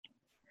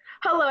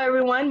Hello,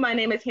 everyone. My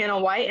name is Hannah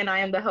White, and I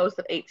am the host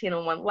of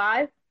 1801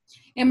 Live.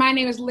 And my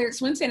name is Lyric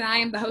Swinson, and I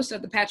am the host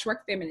of the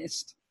Patchwork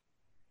Feminist.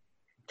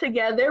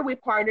 Together, we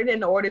partnered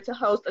in order to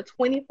host a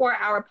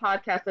 24-hour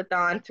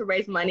podcast-a-thon to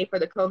raise money for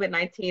the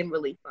COVID-19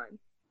 Relief Fund.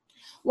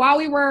 While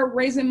we were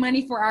raising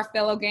money for our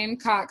fellow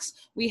Gamecocks,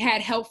 we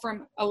had help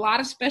from a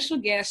lot of special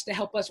guests to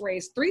help us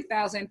raise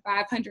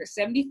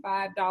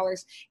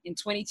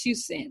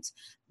 $3,575.22.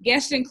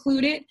 Guests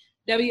included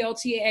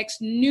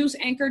WLTX news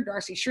anchor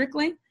Darcy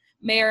Strickland,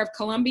 Mayor of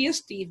Columbia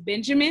Steve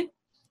Benjamin,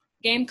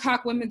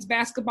 Gamecock women's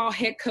basketball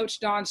head coach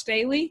Dawn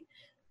Staley,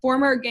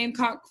 former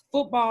Gamecock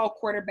football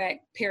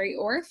quarterback Perry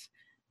Orth,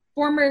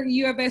 former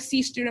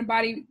UofSC student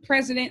body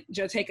president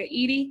Joteka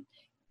Edie,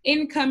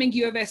 incoming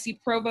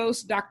UofSC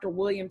provost Dr.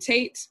 William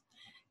Tate,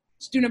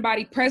 student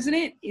body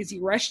president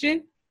Issy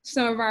Rushton,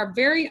 some of our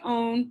very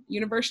own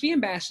university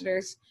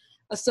ambassadors,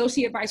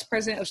 associate vice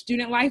president of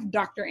student life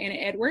Dr. Anna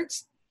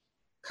Edwards,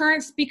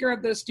 current speaker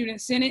of the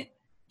student senate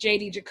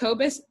J.D.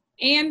 Jacobus,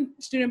 and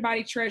student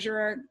body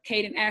treasurer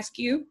Caden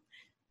Askew,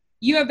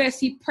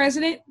 UofSC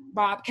president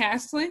Bob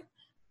Castlin,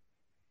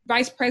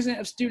 vice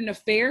president of student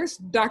affairs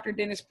Dr.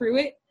 Dennis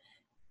Pruitt,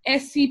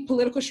 SC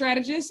political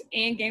strategist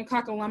and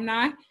Gamecock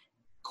alumni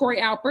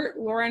Corey Alpert,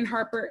 Lauren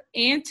Harper,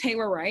 and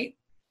Taylor Wright,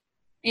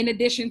 in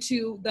addition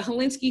to the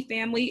Helinsky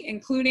family,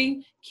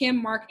 including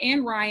Kim, Mark,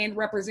 and Ryan,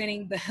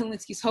 representing the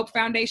Helinsky's Hope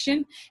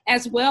Foundation,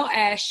 as well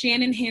as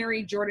Shannon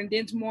Henry, Jordan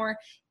Dinsmore,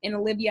 and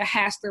Olivia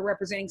Hassler,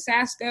 representing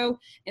SASCO,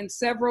 and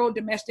several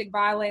domestic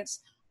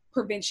violence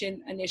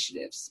prevention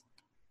initiatives.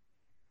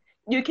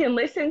 You can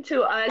listen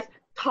to us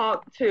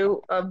talk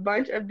to a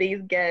bunch of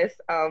these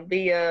guests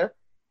via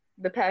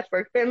the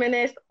Patchwork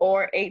Feminist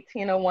or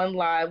 1801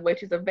 Live,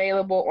 which is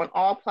available on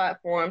all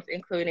platforms,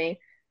 including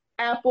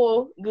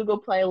Apple, Google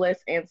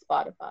Playlists, and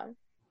Spotify.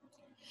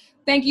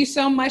 Thank you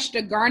so much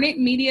to Garnet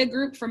Media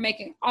Group for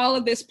making all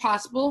of this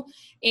possible,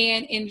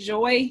 and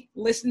enjoy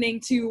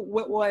listening to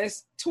what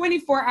was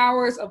 24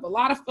 hours of a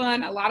lot of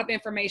fun, a lot of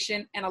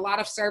information, and a lot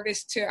of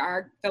service to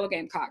our fellow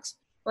Gamecocks.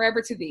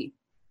 Forever to thee.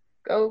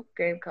 Go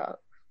Gamecocks.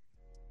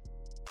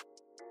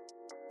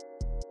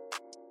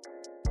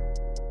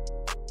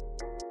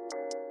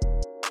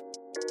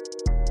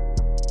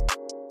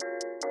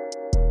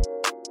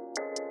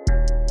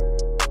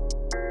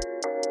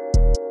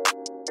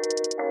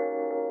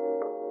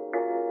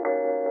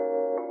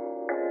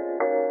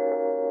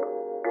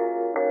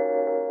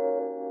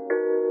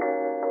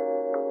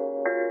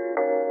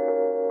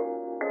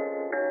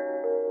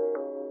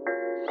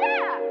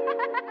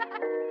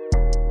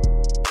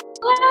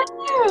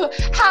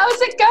 How's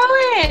it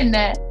going?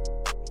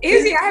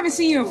 Izzy, I haven't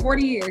seen you in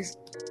 40 years.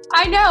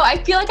 I know.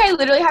 I feel like I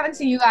literally haven't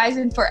seen you guys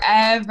in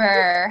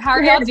forever. How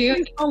are y'all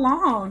doing? So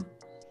long.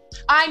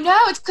 I know.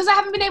 It's because I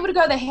haven't been able to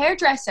go to the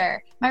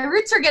hairdresser. My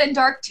roots are getting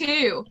dark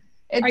too.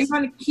 Are you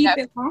going to keep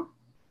it long?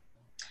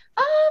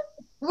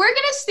 We're going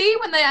to see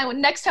when the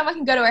next time I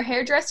can go to a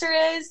hairdresser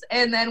is,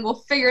 and then we'll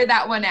figure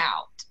that one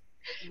out.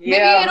 Yeah.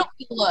 Maybe it'll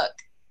be a look.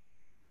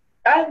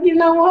 You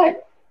know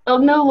what? A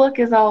new look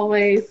is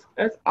always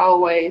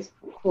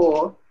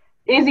cool.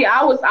 Izzy,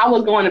 I was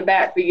going to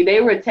bat for you.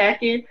 They were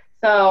attacking.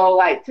 So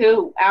like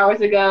 2 hours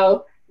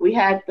ago, we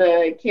had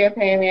the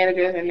campaign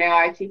managers and now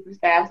our chief of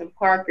staff and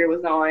Parker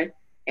was on,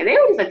 and they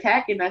were just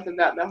attacking us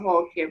about the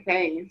whole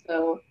campaign.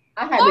 So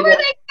I had what to. What were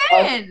they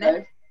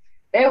saying?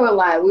 They were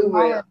like, we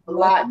were a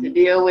lot to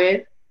deal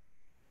with.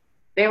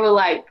 They were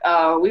like,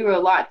 we were a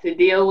lot to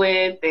deal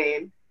with,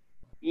 and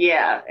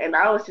yeah, and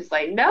I was just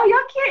like, no, y'all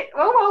can't.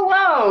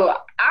 Whoa.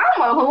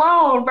 I'm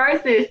alone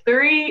versus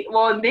 3.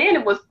 Well, then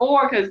it was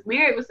 4 because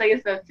Lyric was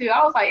saying stuff too.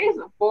 I was like, it's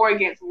a 4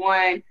 against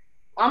 1.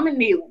 I'm gonna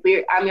need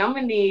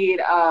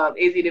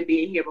Izzy to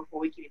be in here before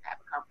we can even have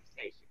a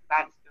conversation.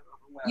 I just feel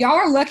overwhelmed. Y'all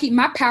are lucky.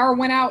 My power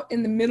went out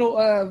in the middle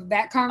of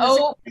that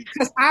conversation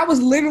because I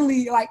was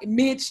literally like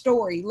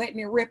mid-story letting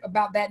it rip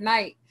about that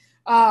night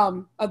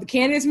of the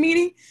candidates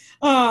meeting.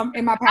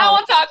 And my power. I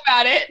won't talk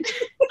about it.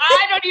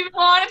 I don't even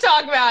want to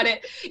talk about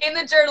it. In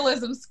the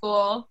journalism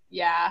school,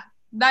 yeah,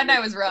 that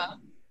night was rough.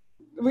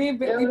 We've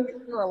been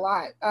through a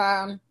lot.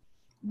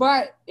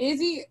 But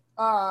Izzy,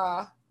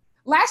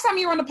 last time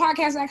you were on the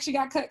podcast actually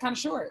got cut kind of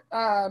short.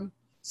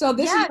 So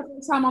this is the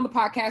first time on the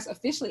podcast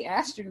officially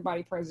as student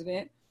body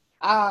president.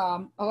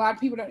 A lot of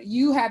people don't.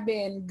 You have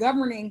been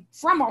governing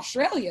from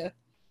Australia,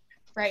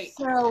 right?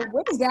 So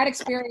what has that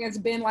experience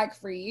been like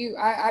for you?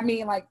 I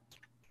mean, like,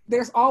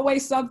 there's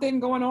always something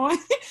going on.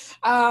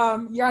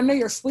 I know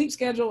your sleep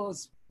schedule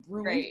is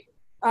great.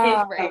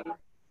 Right.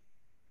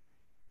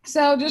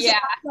 So just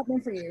something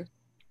for you.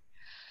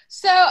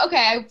 So,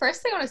 okay,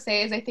 first thing I want to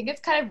say is I think it's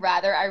kind of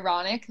rather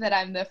ironic that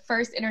I'm the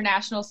first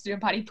international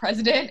student body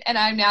president and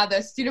I'm now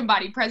the student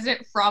body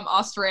president from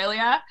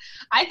Australia.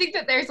 I think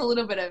that there's a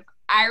little bit of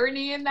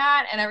irony in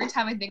that, and every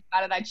time I think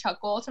about it, I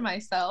chuckle to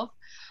myself.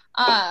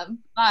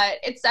 But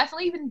it's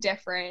definitely been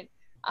different.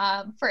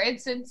 For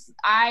instance,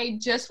 I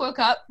just woke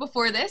up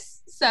before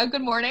this, so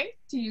good morning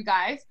to you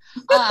guys,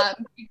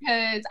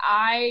 because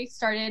I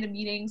started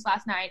meetings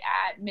last night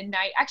at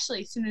midnight,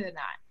 actually sooner than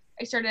that.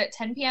 I started at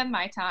 10 p.m.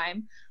 my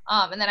time.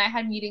 And then I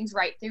had meetings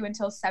right through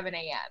until 7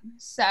 a.m.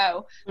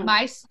 So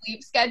my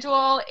sleep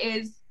schedule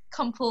is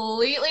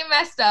completely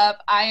messed up.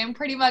 I am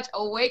pretty much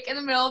awake in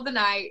the middle of the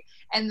night,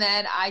 and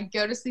then I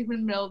go to sleep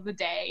in the middle of the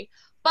day.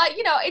 But,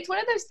 you know, it's one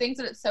of those things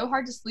that it's so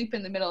hard to sleep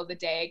in the middle of the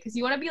day because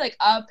you want to be, like,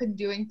 up and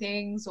doing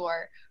things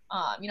or,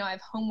 you know, I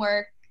have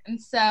homework.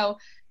 And so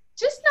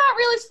just not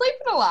really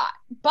sleeping a lot.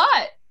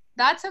 But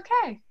that's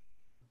okay.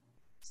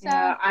 So,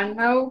 yeah, I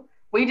know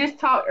we just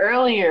talked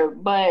earlier,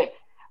 but,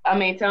 I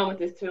mean, tell me if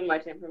there's too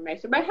much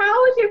information. But how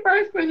was your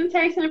first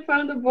presentation in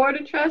front of the Board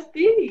of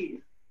Trustees?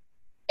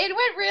 It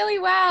went really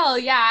well.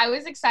 Yeah, I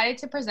was excited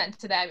to present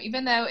to them,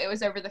 even though it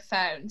was over the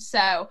phone.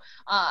 So,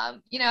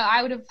 you know,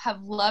 I would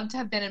have loved to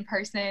have been in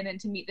person and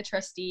to meet the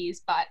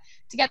trustees, but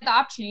to get the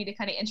opportunity to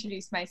kind of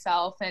introduce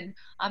myself and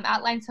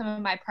outline some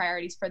of my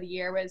priorities for the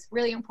year was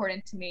really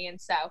important to me. And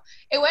so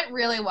it went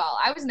really well.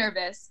 I was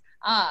nervous,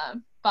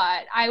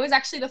 but I was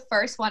actually the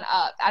first one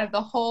up out of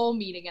the whole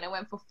meeting, and it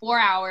went for 4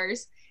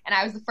 hours. And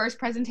I was the first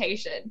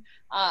presentation.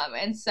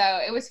 And so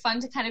it was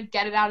fun to kind of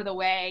get it out of the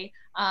way,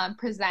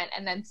 present,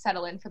 and then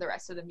settle in for the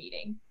rest of the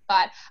meeting.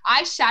 But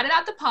I shouted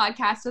out the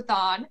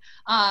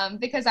Podcast-a-Thon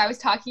because I was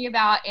talking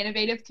about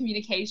innovative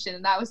communication.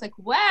 And that was like,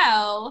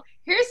 well,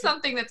 here's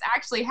something that's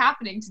actually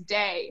happening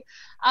today.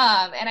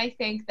 And I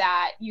think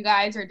that you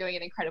guys are doing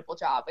an incredible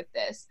job with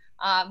this.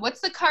 What's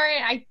the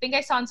current, I think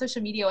I saw on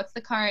social media, what's the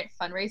current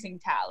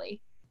fundraising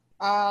tally?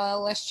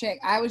 Let's check.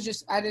 I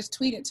just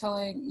tweeted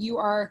telling you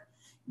are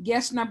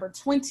guest number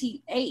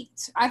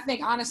 28. I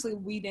think honestly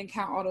we didn't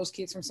count all those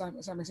kids from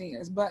summer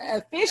seniors, but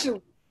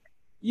officially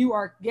you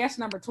are guest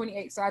number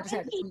 28. So I just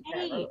had to tweet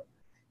that. Right?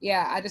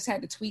 Yeah, I just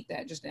had to tweet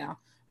that just now.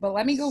 But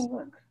let me go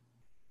look.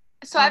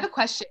 So I have a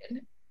question.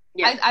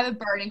 Yeah. I have a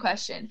burning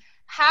question.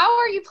 How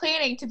are you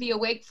planning to be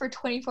awake for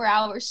 24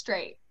 hours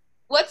straight?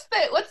 What's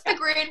the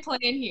grand plan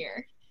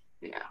here?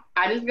 Yeah,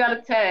 I just got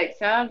a text.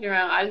 Shout out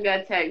Jerome. I just got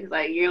a text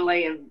like you're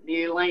laying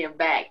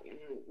back.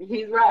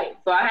 He's right.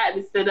 So I had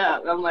to sit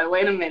up. I'm like,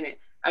 wait a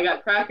minute. I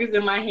got crackers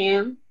in my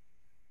hand.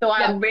 So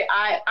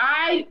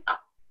I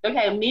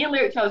okay, me and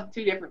Lyric chose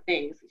 2 different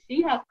things.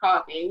 She has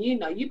coffee, and you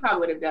know, you probably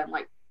would have done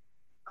like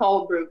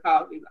cold brew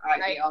coffee,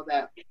 all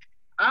that.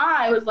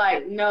 I was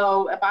like,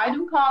 no, if I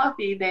do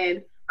coffee,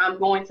 then I'm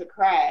going to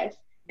crash,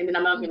 and then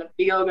I'm not going to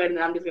feel good, and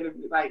I'm just going to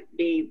like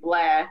be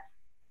blah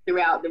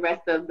throughout the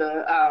rest of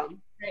the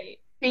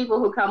people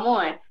who come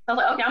on. So I was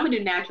like, okay, I'm going to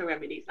do natural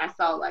remedies. And I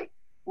saw like,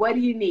 what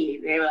do you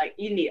need? They were like,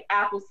 you need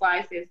apple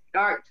slices,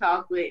 dark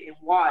chocolate, and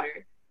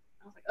water.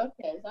 I was like,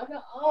 okay, so I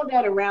got all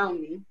that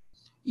around me.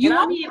 You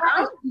won't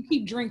crash if you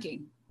keep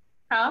drinking.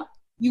 Huh?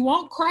 You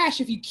won't crash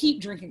if you keep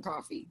drinking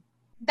coffee.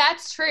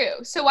 That's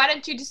true. So why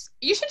don't you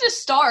should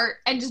just start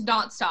and just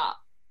not stop.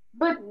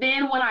 But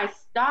then when I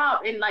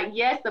stop and like,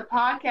 yes, the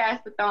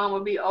podcast-a-thon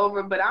will be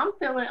over, but I'm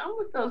so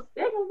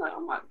sick. I was like,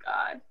 oh my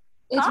God.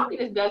 Coffee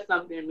just does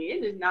something to me.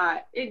 It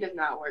does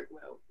not work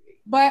well.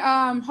 But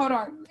hold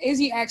on.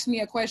 Izzy asked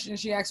me a question.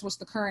 She asked, "What's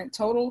the current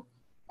total?"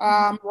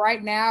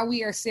 Right now,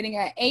 we are sitting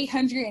at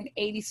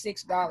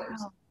 $886.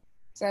 Wow.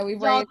 So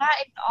we've raised.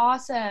 That is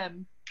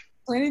awesome.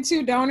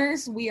 22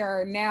 donors. We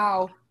are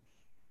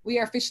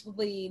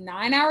officially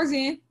 9 hours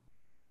in.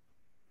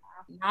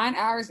 9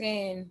 hours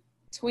in.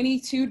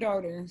 22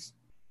 donors.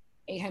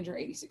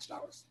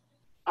 $886.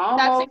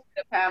 Almost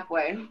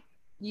halfway.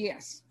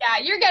 Yes. Yeah,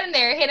 you're getting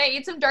there. Hannah,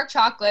 eat some dark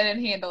chocolate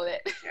and handle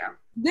it. Yeah.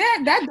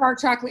 That dark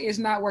chocolate is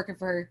not working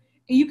for her.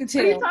 And you can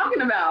tell. What are you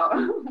talking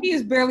about? He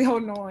is barely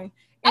holding on.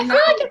 I feel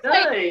like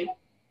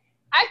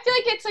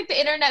it's like the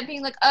internet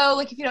being like, oh,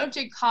 like if you don't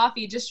drink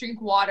coffee, just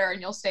drink water and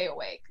you'll stay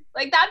awake.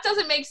 Like that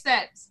doesn't make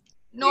sense.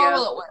 Nor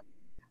will it work.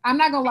 I'm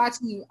not gonna lie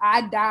to you.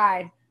 I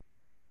died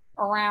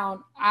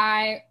around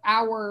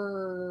hour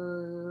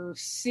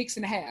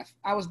 6.5.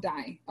 I was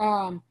dying.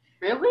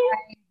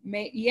 Really?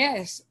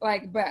 Yes.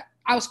 But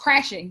I was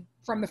crashing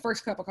from the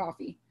first cup of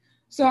coffee.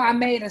 So I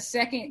made a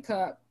second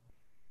cup,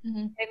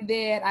 and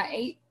then I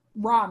ate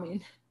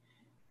ramen,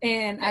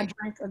 and I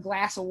drank a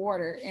glass of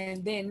water,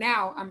 and then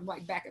now I'm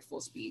like back at full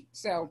speed.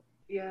 So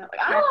yeah, like,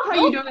 I don't know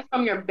how you do this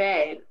from your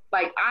bed.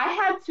 Like I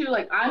had to,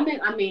 like I'm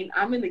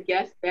in the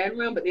guest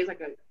bedroom, but there's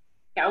like a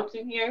couch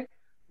in here.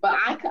 But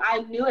I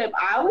knew if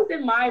I was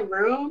in my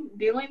room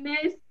doing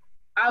this,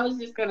 I was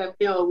just gonna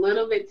feel a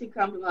little bit too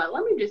comfortable. Like,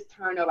 let me just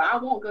turn over. I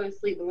won't go to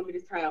sleep, but let me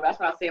just turn over. That's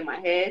what I say in my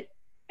head.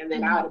 And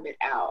then I would have been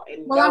out.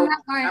 And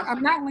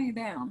I'm not laying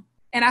down.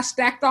 And I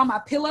stacked all my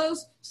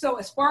pillows. So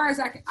as far as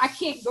I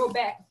can't go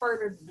back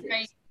further.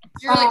 Right.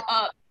 You're like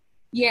up.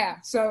 Yeah.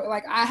 So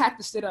like I have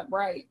to sit up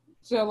right.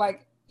 So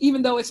like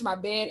even though it's my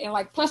bed and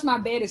like plus my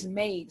bed is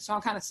made. So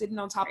I'm kind of sitting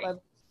on top of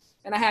it.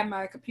 And I have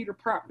my computer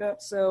propped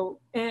up.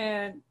 So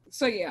yeah,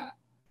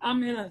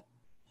 I'm in a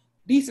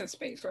decent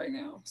space right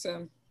now.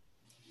 So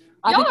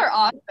y'all are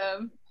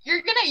awesome.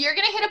 You're gonna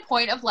hit a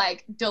point of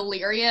like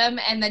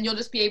delirium, and then you'll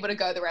just be able to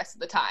go the rest of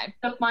the time.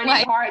 The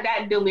funny part,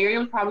 that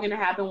delirium is probably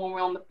gonna happen when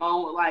we're on the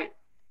phone with like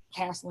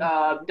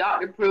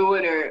Dr.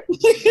 Pruitt or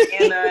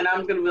Anna, and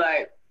I'm gonna be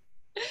like,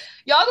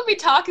 y'all gonna be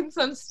talking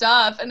some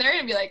stuff, and they're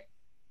gonna be like,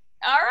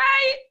 All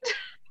right.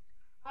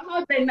 I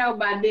hope they know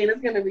by then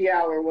it's gonna be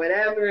our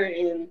whatever,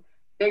 and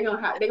they're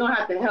gonna have to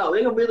help.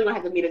 They're really gonna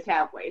have to meet us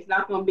halfway. It's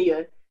not gonna be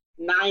a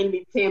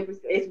 90-10%.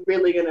 It's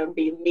really gonna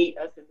be meet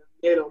us in the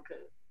middle,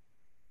 because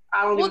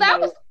I don't. Well, that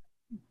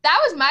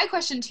was my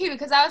question too,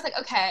 because I was like,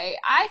 okay,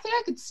 I think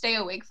I could stay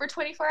awake for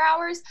 24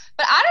 hours,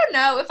 but I don't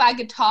know if I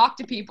could talk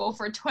to people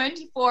for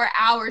 24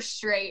 hours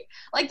straight.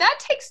 Like that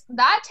takes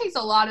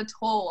a lot of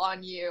toll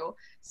on you.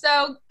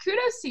 So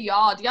kudos to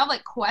y'all. Do y'all have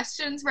like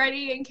questions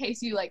ready in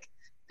case you like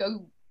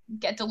go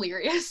get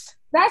delirious?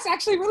 That's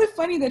actually really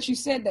funny that you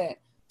said that.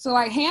 So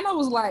like Hannah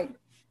was like,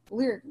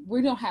 Lyric,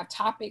 we don't have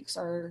topics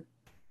or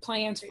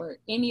plans for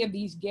any of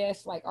these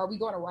guests. Like, are we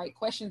going to write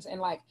questions? And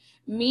like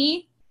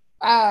me,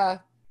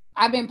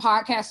 I've been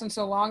podcasting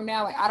so long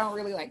now, like I don't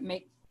really like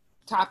make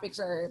topics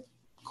or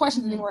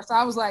questions anymore. So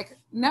I was like,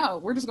 no,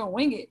 we're just gonna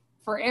wing it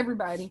for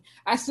everybody.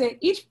 I said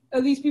each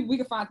of these people we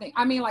can find things.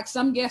 I mean, like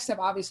some guests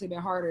have obviously been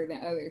harder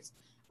than others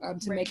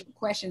to make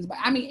questions, but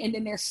I mean, and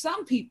then there's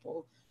some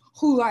people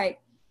who like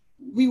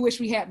we wish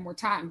we had more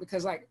time,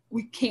 because like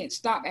we can't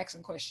stop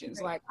asking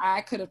questions. Like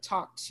I could have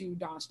talked to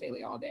Dawn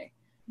Staley all day.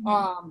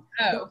 Don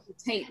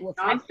Staley,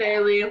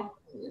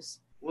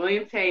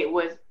 William Tate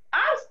was.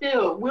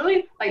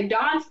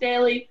 Dawn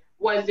Staley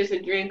was just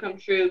a dream come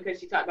true, because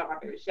she talked about my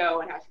favorite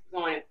show and how she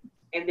was on it.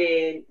 And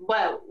then,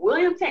 but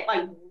William Tate,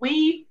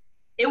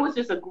 it was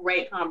just a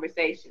great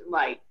conversation.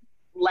 Like,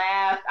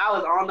 laughed. I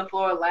was on the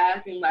floor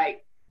laughing,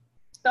 like,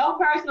 so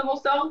personable,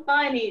 so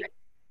funny.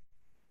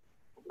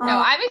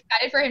 No, I'm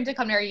excited for him to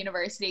come to our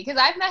university, because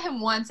I've met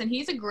him once and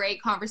he's a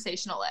great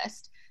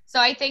conversationalist.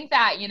 So I think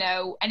that,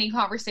 any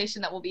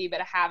conversation that we'll be able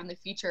to have in the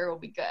future will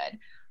be good.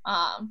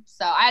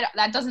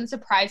 That doesn't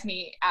surprise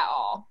me at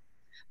all.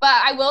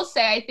 But I will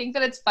say, I think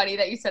that it's funny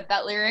that you said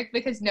that, Lyric,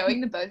 because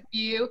knowing the both of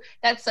you,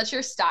 that's such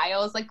your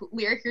styles. Like,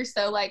 Lyric, you're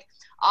so, like,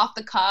 off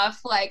the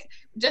cuff, like,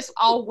 just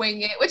I'll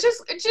wing it, which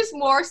is just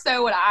more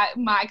so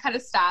my kind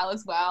of style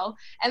as well.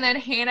 And then,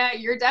 Hannah,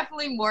 you're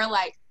definitely more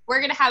like, we're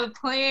going to have a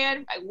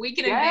plan a week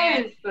in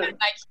advance, and,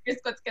 like, here's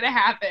what's going to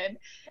happen.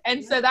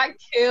 And so that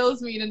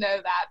kills me to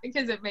know that,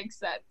 because it makes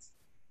sense.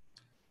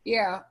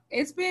 Yeah,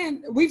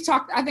 we've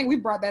talked, I think we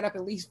brought that up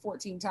at least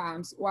 14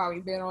 times while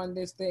we've been on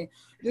this thing.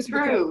 Just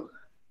True.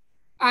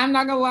 I'm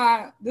not gonna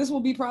lie, this will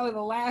be probably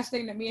the last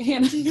thing that me and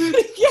Hannah do together.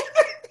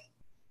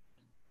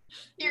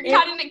 You're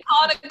cutting it,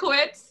 calling it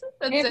quits?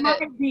 It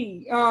might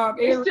be.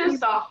 It's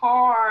just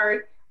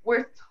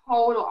we're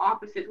total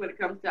opposites when it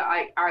comes to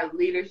like our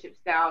leadership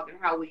styles and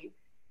how we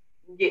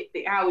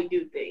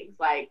do things.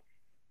 Like,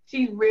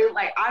 she's really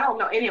like, I don't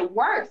know, and it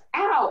works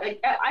out.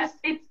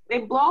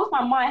 It blows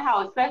my mind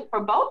how, especially for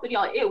both of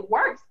y'all, it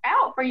works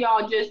out for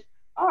y'all. Just,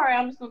 all right,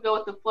 I'm just gonna go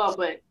with the flow.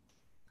 But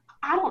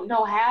I don't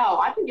know how.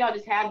 I think y'all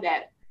just have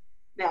that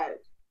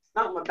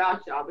something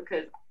about y'all,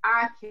 because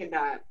I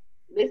cannot.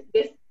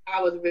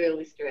 I was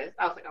really stressed.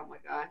 I was like, oh my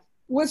gosh.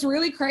 What's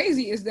really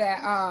crazy is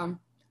that I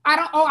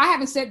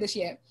haven't said this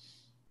yet.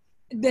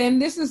 Then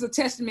this is a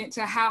testament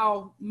to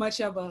how much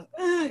of a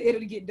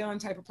it'll get done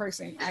type of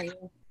person I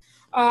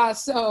am.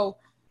 So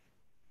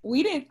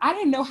I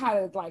didn't know how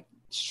to like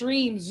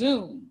stream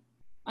Zoom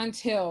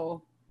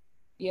until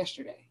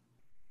yesterday.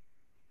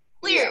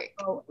 Clear.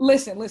 So,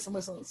 listen.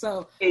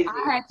 So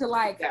I had to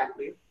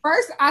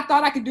first I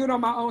thought I could do it on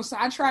my own. So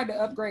I tried to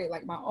upgrade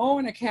like my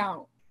own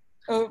account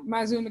of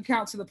my Zoom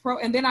account to the Pro.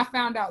 And then I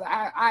found out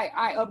that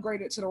I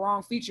upgraded to the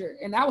wrong feature,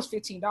 and that was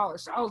 $15.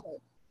 So I was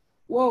like,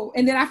 whoa.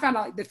 And then I found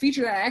out like, the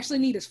feature that I actually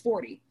need is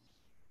 $40.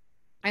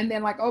 And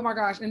then like, oh my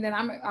gosh. And then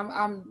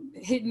I'm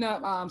hitting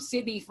up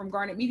Sydney from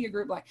Garnet Media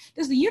Group. Like,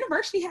 does the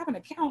university have an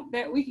account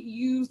that we can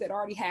use that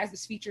already has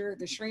this feature,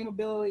 the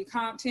streamability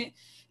content?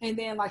 And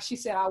then like she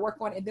said, I'll work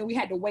on it. And then we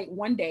had to wait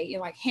one day.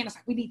 And like Hannah's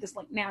like, we need this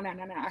link now.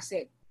 I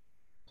said,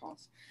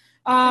 pause.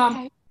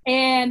 Okay.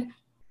 And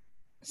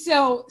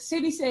so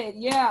Sydney said,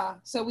 yeah.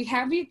 So we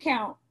have the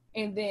account.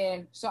 And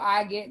then, so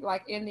I get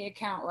like in the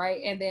account, right?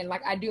 And then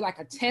like I do like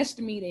a test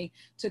meeting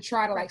to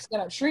try to like set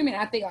up streaming.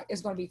 I think like,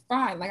 it's going to be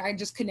fine. Like I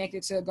just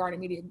connected to Garnet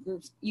Media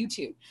Group's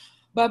YouTube.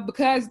 But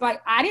because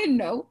like I didn't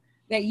know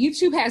that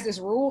YouTube has this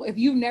rule, if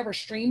you've never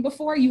streamed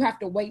before, you have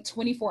to wait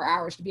 24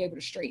 hours to be able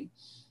to stream.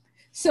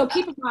 So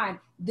keep in mind,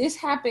 this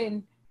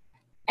happened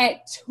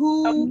at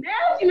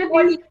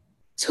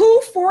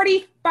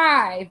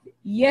 2:45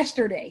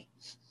 yesterday.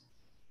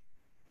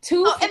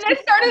 And it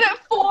started at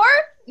 4?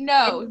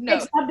 No. It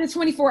takes up to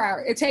 24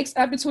 hours. It takes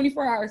up to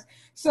 24 hours.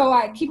 So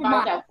like keep in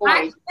mind,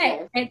 I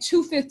set at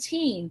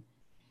 2:15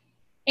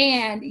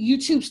 and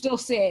YouTube still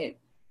said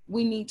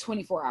we need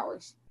 24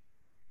 hours.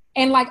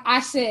 And like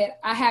I said,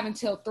 I have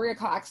until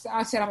 3:00. So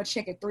I said I'm gonna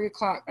check at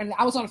 3:00. And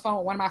I was on the phone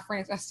with one of my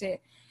friends. I said,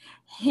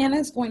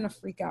 Hannah's going to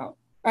freak out.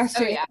 I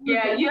said, I'm so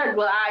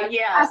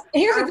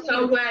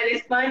glad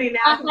it's funny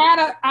now.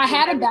 I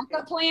had a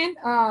backup plan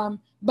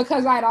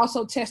because I had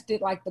also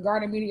tested like the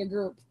Garnet Media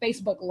Group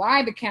Facebook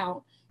Live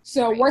account.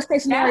 So worst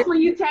case scenario. That's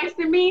when you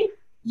texted me?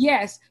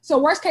 Yes. So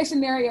worst case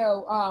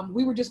scenario,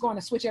 we were just going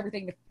to switch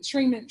everything to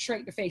streaming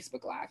straight to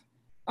Facebook Live.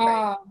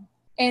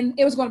 And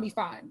it was going to be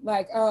fine.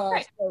 Like,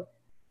 so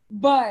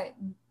But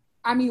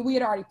I mean, we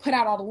had already put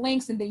out all the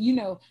links, and then, you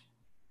know,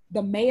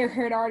 the mayor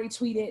had already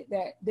tweeted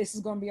that this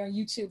is going to be on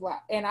YouTube.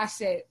 And I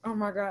said, oh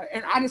my God.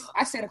 And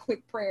I said a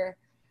quick prayer,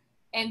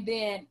 and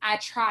then I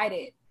tried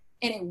it,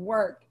 and it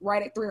worked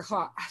right at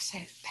 3:00. I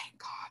said, thank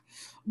God.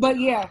 But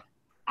yeah,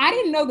 I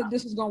didn't know that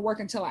this was going to work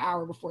until an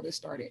hour before this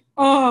started.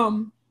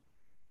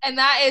 And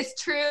that is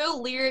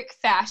true lyric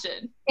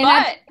fashion.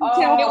 And but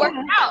it worked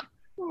out.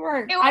 It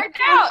worked. It worked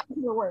out. It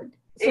worked.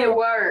 It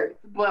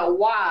worked. But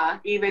why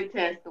even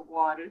test the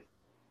waters?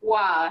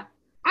 Why?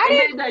 I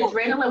didn't the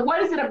adrenaline.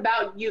 What is it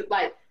about you?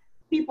 Like,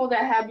 people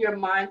that have your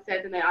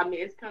mindset, and I mean,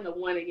 it's kind of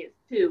 1 against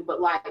 2,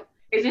 but like,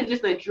 is it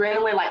just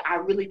adrenaline? Like, I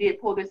really did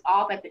pull this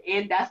off at the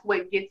end. That's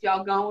what gets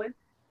y'all going?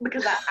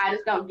 Because I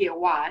just don't get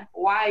why.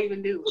 Why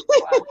even do it?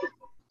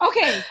 Why?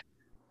 Okay,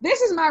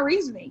 this is my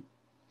reasoning.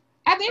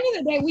 At the end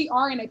of the day, we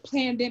are in a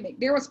pandemic.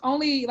 There was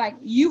only, like,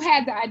 you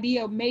had the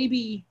idea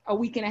maybe a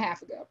week and a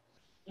half ago.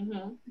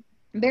 Mm-hmm.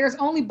 There's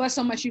only but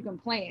so much you can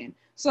plan.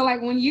 So,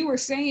 like, when you were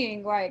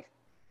saying, like,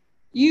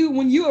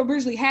 when you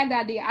originally had the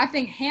idea, I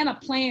think Hannah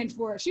planned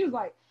for it. She was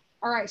like,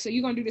 all right, so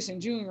you're going to do this in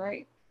June,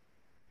 right?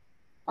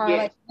 Or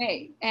like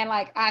May. And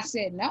like, I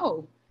said,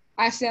 no.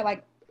 I said,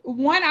 like,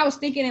 one, I was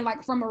thinking in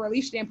like, from a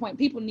relief standpoint,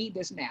 people need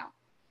this now.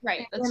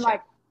 Right. And then,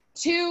 like,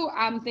 2,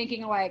 I'm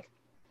thinking like,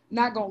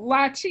 not going to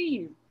lie to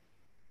you,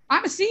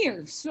 I'm a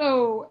seer.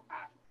 So,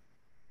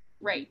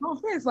 right. No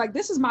offense, like,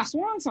 this is my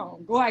swan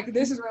song. Like,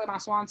 this is really my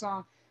swan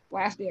song.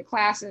 Last day of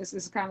classes,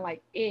 this is kind of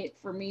like it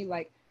for me.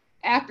 Like,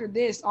 after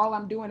this, all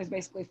I'm doing is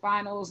basically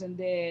finals and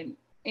then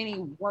any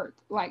work,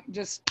 like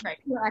just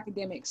pure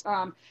academics.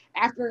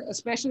 After,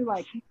 especially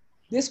like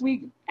this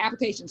week,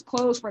 applications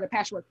closed for the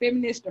Patchwork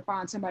Feminist to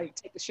find somebody to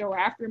take the show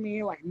after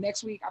me. Like,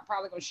 next week, I'm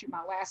probably going to shoot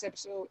my last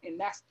episode, and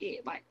that's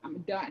it. Like, I'm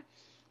done.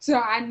 So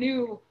I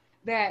knew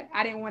that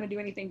I didn't want to do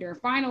anything during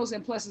finals,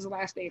 and plus it's the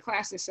last day of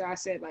classes. So I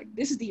said, like,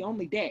 this is the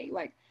only day,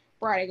 like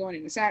Friday going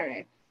into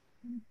Saturday.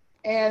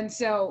 And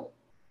so,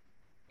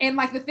 and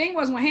like, the thing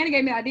was, when Hannah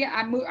gave me the idea,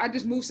 I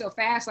just moved so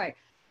fast. Like,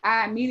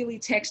 I immediately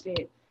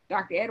texted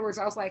Dr. Edwards.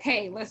 I was like,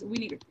 hey,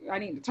 I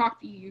need to talk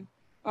to you.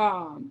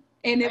 And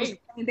it was the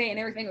same day, and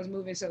everything was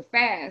moving so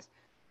fast.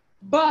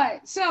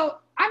 But so,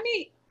 I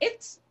mean,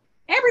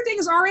 everything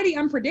is already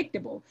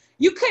unpredictable.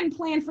 You couldn't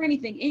plan for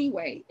anything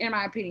anyway, in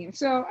my opinion.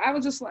 So I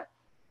was just like,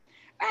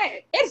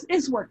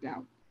 it's worked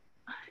out.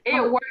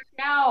 It worked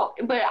out,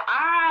 but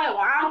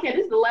I don't care.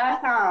 This is the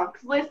last time.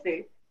 Cause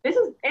listen, this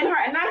is in her,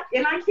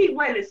 and I keep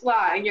letting it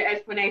slide in your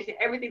explanation.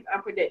 Everything's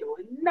unpredictable.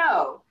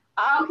 No,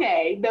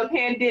 okay, the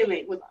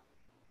pandemic was.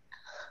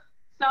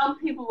 Some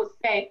people would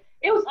say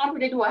it was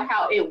unpredictable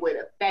how it would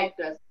affect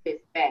us this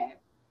bad.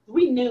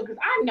 We knew, because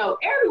I know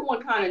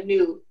everyone kind of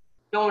knew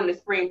during the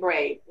spring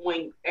break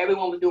when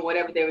everyone was doing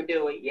whatever they were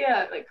doing.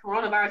 Yeah, like,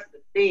 coronavirus is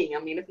a thing. I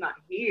mean, it's not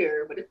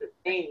here, but it's a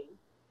thing.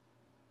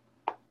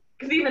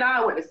 Because even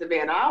I went to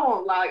Savannah. I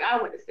won't lie,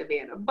 I went to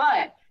Savannah.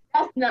 But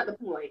that's not the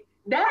point.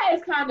 That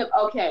is kind of,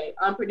 okay,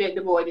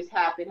 unpredictable. It just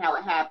happened how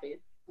it happened.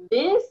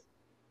 This,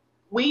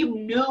 we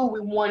knew we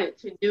wanted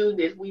to do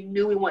this. We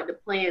knew we wanted to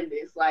plan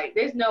this. Like,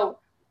 there's no,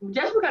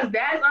 just because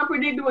that's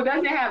unpredictable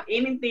doesn't have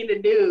anything to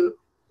do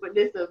with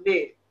this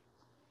event.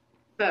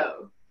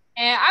 So.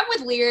 And I'm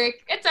with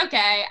Lyric. It's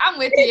okay. I'm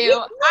with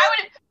you.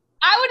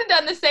 I would have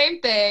done the same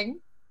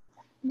thing.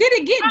 Did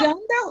it get done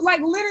though? Like,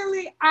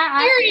 literally,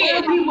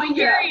 Period. When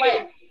you're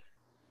like,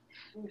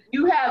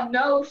 you have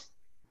no,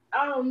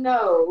 I don't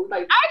know.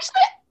 Like,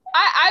 actually,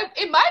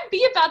 it might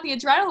be about the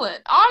adrenaline.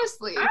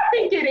 Honestly, I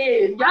think it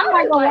is. Y'all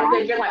like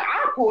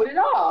I pulled it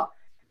off.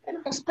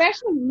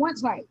 Especially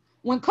once, like,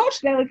 when Coach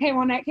Daly came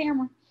on that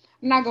camera.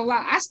 I'm not gonna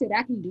lie, I said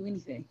I can do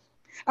anything.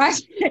 I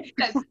said,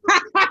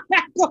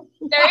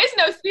 there is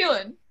no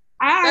ceiling.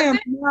 I am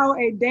now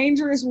a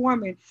dangerous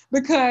woman,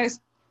 because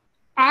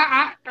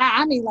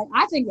I mean, like,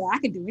 I think that I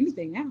can do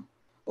anything now.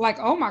 Like,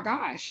 oh my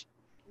gosh.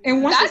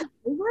 And once it's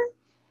over,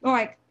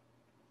 like,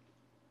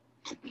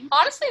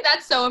 honestly,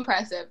 that's so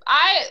impressive.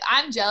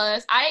 I'm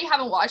jealous. I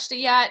haven't watched it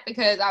yet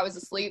because I was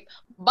asleep.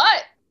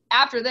 But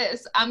after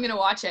this, I'm going to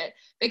watch it.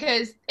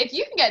 Because if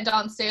you can get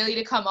Dawn Staley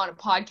to come on a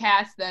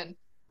podcast, then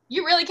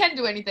you really can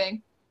do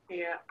anything.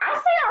 Yeah. I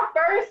say our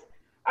first,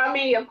 I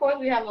mean, of course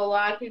we have a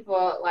lot of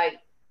people, like,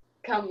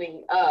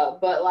 coming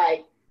up. But,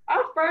 like,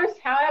 our first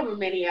however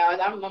many hours,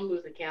 I'm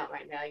losing count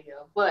right now, you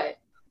know. But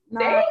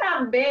they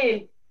have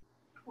been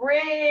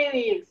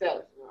pretty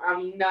exceptional.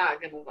 I'm not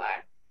going to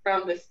lie.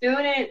 From the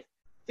students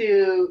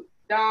to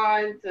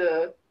Dawn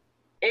to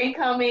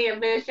incoming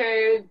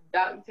administrator,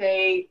 Dr.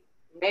 Tate,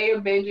 Mayor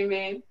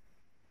Benjamin,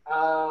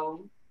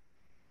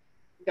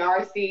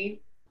 Darcy,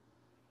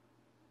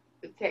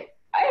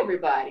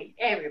 everybody.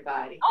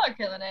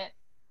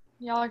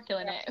 Y'all are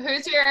killing it.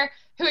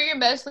 Who are you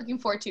most looking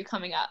forward to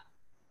coming up?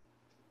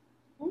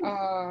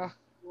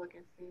 Look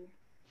and see.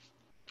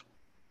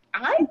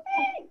 I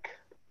think.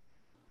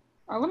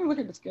 Let me look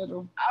at the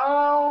schedule.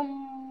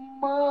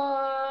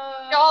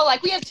 Y'all,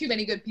 like, we have too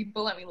many good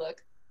people. Let me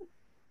look.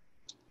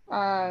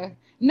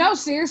 No,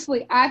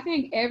 seriously, I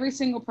think every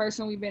single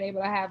person we've been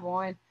able to have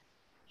on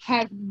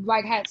has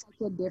like had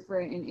such a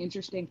different and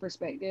interesting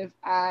perspective.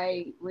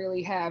 I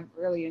really have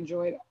really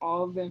enjoyed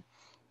all of them.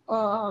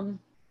 I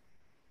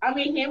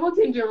mean,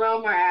 Hamilton,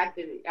 Jerome are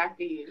after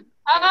you.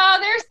 Oh,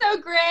 they're so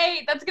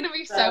great. That's gonna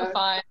be so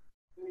fun.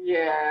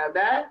 Yeah,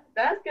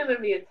 that's gonna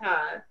be a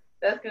time.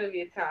 That's gonna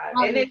be a time.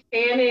 And then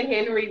Shannon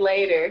Henry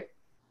later.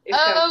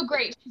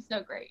 Great. She's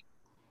so great.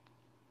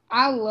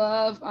 I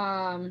love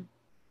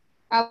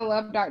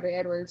Dr.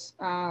 Edwards.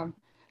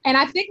 And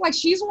I think like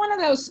she's one of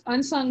those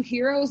unsung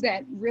heroes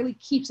that really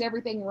keeps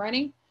everything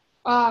running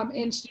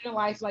in student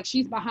life. Like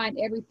she's behind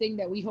everything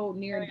that we hold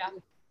near and dear.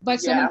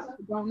 But some people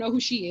don't know who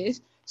she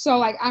is. So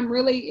like I'm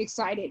really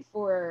excited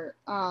for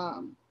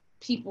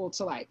people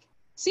to like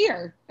see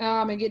her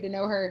and get to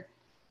know her.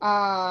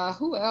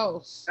 Who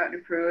else? Dr.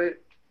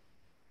 Pruitt.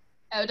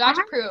 Oh,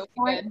 Dr. Pruitt.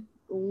 Good.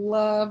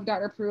 Love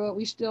Dr. Pruitt.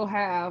 We still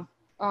have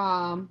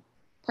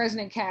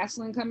President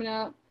Castlin coming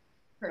up.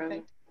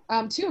 Perfect.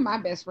 Two of my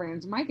best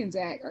friends, Mike and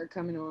Zach, are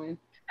coming on.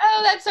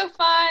 Oh, that's so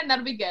fun.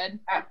 That'll be good.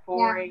 At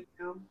 4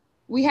 a.m.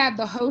 We have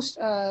the host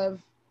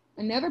of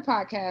another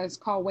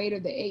podcast called Weight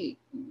of the Eight.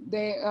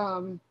 They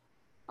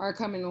are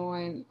coming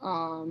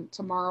on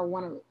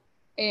tomorrow.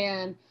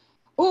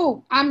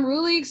 I'm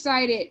really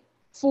excited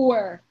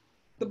for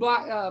the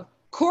block of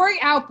Corey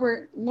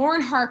Alpert,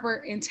 Lauren Harper,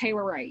 and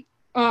Taylor Wright.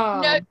 No,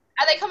 are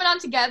they coming on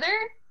together?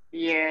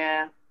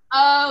 Yeah.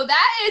 Oh,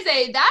 that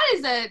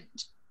is a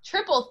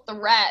triple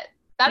threat.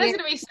 That is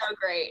going to be so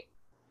great.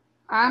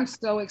 I'm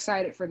so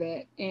excited for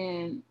that,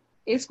 and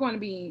it's going to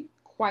be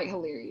quite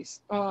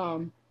hilarious.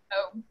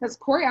 Because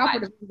Corey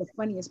Alpert is one of the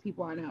funniest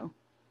people I know.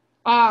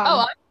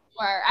 I'm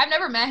sure. I've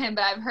never met him,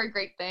 but I've heard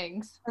great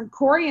things. And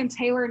Corey and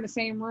Taylor in the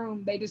same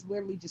room, they just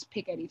literally just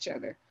pick at each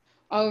other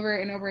over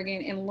and over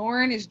again. And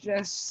Lauren is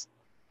just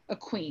a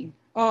queen.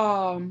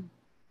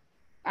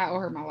 I owe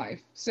her my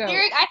life. So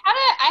Derek, I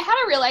had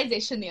a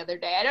realization the other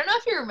day. I don't know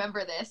if you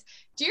remember this.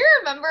 Do you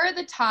remember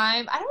the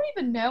time? I don't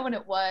even know when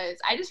it was.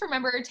 I just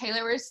remember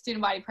Taylor was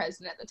student body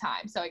president at the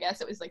time. So I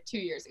guess it was like 2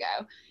 years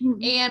ago.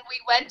 Mm-hmm. And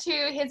we went to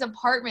his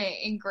apartment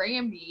in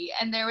Granby,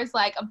 and there was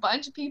like a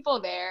bunch of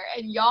people there,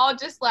 and y'all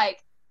just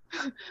like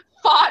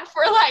fought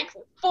for like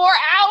 4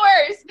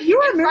 hours in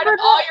front of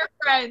all your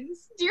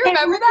friends. Do you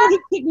remember that?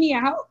 He kicked me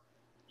out.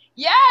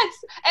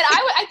 Yes, and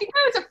I think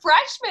I was a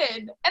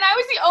freshman, and I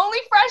was the only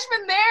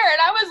freshman there, and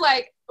I was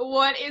like,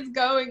 what is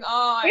going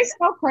on? It's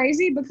so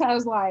crazy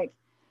because, like,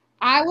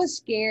 I was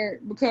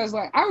scared because,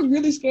 like, I was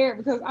really scared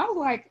because I was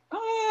like,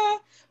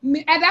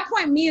 at that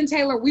point, me and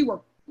Taylor, we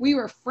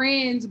were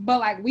friends, but,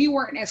 like, we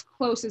weren't as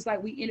close as,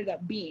 like, we ended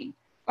up being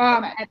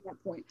at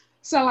that point.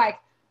 So, like,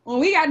 when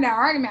we got in that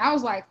argument, I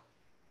was like,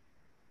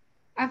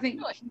 I think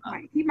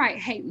he might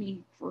hate me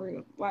for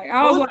real. Like,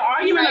 I was what was the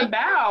argument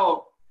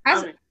about?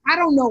 I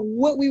don't know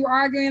what we were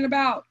arguing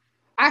about.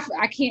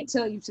 I can't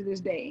tell you to this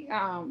day.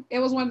 It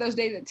was one of those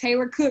days that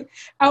Taylor cooked.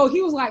 Oh,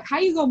 he was like, how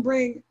you going to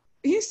bring,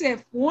 he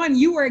said, one,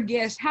 you were a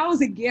guest. How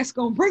is a guest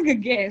going to bring a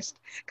guest?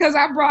 Because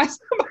I brought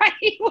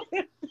somebody with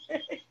me.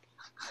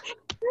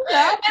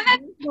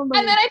 and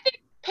then I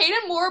think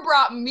Peyton Moore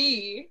brought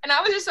me, and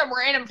I was just some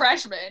random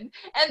freshman.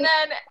 And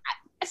then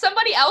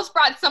somebody else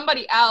brought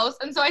somebody else.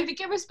 And so I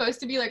think it was supposed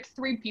to be like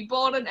 3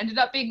 people, and it ended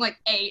up being like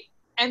 8.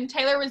 And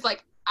Taylor was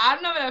like, I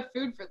don't have enough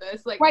food for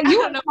this. Like, wait, you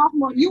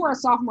were a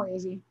sophomore,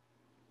 Izzy.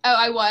 Oh,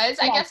 I was?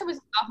 Yeah. I guess I was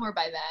a sophomore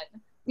by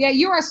then. Yeah,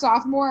 you were a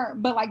sophomore,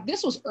 but, like,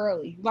 this was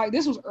early. Like,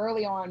 this was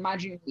early on my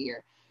junior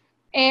year.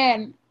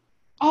 And,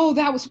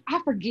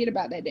 I forget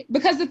about that day.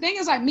 Because the thing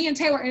is, like, me and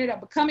Taylor ended up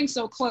becoming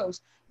so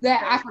close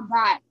that I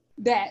forgot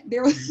that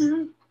there was,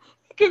 he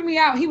kicked me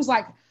out. He was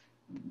like,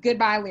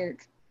 goodbye,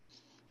 Lyric.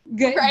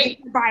 Goodbye,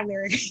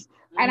 Lyric.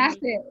 And I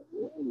said,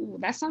 ooh,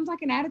 that sounds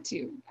like an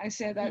attitude. I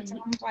said, that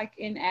sounds like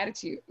an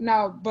attitude.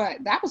 No,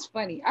 but that was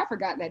funny. I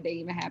forgot that day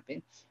even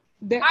happened.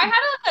 I had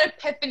an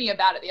epiphany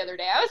about it the other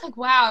day. I was like,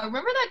 wow,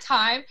 remember that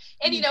time?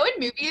 And, you know, in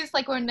movies,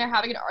 like, when they're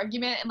having an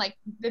argument and, like,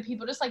 the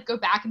people just, like, go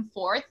back and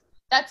forth,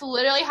 that's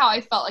literally how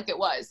I felt like it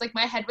was. Like,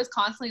 my head was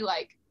constantly,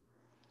 like...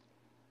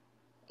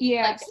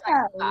 Yeah,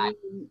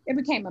 it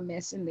became a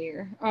mess in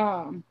there,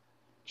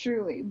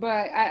 truly.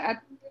 But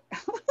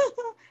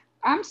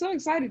I'm so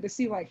excited to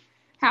see, like,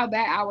 how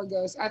that hour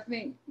goes. I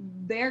think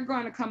they're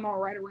going to come on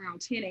right around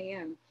 10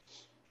 a.m.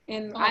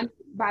 And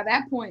by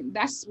that point,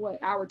 that's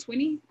what, hour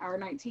 20, hour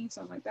 19,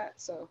 something like that.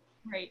 So,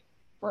 right.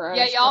 For us,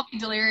 yeah, y'all be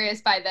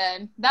delirious by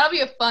then. That'll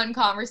be a fun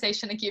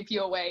conversation to keep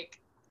you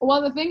awake.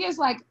 Well, the thing is,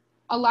 like,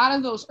 a lot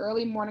of those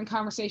early morning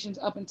conversations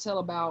up until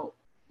about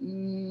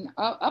 7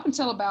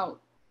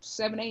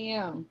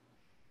 a.m.,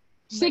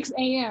 6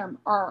 a.m.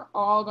 are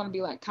all going to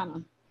be, like, kind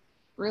of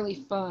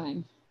really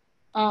fun.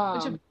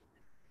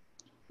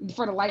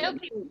 For the light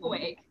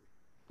awake.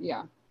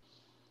 Yeah.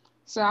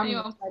 So I'm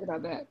excited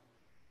about that.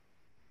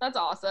 That's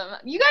awesome.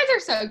 You guys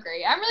are so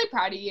great. I'm really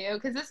proud of you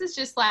because this is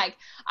just like,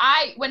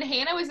 when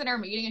Hannah was in our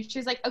meeting and she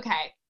was like,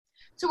 okay,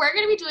 so we're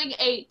going to be doing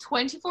a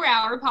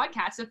 24-hour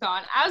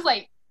podcast-a-thon. I was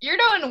like, you're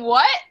doing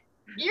what?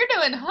 You're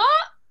doing,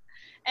 huh?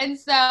 And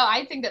so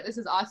I think that this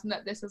is awesome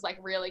that this has like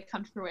really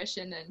come to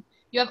fruition, and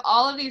you have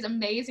all of these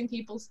amazing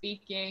people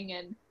speaking,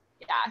 and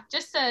yeah,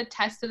 just a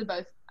test to the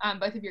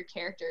both of your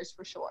characters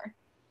for sure.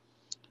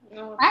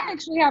 I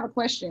actually have a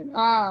question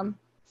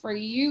for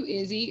you,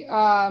 Izzy.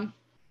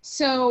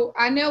 So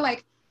I know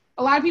like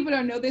a lot of people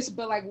don't know this,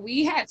 but like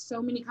we had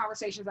so many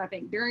conversations, I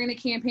think, during the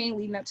campaign,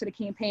 leading up to the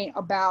campaign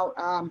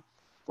about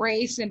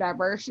race and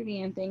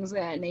diversity and things of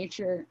that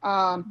nature.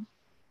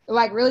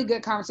 Like really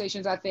good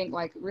conversations, I think,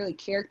 like really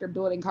character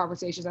building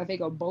conversations, I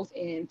think, on both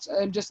ends,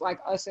 just like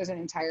us as an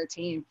entire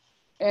team.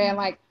 And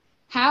like,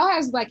 how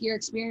has like your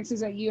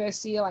experiences at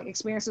USC, like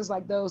experiences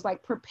like those,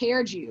 like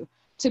prepared you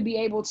to be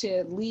able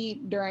to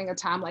lead during a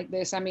time like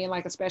this? I mean,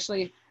 like,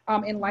 especially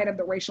in light of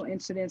the racial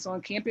incidents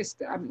on campus,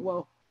 I mean,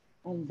 well,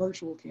 on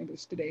virtual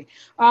campus today.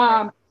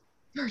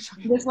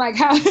 Just like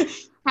how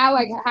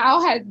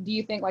do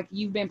you think like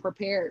you've been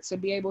prepared to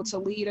be able to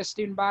lead a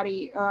student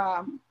body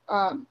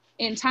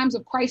in times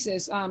of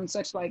crisis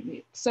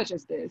such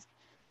as this?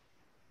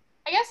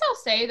 I guess I'll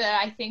say that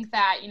I think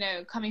that, you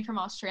know, coming from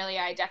Australia,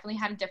 I definitely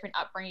had a different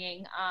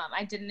upbringing.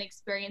 I didn't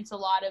experience a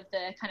lot of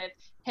the kind of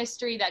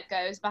history that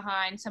goes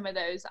behind some of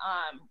those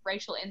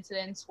racial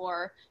incidents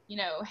or, you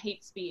know,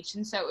 hate speech.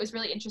 And so it was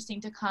really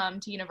interesting to come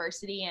to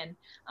university and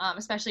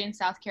especially in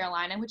South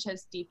Carolina, which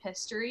has deep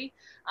history,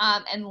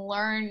 and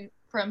learn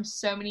from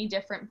so many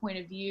different point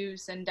of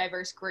views and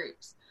diverse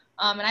groups.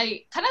 And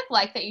I kind of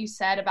like that you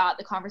said about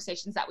the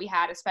conversations that we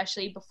had,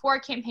 especially before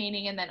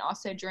campaigning and then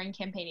also during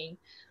campaigning,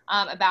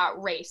 about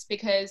race,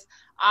 because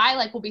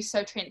I will be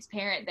so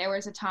transparent. There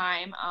was a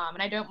time, and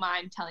I don't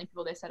mind telling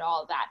people this at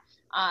all,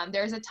 that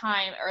there was a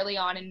time early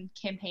on in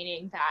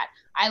campaigning that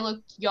I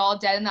looked y'all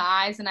dead in the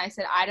eyes and I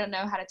said, I don't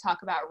know how to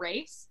talk about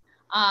race,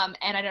 and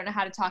I don't know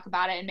how to talk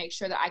about it and make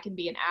sure that I can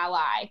be an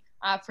ally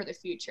for the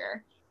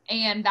future.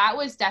 And that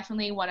was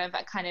definitely one of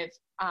a kind of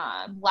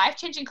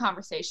life-changing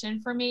conversation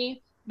for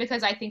me,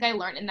 because I think I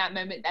learned in that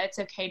moment that it's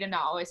okay to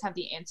not always have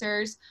the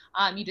answers.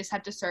 You just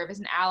have to serve as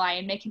an ally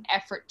and make an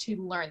effort to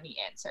learn the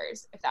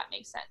answers, if that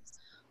makes sense.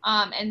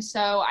 And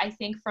so I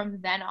think from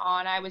then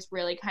on, I was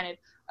really kind of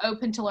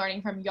open to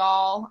learning from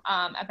y'all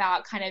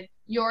about kind of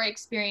your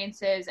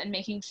experiences and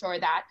making sure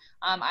that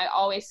I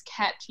always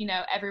kept, you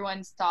know,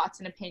 everyone's thoughts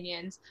and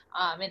opinions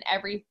in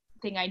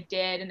everything I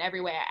did and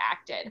every way I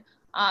acted.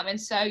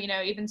 And so, you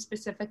know, even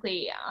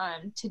specifically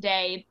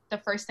today, the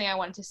first thing I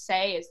wanted to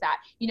say is that,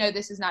 you know,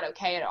 this is not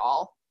okay at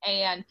all.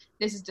 And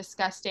this is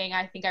disgusting.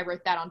 I think I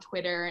wrote that on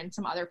Twitter and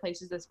some other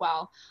places as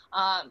well.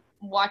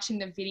 Watching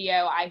the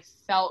video, I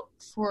felt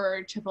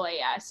for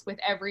AAAS with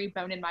every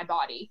bone in my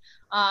body.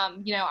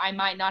 You know, I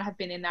might not have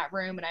been in that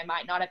room and I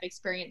might not have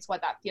experienced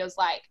what that feels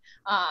like.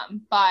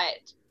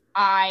 But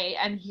I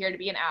am here to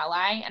be an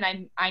ally.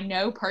 And I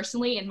know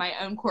personally in my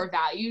own core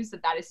values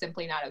that that is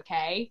simply not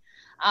okay.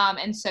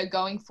 And so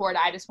going forward,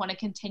 I just want to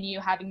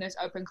continue having those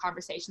open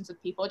conversations with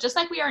people, just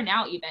like we are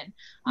now even,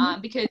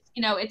 because,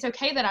 you know, it's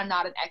okay that I'm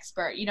not an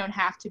expert. You don't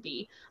have to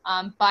be,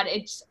 but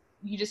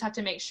you just have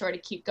to make sure to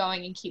keep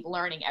going and keep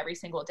learning every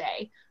single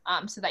day,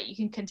 so that you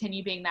can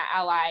continue being that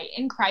ally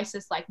in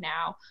crisis like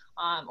now.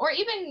 Or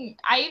even,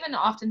 I even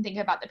often think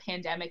about the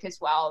pandemic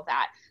as well,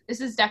 that this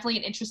is definitely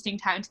an interesting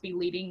time to be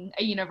leading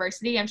a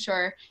university. I'm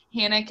sure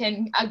Hannah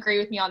can agree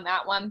with me on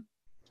that one.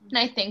 And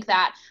I think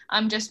that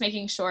I'm just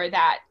making sure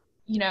that,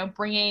 you know,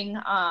 bringing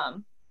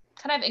kind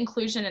of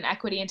inclusion and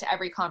equity into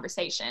every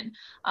conversation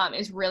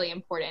is really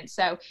important.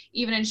 So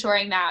even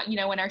ensuring that, you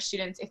know, when our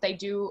students, if they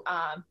do,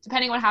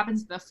 depending on what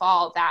happens in the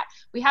fall, that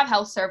we have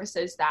health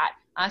services that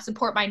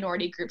support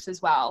minority groups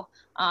as well,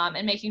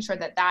 and making sure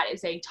that that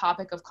is a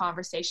topic of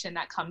conversation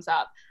that comes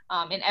up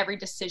in every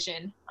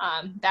decision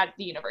that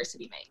the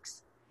university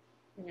makes.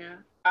 Yeah,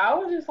 I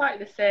would just like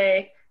to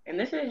say, and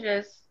this is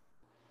just,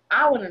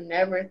 I would have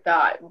never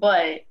thought,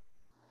 but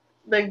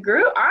the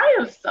group, I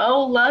am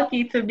so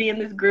lucky to be in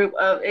this group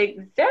of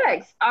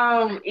execs.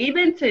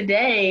 Even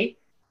today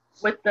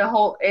with the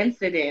whole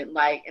incident,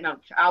 and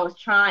I was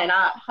trying,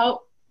 I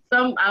hope I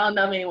don't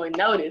know if anyone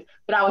noticed,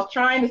 but I was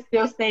trying to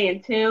still stay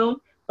in tune,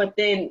 but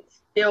then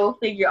still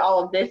figure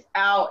all of this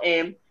out.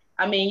 And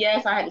I mean,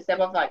 yes, I had to step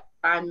off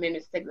 5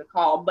 minutes to take the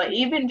call, but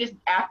even just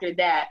after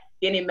that,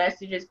 getting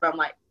messages from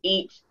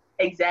each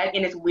exec,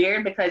 and it's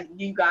weird because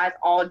you guys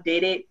all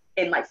did it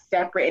in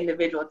separate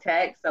individual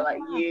texts. So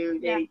you,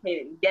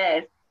 dedicated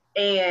guests.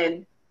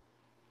 And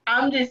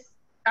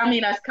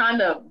that's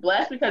kind of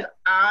blessed, because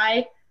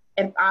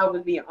if I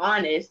would be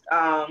honest,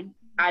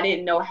 I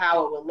didn't know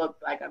how it would look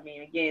like. I'm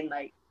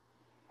the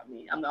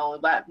only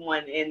Black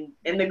one in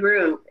the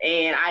group,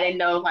 and I didn't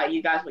know if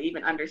you guys would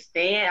even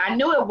understand. I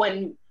knew it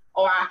wouldn't,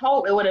 or I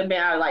hope it would have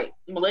been out of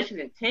malicious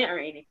intent or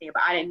anything,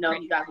 but I didn't know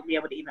if you guys would be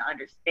able to even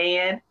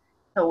understand,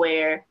 to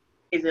where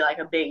is it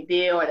a big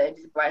deal, or they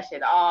just brush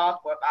it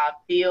off, or if I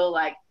feel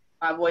like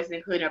my voice is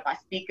included, or if I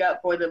speak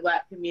up for the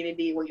Black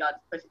community, will y'all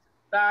just push it to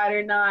the side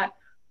or not?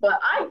 But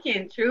I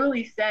can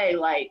truly say,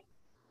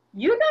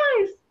 you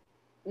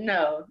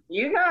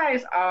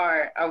guys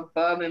are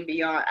above and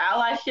beyond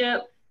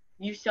allyship.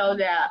 You show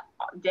that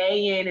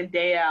day in and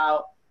day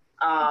out,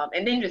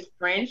 and then just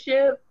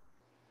friendship,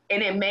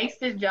 and it makes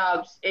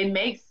it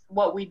makes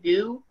what we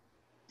do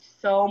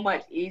so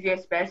much easier,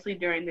 especially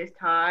during this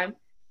time,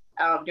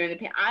 during the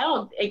pandemic. I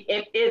don't,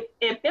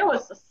 if there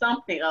was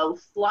something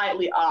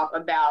slightly off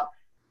about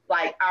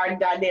like our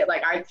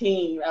like our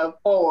team of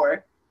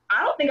 4,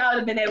 I don't think I would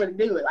have been able to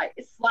do it. Like,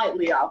 it's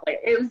slightly off. Like,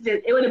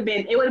 it would have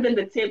been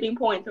the tipping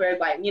point to where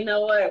it's like, you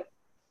know what?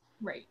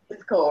 Right.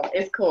 It's cool.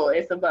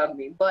 It's above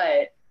me.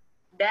 But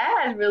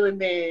that has really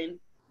been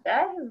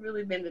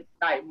the,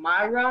 like,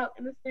 my route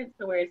in a sense,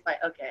 to where it's like,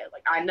 okay,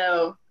 like, I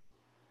know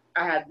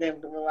I have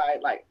them to rely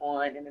like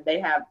on, and then they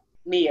have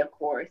me, of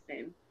course,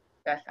 and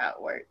that's how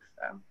it works.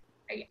 So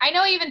I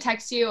know I even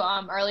texted you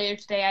earlier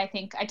today. I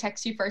think I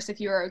texted you first if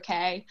you were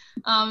okay.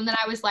 And then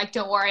I was like,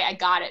 don't worry, I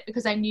got it,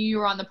 because I knew you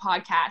were on the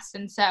podcast.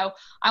 And so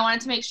I wanted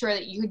to make sure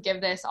that you could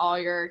give this all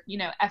your,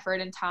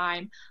 effort and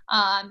time.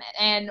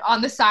 And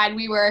on the side,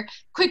 we were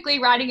quickly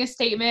writing a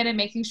statement and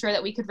making sure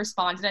that we could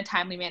respond in a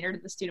timely manner to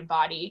the student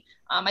body.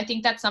 I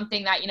think that's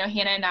something that,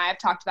 Hannah and I have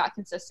talked about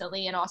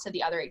consistently, and also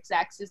the other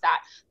execs, is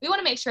that we want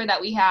to make sure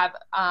that we have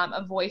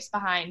a voice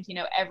behind,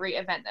 every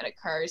event that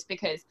occurs,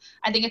 because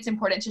I think it's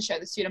important to show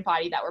the student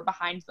body that we're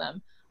behind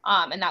them,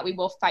 and that we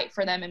will fight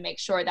for them and make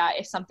sure that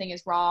if something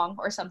is wrong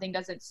or something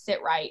doesn't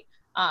sit right,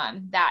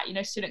 that,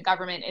 student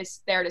government is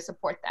there to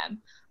support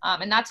them.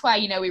 And that's why,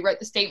 we wrote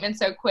the statement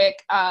so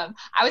quick. I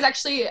was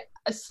actually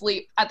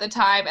asleep at the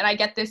time, and I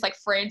get this like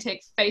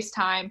frantic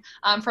FaceTime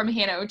from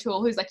Hannah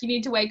O'Toole, who's like, you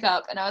need to wake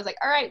up. And I was like,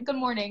 all right, good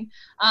morning.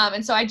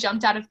 And so I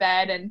jumped out of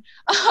bed, and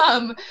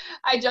luckily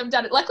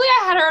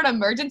I had her on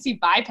emergency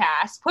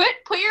bypass. Put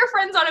your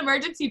friends on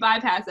emergency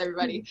bypass,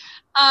 everybody.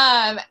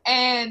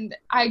 And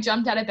I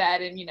jumped out of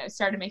bed and,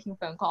 started making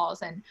phone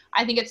calls. And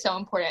I think it's so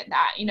important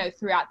that,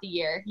 throughout the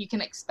year, you can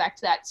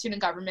expect that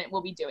student government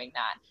will be doing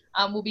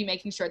that. We'll be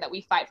making sure that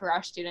we fight for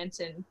our students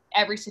in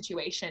every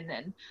situation,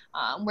 and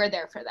we're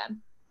there for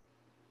them.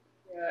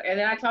 Yeah, and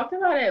then I talked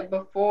about it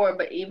before,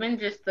 but even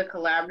just the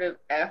collaborative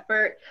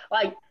effort,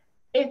 like,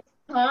 it's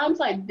times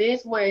like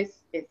this where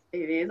it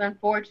is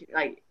unfortunate.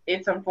 Like,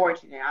 it's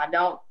unfortunate.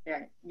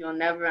 You'll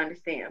never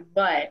understand,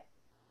 but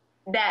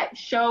that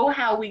show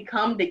how we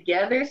come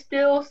together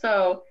still.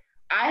 So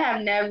I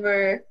have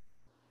never,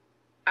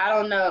 I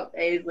don't know if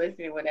A's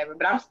listening or whatever,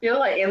 but I'm still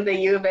like in the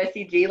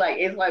UofSCG. Like,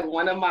 it's like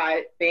one of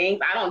my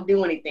things. I don't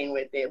do anything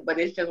with it, but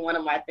it's just one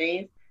of my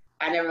things.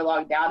 I never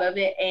logged out of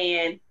it,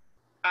 and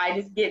I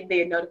just get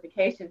their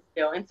notifications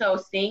still. And so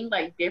seeing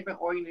like different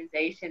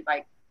organizations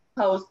like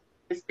post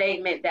the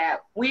statement that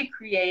we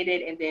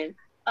created, and then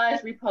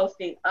us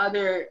reposting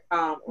other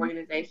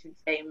organization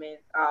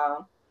statements.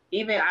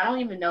 Even I don't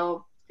even know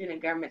if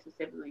student government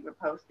specifically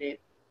reposted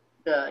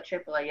the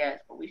AAAS,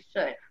 but we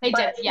should. They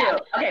did, yeah.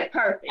 Okay,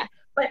 perfect. Yeah.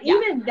 But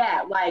even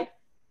that, like,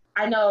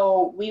 I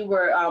know we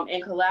were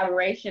in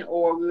collaboration,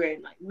 or we were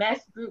in like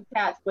mess group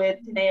chats with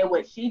Tanea,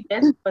 which she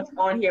just was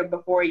on here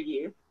before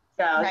you.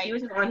 So right. She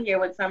was just on here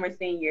with summer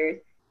seniors.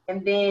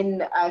 And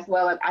then as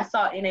well as I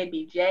saw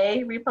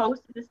NABJ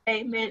reposted the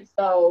statement.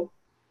 So,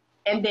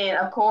 and then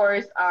of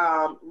course,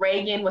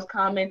 Reagan was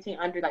commenting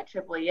under like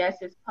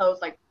AAAS's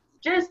post, like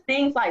just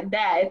things like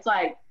that. It's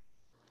like,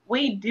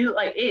 we do,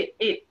 like,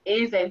 it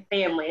is a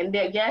family. And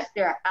yes,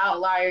 there are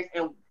outliers,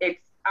 and it's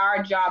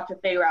our job to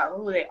figure out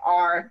who they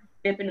are.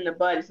 Dipping in the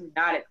butt is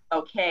not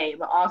okay,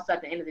 but also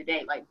at the end of the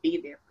day, like, be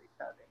there for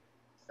each other.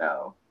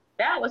 So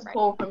that was right.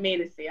 Cool for me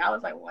to see. I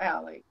was like,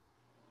 wow, like,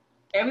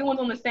 everyone's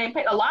on the same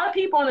page. A lot of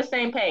people on the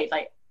same page.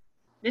 Like,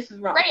 this is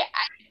wrong. Right.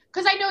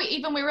 Because I know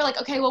even we were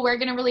like, okay, well, we're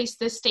going to release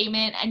this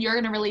statement and you're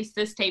going to release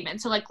this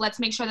statement. So, like, let's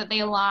make sure that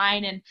they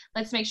align, and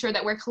let's make sure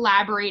that we're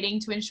collaborating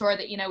to ensure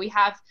that, we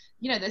have,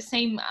 the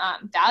same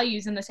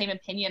values and the same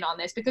opinion on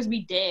this, because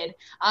we did.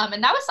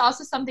 And that was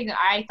also something that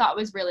I thought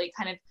was really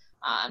kind of,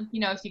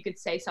 if you could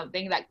say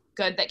something that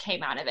good that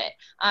came out of it,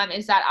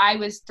 is that I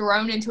was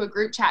thrown into a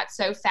group chat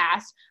so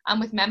fast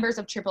with members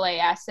of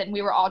AAAS, and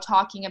we were all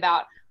talking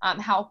about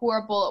how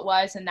horrible it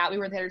was, and that we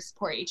were there to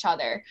support each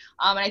other.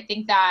 And I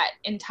think that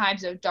in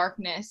times of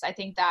darkness, I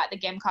think that the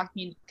Gamecock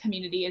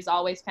community is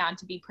always found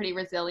to be pretty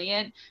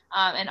resilient,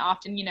 and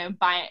often,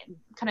 by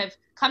kind of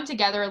come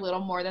together a little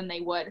more than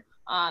they would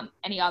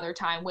any other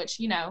time, which,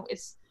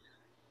 is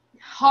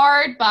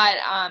hard, but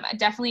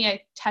definitely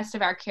a test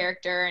of our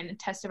character and a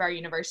test of our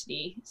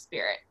university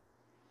spirit.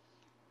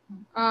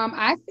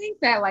 I think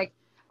that, like,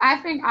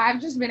 I've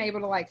just been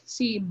able to, like,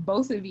 see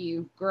both of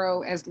you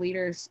grow as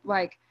leaders,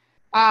 like,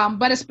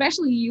 but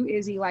especially you,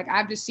 Izzy. Like,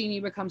 I've just seen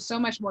you become so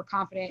much more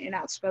confident and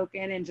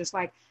outspoken, and just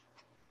like,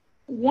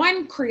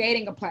 one,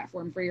 creating a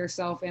platform for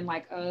yourself and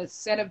like a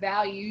set of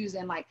values,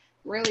 and like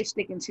really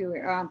sticking to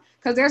it.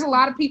 Because there's a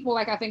lot of people,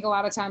 like, I think a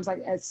lot of times,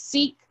 like,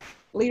 seek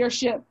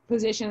leadership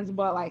positions,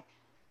 but like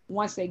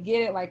once they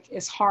get it, like,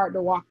 it's hard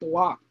to walk the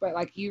walk. But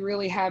like, you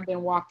really have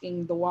been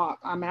walking the walk.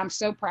 I mean, I'm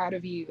so proud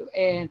of you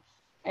and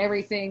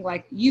everything,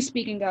 like, you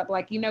speaking up,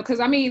 like, because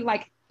I mean,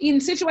 like, in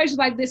situations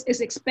like this, it's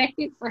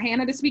expected for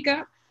Hannah to speak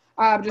up,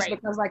 just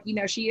right. Because, like,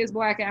 she is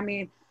Black. I've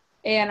been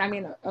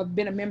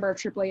a member of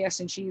AAAS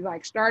since she,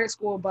 like, started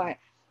school, but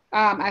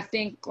I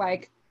think,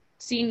 like,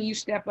 seeing you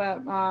step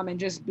up and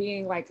just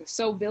being, like,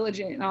 so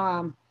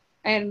vigilant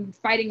and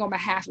fighting on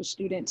behalf of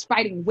students,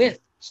 fighting with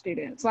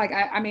students. Like,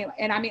 I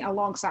mean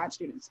alongside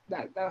students.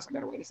 That's a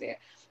better way to say it.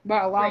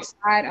 But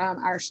alongside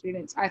our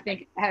students, I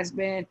think has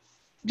been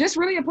just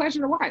really a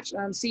pleasure to watch,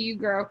 see you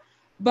grow.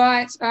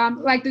 But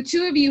like the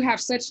two of you have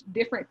such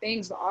different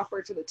things to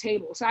offer to the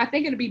table. So I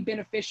think it'd be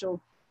beneficial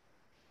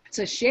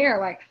to share,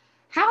 like,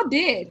 how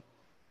did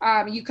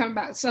you come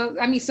about? So,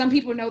 I mean, some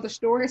people know the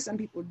story, some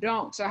people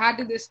don't. So how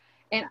did this,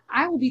 and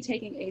I will be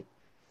taking a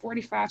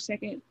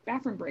 45-second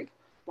bathroom break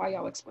while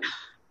y'all explain.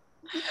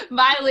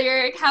 My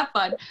lyric, have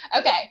fun.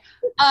 Okay,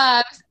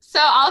 so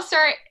I'll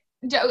start.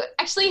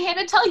 Actually,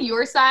 Hannah, tell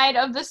your side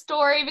of the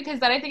story, because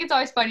then I think it's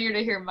always funnier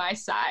to hear my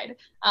side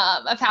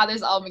of how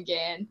this all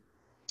began.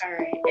 All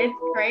right, it's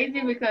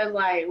crazy because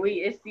like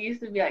it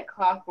used to be like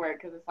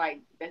clockwork, because it's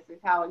like this is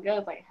how it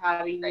goes. Like,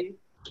 how do you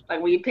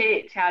like when you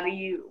pitch? How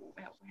did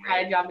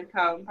y'all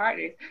become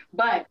partners?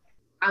 But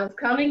I was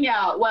coming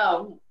out.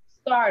 Well,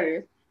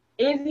 starters.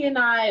 Izzy and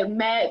I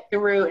met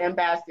through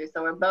ambassadors.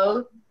 So we're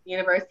both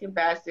university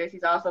ambassadors.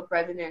 He's also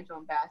presidential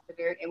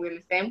ambassador, and we're in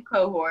the same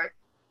cohort.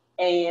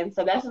 And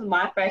so this was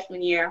my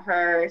freshman year,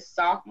 her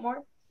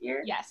sophomore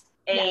year. Yes.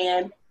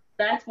 And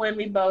that's when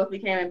we both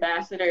became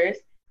ambassadors.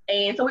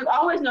 And so we've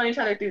always known each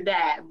other through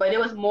that. But it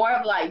was more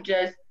of like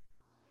just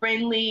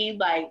friendly,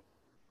 like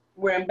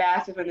we're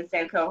ambassadors in the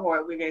same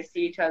cohort. We're going to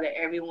see each other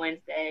every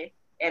Wednesday.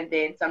 And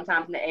then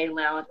sometimes in the A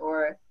lounge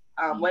or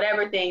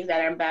whatever things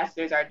that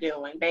ambassadors are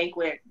doing,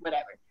 banquet,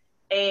 whatever.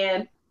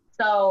 And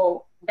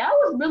so that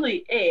was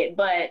really it.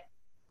 But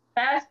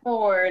fast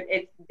forward,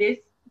 it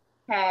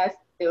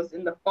was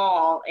in the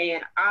fall,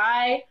 and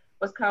I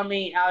was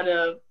coming out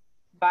of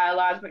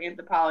biological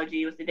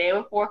anthropology. It was the day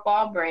before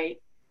fall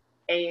break,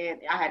 and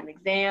I had an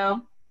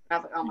exam. And I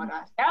was like, oh my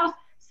gosh, that was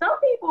some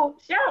people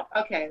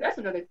okay, that's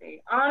another thing.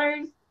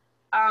 Honors,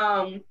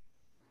 I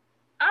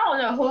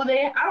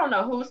don't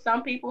know who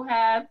some people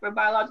have for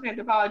biological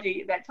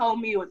anthropology that told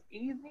me it was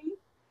easy,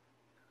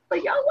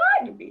 but y'all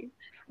lied to me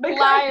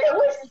because it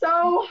was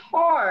so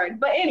hard.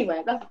 But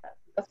anyway, that's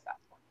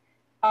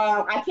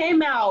I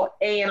came out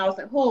and I was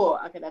like, oh,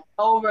 okay, that's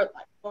over.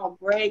 Like, fall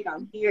break,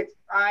 I'm here. It's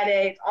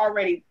Friday. It's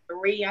already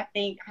 3, I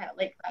think. I had a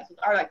late class. It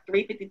was already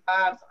like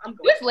 3:55, so I'm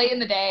going. It was late in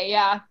the day,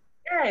 yeah.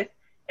 Yes,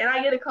 and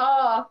I get a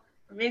call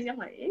from Izzy. I'm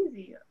like,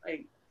 Izzy,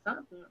 like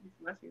something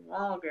must be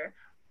longer.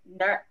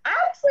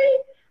 Actually,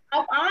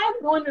 if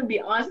I'm going to be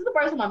honest, this is the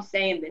first time I'm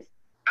saying this.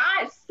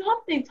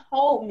 Something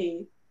told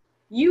me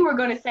you were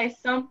going to say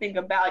something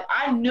about, like,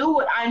 I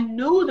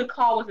knew the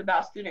call was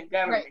about student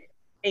government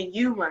and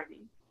you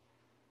running,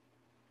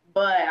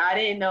 but I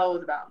didn't know it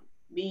was about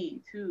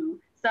me too.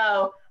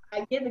 So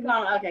I get the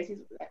call. Okay, she's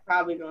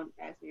probably going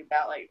to ask me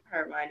about like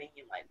her running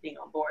and like being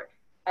on board.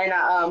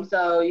 And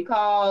so you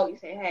call, you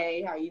say,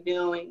 hey, how you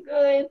doing?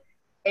 Good.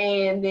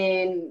 And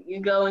then you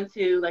go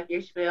into like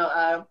your spiel.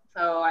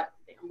 So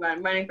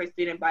I'm running for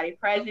student body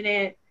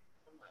president.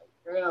 I'm like,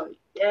 girl,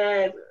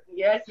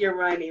 yes, you're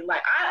running.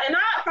 Like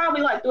I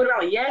probably like threw it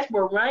around. Yes,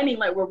 we're running.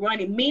 Like we're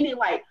running, meaning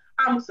like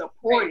I'm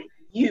supporting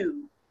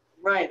you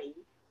running.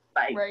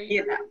 Like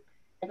you know.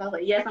 And I was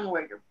like, yes, I'm gonna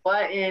work your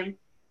butt in.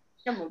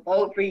 I'm gonna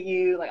vote for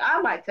you. Like I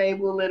might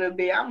table a little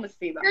bit. I'm gonna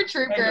see about you're a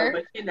trooper,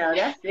 but you know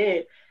that's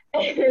it.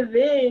 And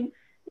then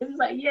it's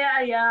like,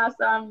 yeah.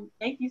 So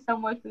thank you so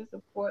much for the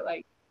support.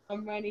 Like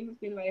I'm running for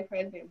student body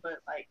president,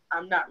 but like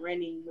I'm not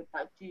running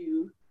without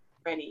you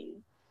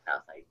running. And I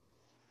was like,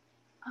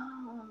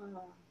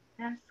 oh,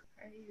 that's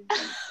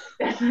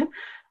crazy.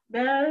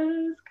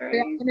 That's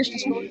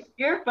crazy.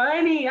 You're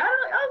funny. I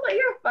was like,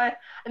 you're fun.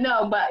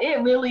 No, but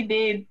it really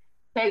did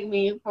take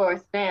me for a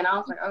spin. I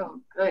was like, oh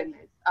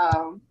goodness.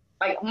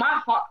 Like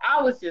my heart,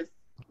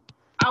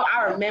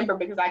 I remember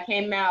because I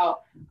came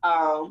out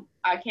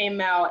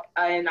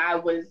and I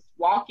was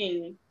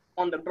walking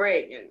on the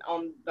brick and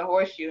on the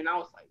horseshoe, and I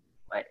was like,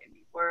 what in the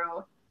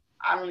world?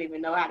 I don't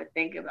even know how to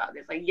think about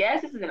this. Like,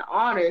 yes, this is an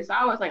honor. So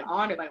I was like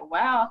honored, like,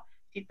 wow,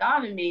 she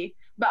thought of me.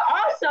 But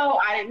also,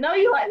 I didn't know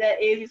you like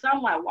that, Izzy. So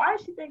I'm like, why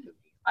did she think of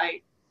me?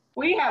 Like,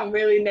 we haven't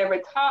really never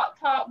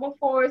talked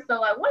before. So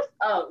like, what's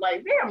up?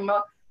 Like,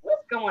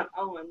 what's going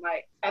on?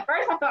 Like, at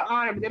first I felt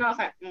honored, but then I was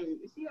like,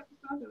 is she up to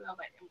something? I was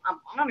like, I'm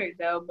honored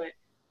though, but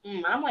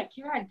I'm like,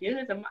 can I do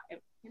this? Can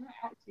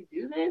I actually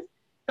do this?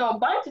 So a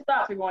bunch of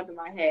thoughts were going through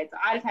my head. So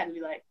I just had to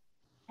be like,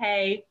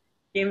 hey,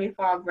 give me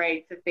fall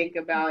break to think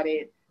about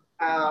it.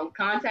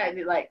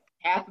 Contacted like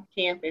half of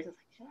campus. I was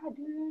like, should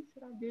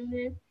I do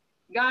this?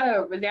 Got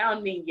a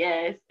resounding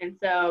yes. And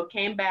so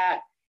came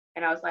back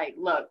and I was like,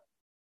 look,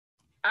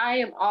 I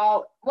am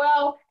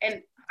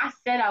and I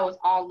said I was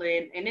all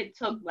in, and it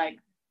took like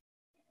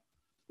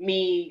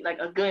me like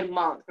a good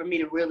month for me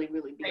to really,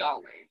 really be all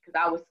in, because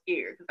I was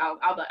scared. Because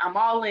I was like, I'm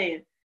all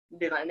in. And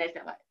then like next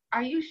time, like,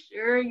 are you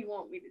sure you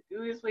want me to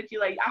do this with you?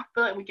 Like, I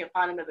feel like we can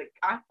find you another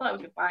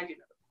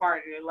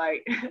partner.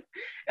 Like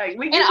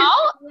we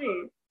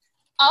can.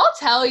 I'll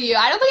tell you,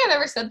 I don't think I've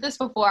ever said this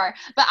before,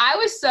 but I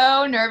was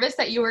so nervous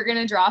that you were going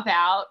to drop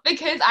out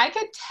because I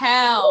could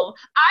tell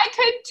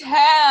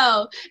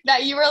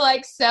that you were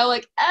like, so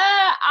like,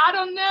 I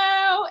don't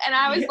know. And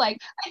I was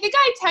like, I think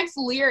I texted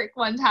Lyric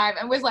one time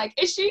and was like,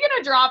 is she going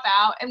to drop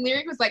out? And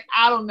Lyric was like,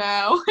 I don't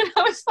know. And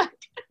I was like,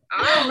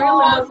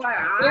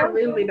 I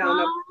really don't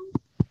know.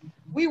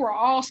 We were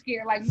all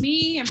scared. Like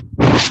me and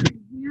like,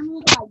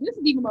 this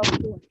is even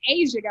before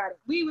Asia got it.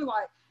 We were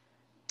like,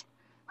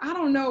 I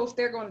don't know if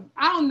this is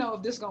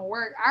going to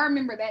work. I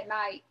remember that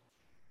night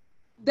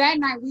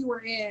we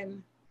were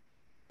in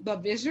the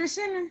visitor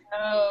center.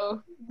 Oh,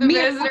 the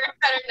visitor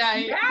center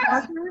night.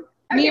 Yes.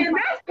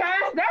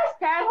 That's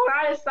past when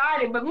I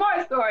decided, but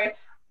more story.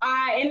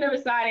 I ended up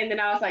deciding, then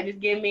I was like, just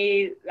give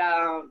me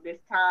this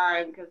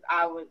time because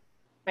I was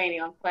planning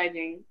on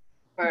pledging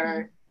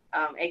for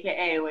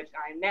AKA, which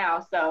I am now.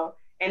 So,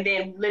 and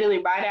then literally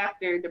right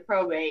after the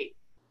probate,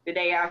 the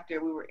day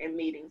after, we were in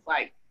meetings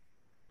like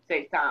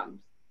 6 times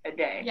a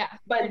day. Yeah.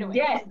 But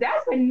yes,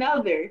 that's the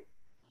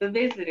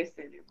visitor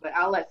center. But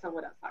I'll let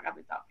someone else talk. I've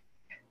been talking.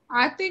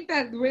 I think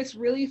that what's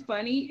really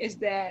funny is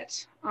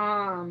that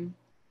I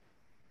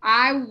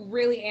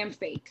really am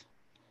fake.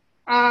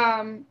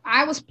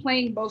 I was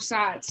playing both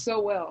sides so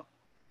well.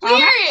 I'm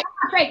not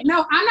fake.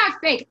 No, I'm not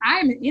fake. I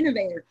am an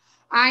innovator.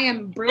 I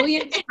am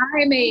brilliant.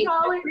 I am a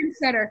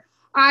trendsetter.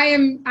 I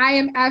am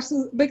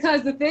absolutely,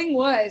 because the thing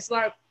was,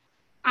 like,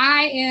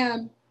 I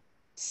am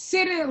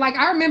sitting, like,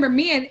 I remember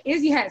me and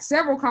Izzy had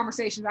several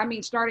conversations,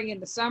 starting in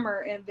the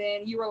summer, and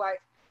then you were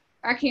like,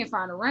 I can't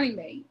find a running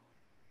mate.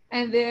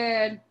 And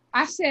then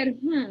I said,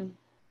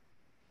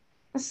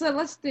 I said,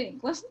 let's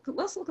think. Let's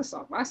look us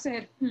up. I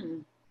said,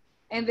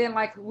 And then,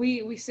 like,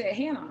 we said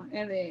Hannah.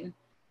 And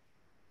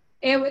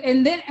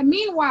then,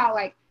 meanwhile,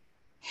 like,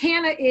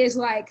 Hannah is,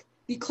 like,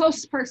 the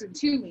closest person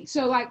to me.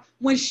 So, like,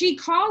 when she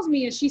calls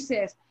me and she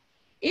says,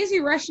 Issy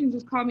Rushton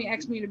just called me,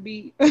 asked me to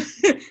be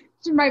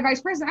my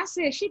vice president. I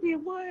said, she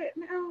did what?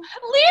 No.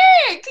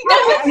 Lyric!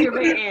 You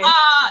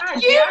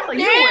would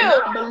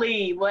not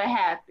believe what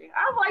happened.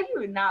 I was like, you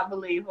would not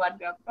believe what I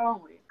got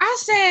phone with. I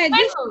said,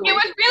 it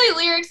was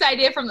really Lyric's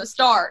idea from the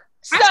start.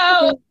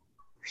 So,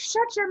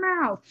 shut your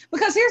mouth.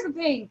 Because here's the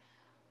thing.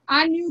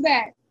 I knew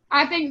that.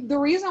 I think the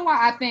reason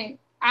why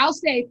I'll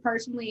say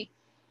personally,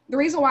 the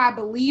reason why I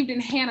believed in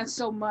Hannah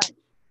so much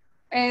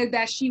and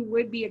that she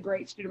would be a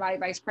great student body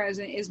vice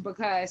president is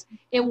because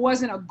it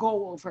wasn't a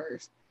goal of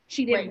hers.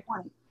 She didn't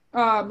want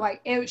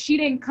it. She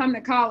didn't come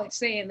to college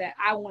saying that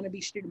I want to be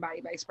student body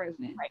vice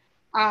president. Right.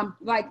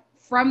 Like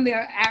from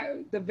the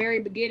very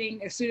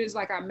beginning, as soon as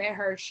like I met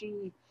her,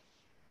 she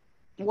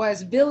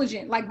was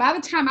vigilant. Like by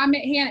the time I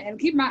met Hannah, and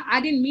keep in mind, I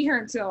didn't meet her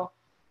until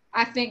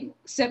I think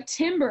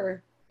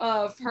September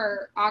of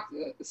her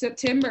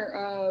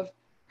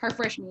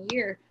freshman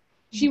year.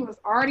 She was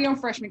already on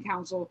freshman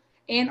council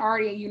and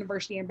already a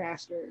university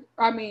ambassador.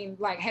 And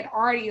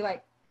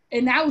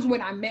that was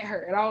when I met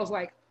her. And I was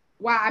like,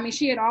 wow.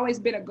 She had always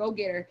been a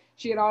go-getter.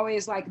 She had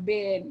always like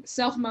been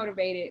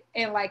self-motivated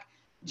and like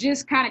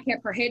just kind of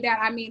kept her head down.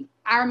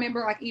 I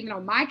remember like even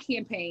on my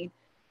campaign,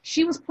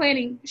 she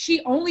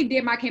only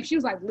did my campaign. She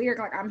was like, Lyric,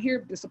 like I'm here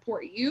to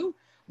support you,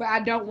 but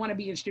I don't want to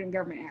be in student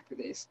government after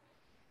this.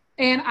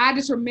 And I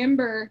just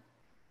remember,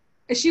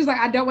 she was like,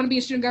 I don't want to be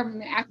in student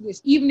government after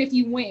this, even if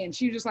you win.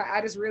 She was just like, I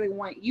just really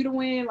want you to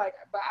win, like,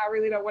 but I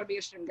really don't want to be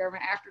in student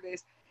government after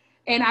this.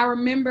 And I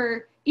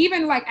remember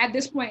even like at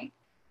this point,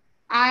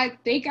 I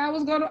thought I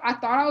was going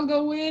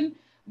to win,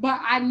 but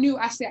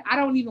I said,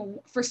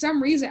 for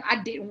some reason,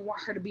 I didn't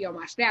want her to be on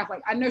my staff.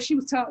 Like, I know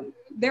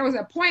there was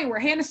a point where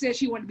Hannah said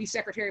she wanted to be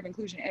Secretary of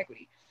Inclusion and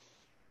Equity.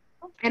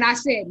 And I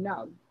said,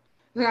 no.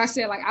 Because I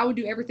said, like, I would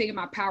do everything in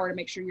my power to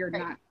make sure you're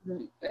not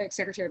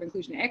Secretary of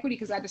Inclusion and Equity.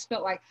 Because I just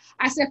felt like,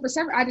 I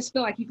just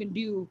feel like you can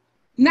do,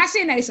 not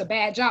saying that it's a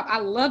bad job. I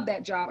love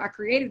that job. I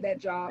created that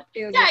job.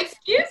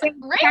 Excuse me.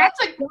 Ray's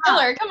a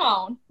killer. Come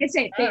on. It's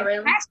a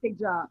fantastic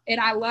job. And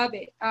I love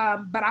it.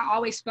 But I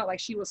always felt like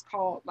she was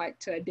called like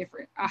to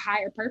a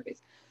higher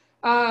purpose.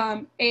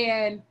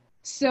 And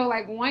so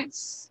like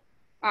once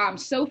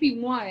Sophie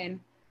won,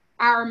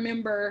 I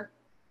remember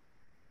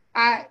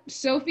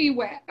Sophie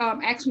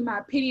asked me my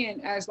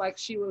opinion as like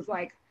she was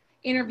like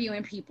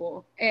interviewing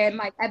people. And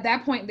like at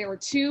that point there were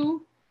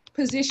 2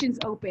 positions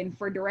open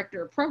for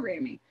director of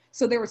programming.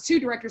 So there were 2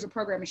 directors of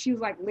programming. She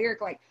was like, Lyric,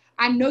 like,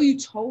 I know you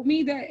told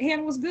me that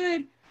Hannah was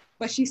good,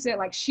 but she said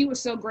like she was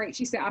so great.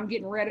 She said, I'm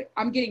getting rid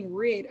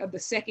of the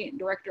second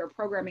director of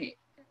programming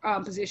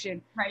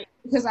position. Right.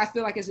 Because I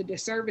feel like it's a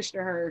disservice to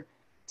her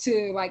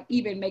to like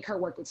even make her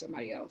work with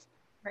somebody else.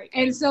 Right.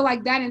 And so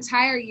like that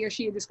entire year,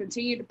 she had just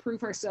continued to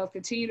prove herself,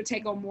 continued to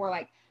take on more.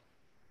 Like,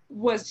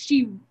 I'm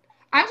talking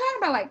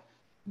about like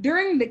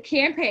during the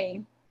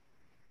campaign,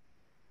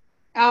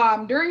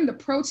 during the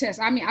protest,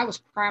 I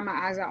was crying my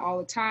eyes out all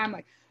the time.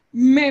 Like,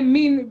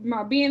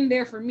 being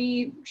there for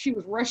me, she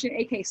was rushing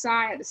AK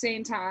Psy at the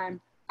same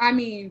time.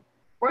 Working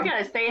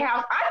at a state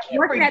house. I keep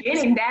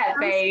forgetting that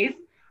phase.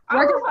 I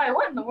was like,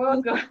 what in the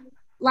world's going on?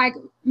 Like,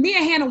 me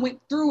and Hannah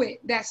went through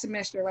it that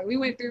semester. Like, we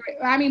went through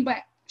it. But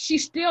she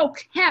still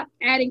kept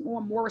adding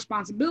on more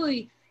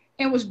responsibility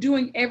and was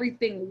doing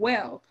everything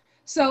well.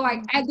 So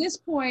like at this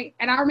point,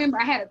 and I remember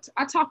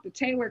I talked to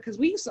Taylor because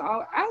we used to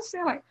I would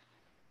say like,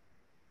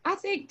 I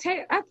think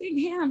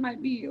Hannah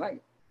might be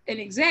like an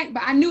exec,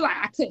 but I knew like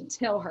I couldn't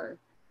tell her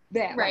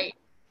that. Right. Like,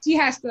 she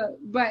has to,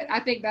 but I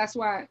think that's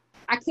why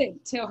I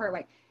couldn't tell her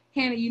like,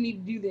 Hannah, you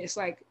need to do this.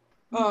 Like,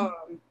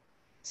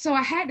 so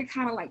I had to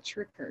kind of like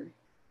trick her.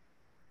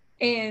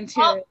 And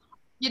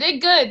you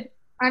did good.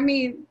 I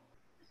mean,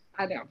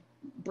 I know,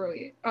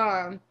 brilliant,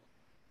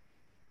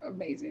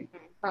 amazing.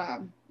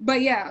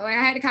 But yeah, like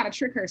I had to kind of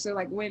trick her. So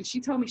like when she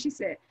told me, she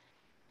said,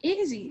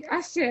 Izzy,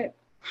 I said,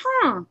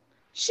 huh?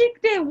 She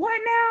did what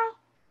now?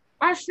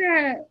 I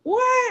said,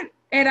 what?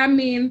 And I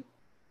mean,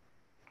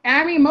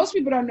 most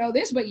people don't know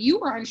this, but you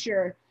were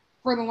unsure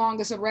for the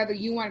longest of whether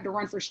you wanted to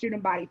run for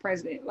student body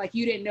president. Like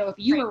you didn't know if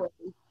you were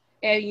ready,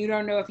 and you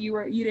didn't know if you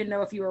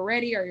were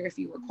ready or if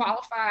you were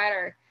qualified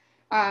or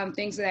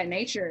things of that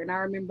nature. And I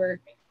remember,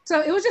 so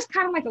it was just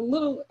kind of like a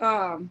little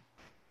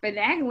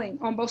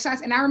finagling on both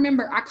sides. And I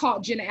remember I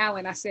called Jenna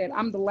Allen. I said,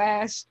 I'm the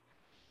last.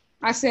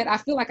 I said, I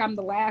feel like I'm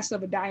the last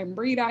of a dying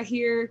breed out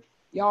here.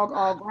 Y'all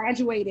all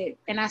graduated.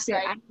 And I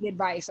said, I need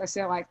advice. I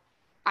said, like,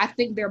 I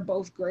think they're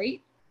both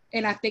great.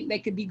 And I think they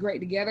could be great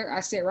together. I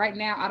said, right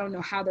now, I don't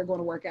know how they're going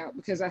to work out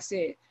because I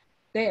said,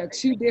 they are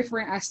too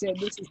different. I said,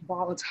 this is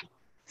volatile.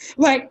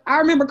 Like, I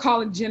remember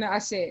calling Jenna. I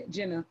said,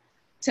 Jenna,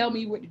 tell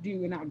me what to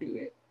do and I'll do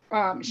it.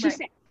 She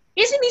said,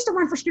 Izzy needs to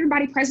run for student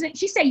body president.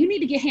 She said, you need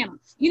to get Hannah.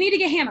 You need to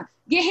get Hannah.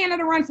 Get Hannah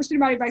to run for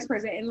student body vice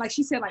president. And like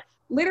she said, like,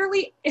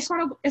 literally, it's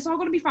all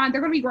going to be fine.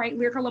 They're going to be great.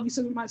 Lyric, I love you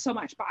so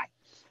much. Bye.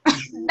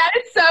 That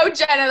is so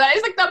Jenna. That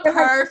is like the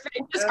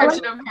perfect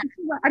description of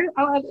her.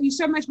 I love you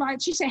so much. Bye.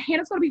 She said,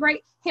 Hannah's going to be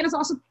great. Hannah's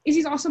awesome.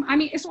 Izzy's awesome. I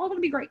mean, it's all going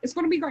to be great. It's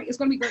going to be great. It's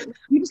going to be great.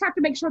 You just have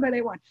to make sure that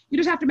they won. You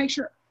just have to make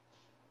sure.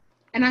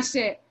 And I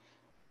said,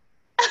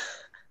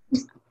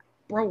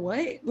 bro,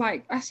 what?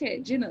 Like, I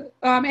said, Jenna.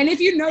 And if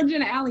you know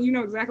Jenna Allen, you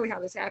know exactly how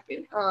this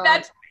happened.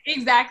 That's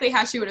exactly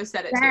how she would have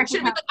said it too. She'd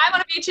be like, I'm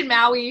on a beach in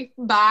Maui.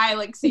 Bye.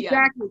 Like, see ya.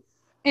 Exactly.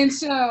 And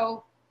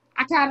so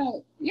I kind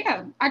of,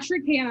 I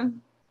tricked Hannah.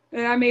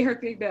 And I made her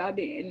think that I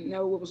didn't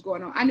know what was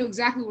going on. I knew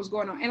exactly what was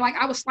going on. And like,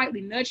 I would slightly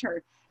nudge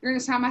her during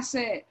this time. I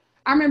said,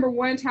 I remember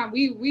one time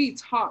we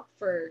talked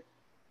for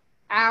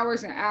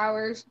hours and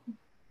hours.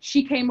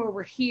 She came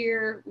over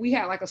here. We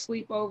had like a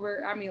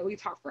sleepover. I mean, we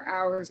talked for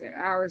hours and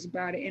hours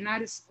about it. And I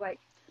just like,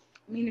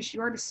 I mean, it's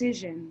your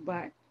decision,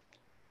 but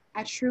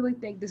I truly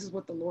think this is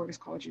what the Lord has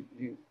called you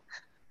to do.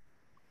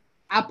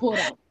 I pulled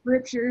out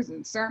scriptures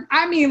and sermons.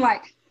 I mean,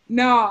 like,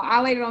 no, I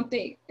laid it on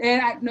thick.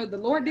 And I know the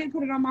Lord did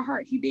put it on my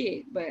heart. He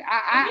did. But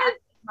I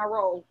my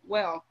role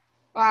well.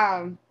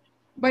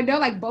 But no,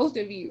 like both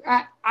of you,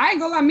 I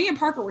ain't gonna lie, me and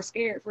Parker were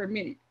scared for a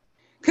minute.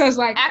 Cause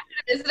like after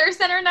the visitor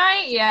center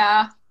night,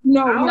 yeah.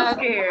 No, I was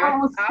scared. I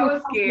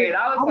was scared.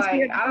 I was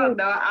like, I don't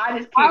know. I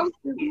just can't.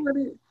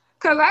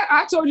 Cause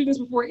I told you this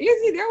before.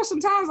 Izzy, there was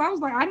some times I was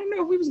like, I didn't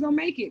know if we was gonna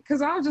make it.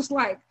 Cause I was just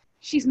like,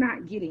 she's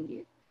not getting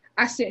it.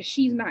 I said,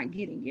 she's not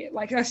getting it.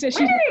 Like I said,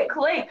 when did it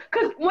click?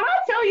 Because when I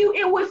tell you,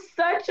 it was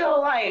such a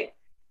like,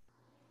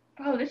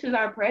 oh, this is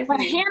our president.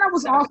 But Hannah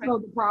was also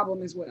the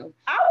problem as well.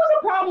 I was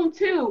a problem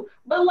too.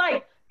 But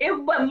like,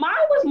 but mine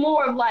was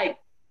more of like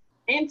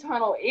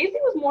internal. Izzy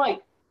was more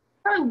like,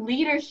 her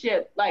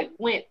leadership like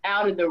went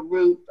out of the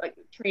roof, like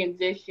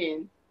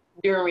transition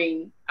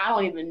during, I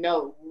don't even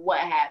know what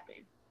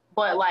happened.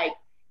 But like,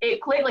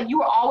 it clicked. Like, you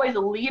were always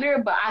a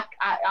leader, but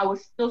I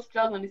was still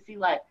struggling to see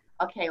like,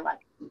 okay, like,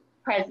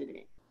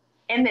 president.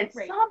 And then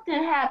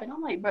something happened.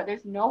 I'm like, bro,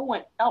 there's no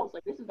one else.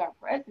 Like, this is our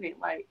president.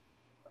 Like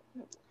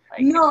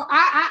no,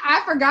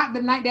 I forgot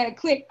the night that it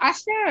clicked. I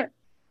said,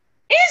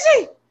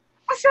 Izzy!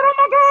 I said, oh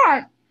my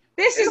God,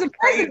 this is a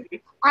president.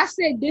 I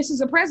said, this is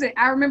a president.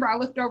 I remember I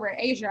looked over at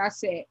Asia. I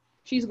said,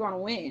 she's going to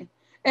win.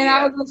 And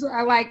I was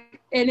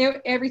like,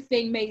 and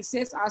everything made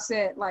sense. I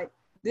said, like,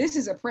 this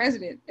is a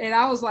president. And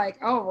I was like,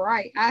 oh,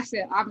 right. I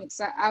said, I'm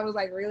excited. I was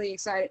like really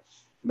excited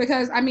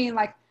because I mean,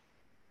 like,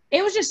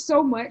 it was just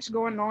so much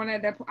going on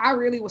at that point. I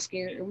really was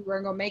scared that we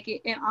weren't going to make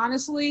it. And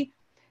honestly,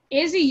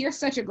 Izzy, you're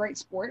such a great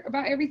sport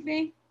about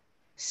everything.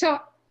 So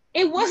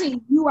it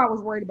wasn't you I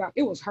was worried about.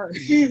 It was her.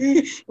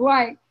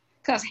 Like,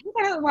 because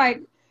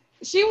like,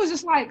 she was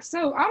just like,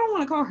 so I don't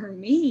want to call her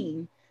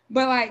mean,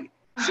 but like,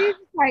 she was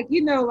like,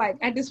 you know, like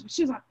at this,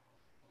 she was like,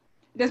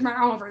 that's my,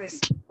 I'm over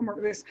this. I'm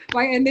over this.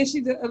 Like, and then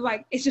she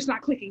like, it's just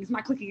not clicking. It's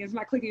not clicking. It's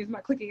not clicking. It's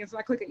not clicking. It's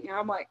not clicking. And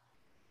I'm like,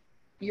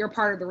 you're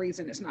part of the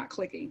reason it's not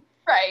clicking.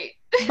 Right.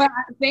 But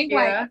I think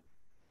like,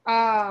 but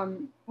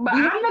I'm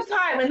the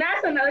type, and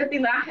that's another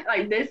thing that I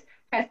like. This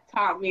has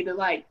taught me to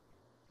like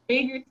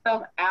figure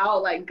stuff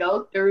out, like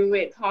go through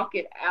it, talk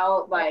it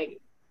out, like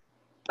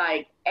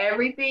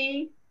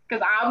everything.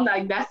 Because I'm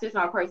like, that's just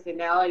my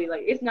personality.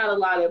 Like, it's not a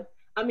lot of.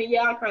 I mean,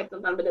 yeah, I cry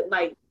sometimes, but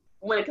like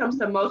when it comes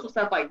to emotional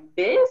stuff like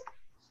this,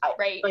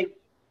 like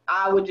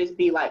I would just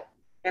be like,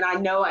 and I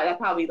know that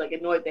probably like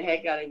annoyed the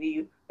heck out of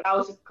you, but I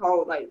was just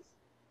cold, like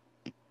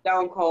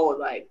stone cold,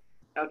 like.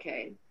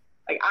 Okay,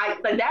 like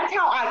that's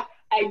how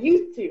I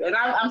used to, and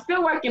I'm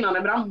still working on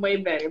it, but I'm way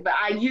better. But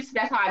I used to,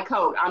 that's how I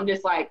code. I'm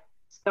just like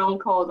stone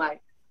cold,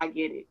 like, I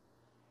get it.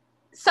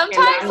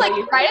 Sometimes, like,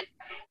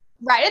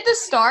 right at the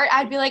start,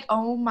 I'd be like,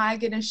 oh my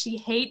goodness, she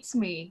hates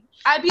me.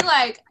 I'd be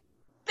like,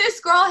 this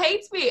girl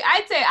hates me.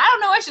 I'd say, I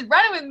don't know, I should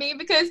run it with me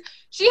because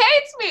she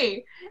hates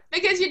me.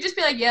 Because you'd just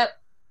be like, yep.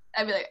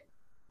 I'd be like,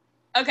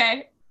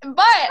 okay.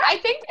 But I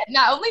think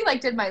not only, like,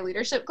 did my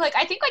leadership click,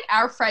 I think, like,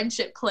 our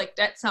friendship clicked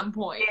at some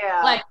point.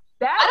 Yeah. Like,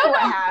 that's what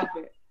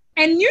happened.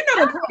 And you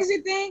know the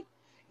crazy thing?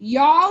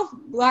 Y'all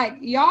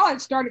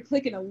had started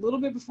clicking a little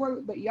bit before,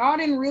 but y'all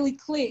didn't really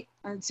click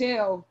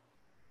until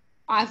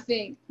I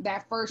think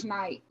that first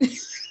night. The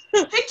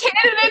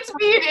candidates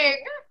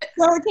meeting.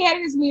 So the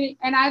candidates meeting,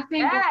 and I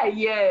think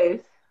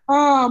yes.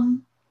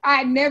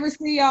 I never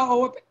see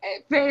y'all on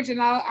page,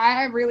 and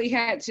I really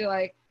had to,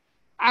 like,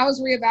 I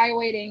was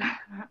reevaluating,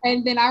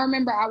 and then I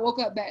remember I woke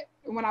up that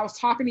when I was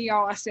talking to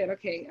y'all, I said,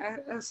 okay,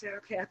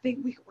 I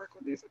think we can work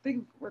with this.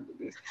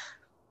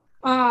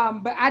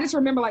 But I just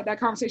remember, like, that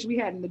conversation we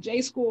had in the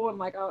J school, and,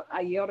 like,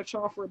 I yelled at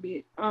y'all for a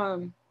bit.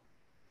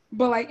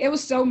 But, like, it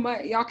was so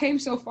much. Y'all came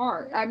so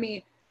far. I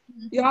mean,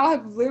 y'all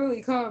have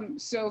literally come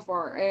so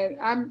far,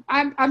 and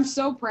I'm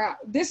so proud.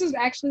 This is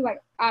actually,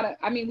 like,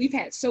 we've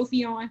had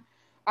Sophie on,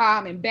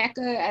 and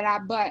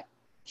Becca, but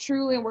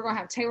truly, and we're gonna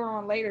have Taylor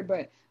on later,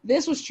 but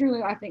this was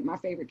truly, I think, my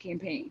favorite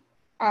campaign.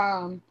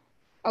 A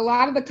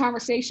lot of the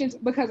conversations,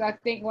 because I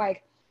think,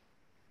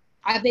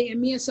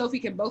 and me and Sophie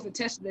can both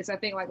attest to this. I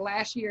think, like,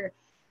 last year,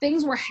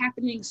 things were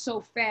happening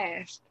so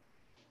fast,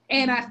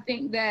 and I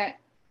think that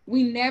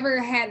we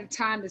never had a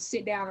time to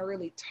sit down and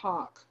really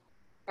talk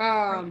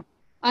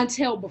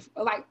until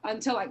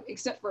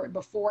except for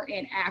before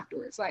and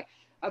afterwards. Like,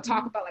 I'll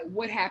talk about, like,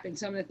 what happened,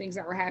 some of the things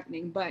that were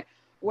happening. But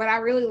what I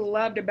really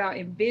loved about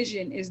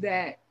Envision is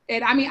that,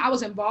 and I mean, I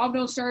was involved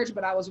on Surge,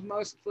 but I was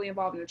mostly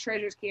involved in the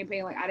Treasures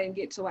campaign. Like, I didn't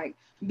get to, like,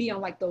 be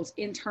on, like, those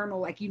internal,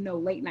 like,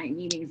 late night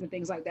meetings and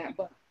things like that.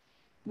 But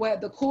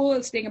what the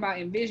coolest thing about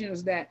Envision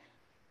was that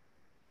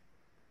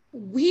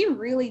we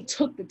really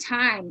took the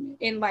time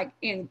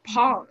and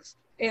paused,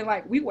 and,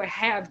 like, we would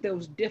have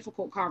those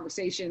difficult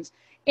conversations,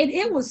 and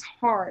it was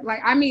hard. Like,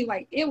 I mean,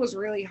 like, it was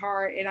really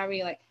hard. And I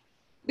mean, like,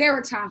 there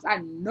were times I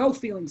know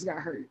feelings got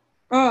hurt.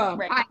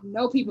 I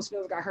know people's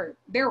feelings got hurt.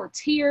 There were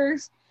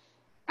tears.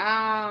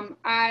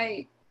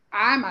 I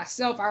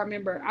myself, I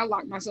remember I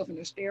locked myself in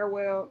the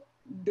stairwell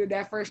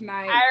that first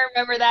night. I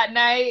remember that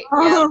night.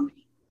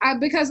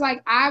 Because,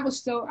 like, I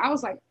just took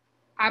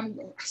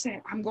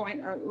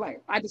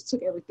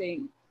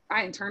everything.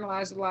 I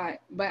internalized a lot.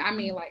 But I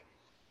mean, like,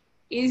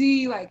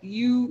 Izzy, like,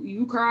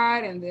 you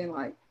cried, and then,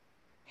 like,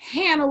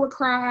 Hannah would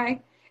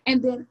cry.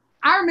 And then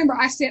I remember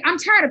I said, I'm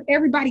tired of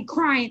everybody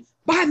crying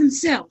by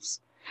themselves.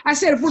 I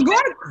said, if you're going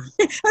to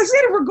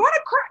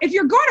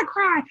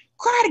cry,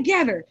 cry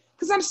together.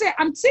 Because I'm sick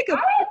of.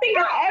 I don't think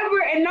I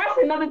ever, and that's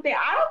another thing,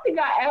 I don't think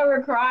I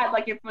ever cried,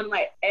 like, in front of,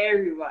 like,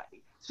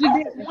 everybody.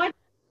 That's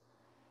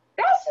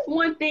just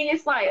one thing.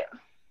 It's like,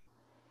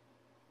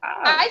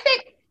 I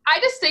think I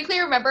distinctly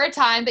remember a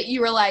time that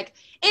you were like,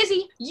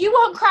 Izzy, you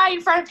won't cry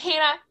in front of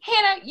Hannah.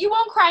 Hannah, you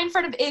won't cry in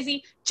front of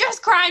Izzy.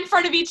 Just cry in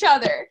front of each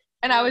other.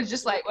 And I was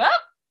just like, well,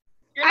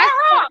 you're not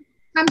wrong.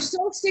 I'm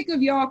so sick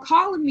of y'all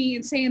calling me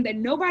and saying that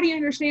nobody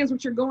understands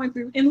what you're going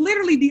through. And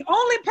literally the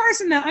only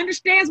person that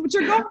understands what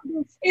you're going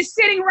through is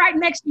sitting right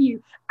next to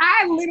you.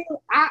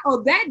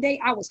 That day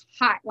I was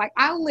hot. Like,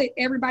 I lit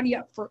everybody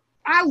up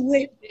I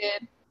lit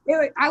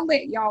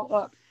y'all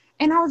up.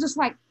 And I was just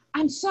like,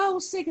 I'm so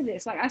sick of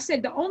this. Like I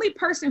said, the only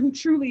person who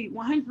truly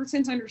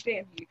 100%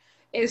 understands you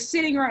is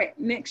sitting right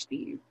next to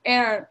you.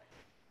 And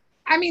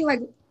I mean, like,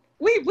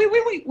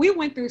 we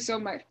went through so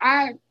much.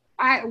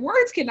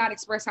 Words cannot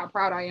express how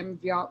proud I am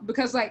of y'all,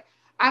 because, like,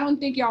 I don't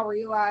think y'all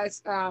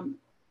realize,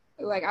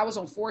 like, I was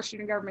on 4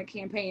 student government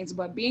campaigns,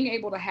 but being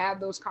able to have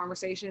those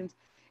conversations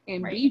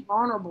and be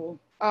vulnerable,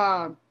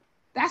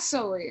 that's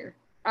so rare.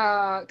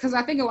 Because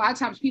I think a lot of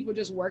times people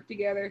just work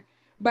together.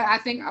 But I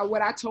think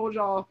what I told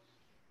y'all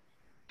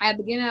at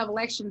the beginning of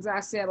elections, I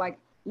said, like,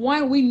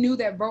 one, we knew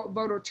that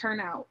voter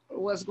turnout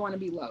was going to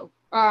be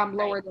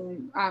lower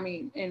than,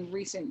 in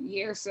recent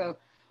years. So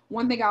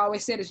one thing I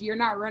always said is, you're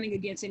not running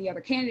against any other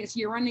candidates.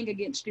 You're running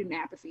against student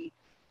apathy.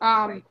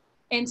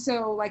 And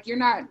so, like, you're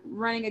not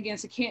running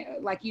against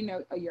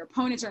your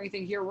opponents or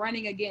anything. You're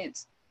running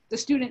against the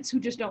students who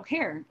just don't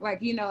care.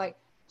 Like, like,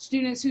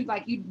 students who,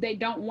 like, they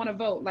don't want to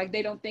vote. Like,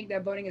 they don't think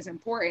that voting is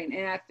important.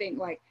 And I think,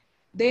 like,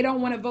 they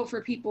don't want to vote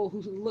for people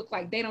who look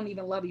like they don't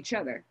even love each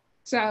other.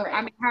 So,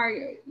 I mean,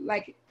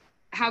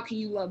 how can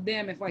you love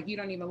them if, like, you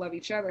don't even love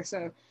each other?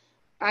 So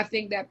I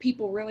think that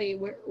people really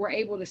were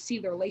able to see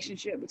the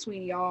relationship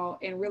between y'all,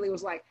 and really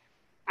was like,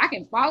 I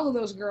can follow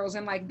those girls,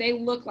 and, like, they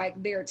look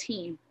like they're a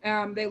team.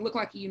 They look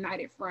like a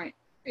united front.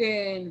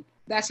 And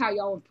that's how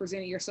y'all have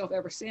presented yourself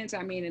ever since.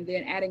 I mean, and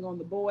then adding on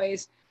the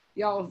boys,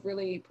 y'all have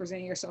really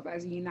presented yourself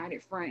as a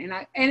united front.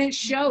 And it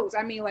shows.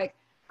 I mean, like,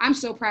 I'm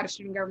so proud of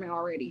student government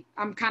already.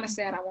 I'm kind of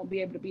sad I won't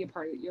be able to be a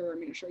part of your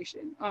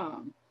administration.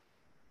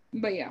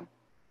 But yeah,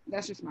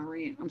 that's just my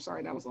rant. I'm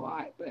sorry, that was a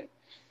lot, but.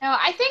 No,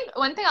 I think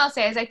one thing I'll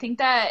say is I think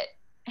that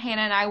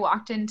Hannah and I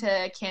walked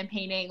into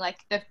campaigning, like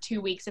the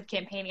 2 weeks of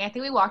campaigning. I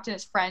think we walked in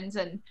as friends,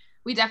 and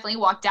we definitely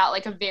walked out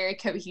like a very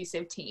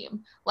cohesive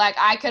team. Like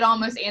I could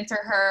almost answer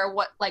her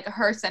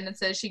her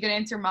sentences. She could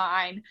answer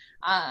mine.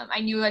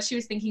 I knew what she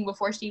was thinking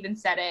before she even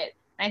said it.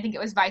 And I think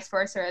it was vice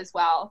versa as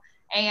well.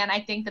 And I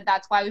think that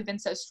that's why we've been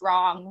so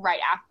strong right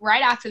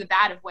after the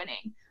bat of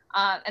winning.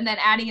 And then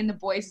adding in the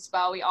boys as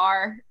well, we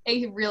are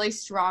a really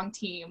strong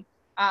team.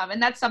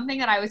 And that's something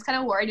that I was kind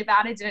of worried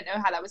about. I didn't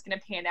know how that was going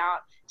to pan out,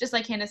 just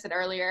like Hannah said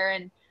earlier.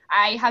 And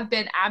I have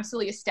been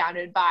absolutely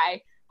astounded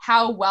by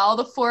how well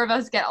the four of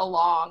us get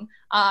along.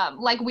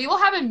 Like we will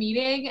have a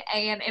meeting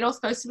and it'll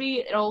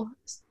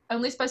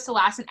only supposed to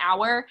last an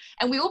hour,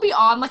 and we will be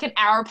on like an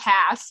hour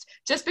past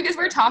just because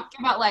we're talking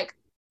about like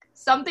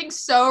something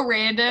so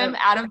random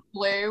out of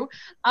blue.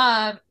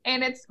 And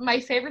it's my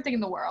favorite thing in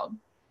the world.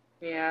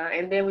 Yeah,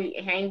 and then we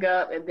hang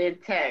up and then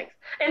text.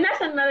 And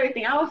that's another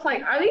thing. I was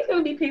like, are these going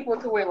to be people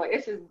to where, like,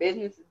 it's just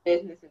business is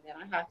business, and then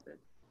I have to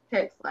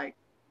text, like,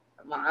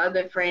 my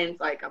other friends,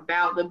 like,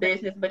 about the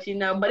business. But,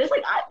 but it's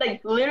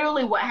like,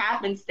 literally what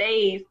happens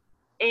stays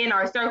in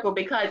our circle,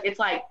 because it's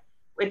like,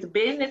 it's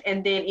business,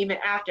 and then even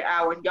after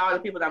hours, y'all are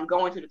the people that I'm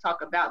going to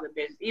talk about the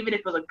business. Even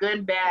if it was a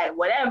good, bad,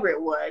 whatever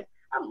it was,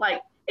 I'm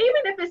like,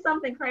 even if it's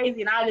something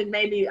crazy and I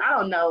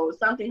don't know,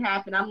 something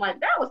happened, I'm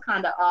like, that was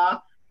kind of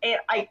off. And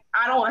I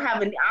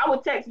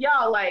would text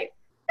y'all like,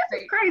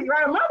 this is crazy,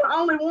 right? Am I the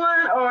only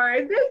one, or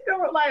is this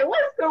like,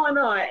 what's going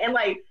on? And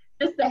like,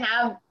 just to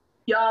have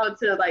y'all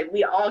to like,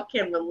 we all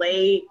can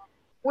relate.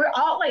 We're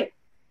all like,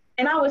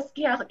 and I was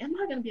scared. I was like, am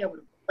I gonna be able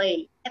to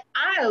relate? And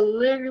I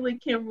literally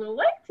can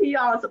relate to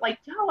y'all. So like,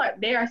 y'all are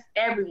there.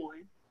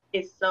 Everyone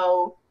is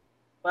so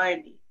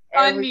funny.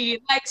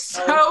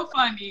 So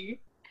funny.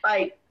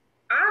 Like,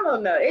 I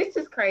don't know. It's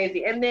just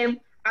crazy. And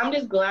then I'm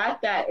just glad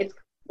that it's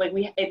like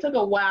it took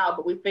a while,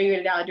 but we figured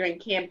it out during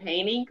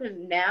campaigning, because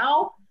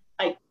now,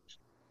 like,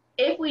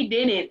 if we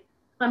didn't,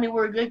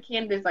 we're good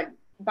candidates, like,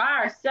 by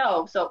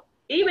ourselves. So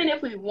even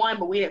if we won,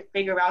 but we didn't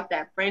figure out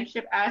that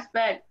friendship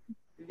aspect,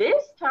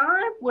 this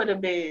time would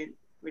have been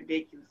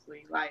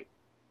ridiculously, like,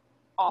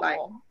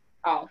 awful.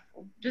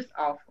 Just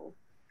awful.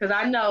 Because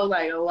I know,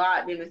 like, a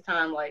lot in this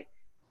time, like,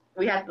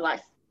 we have to,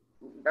 like,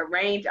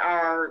 arrange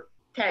our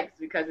text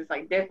because it's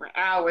like different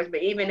hours,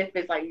 but even if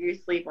it's like you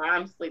sleep or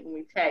I'm sleeping,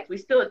 we text. We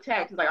still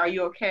text. It's like, are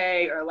you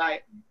okay? Or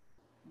like,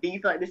 do you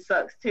feel like this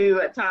sucks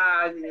too at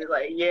times? And it's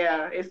like,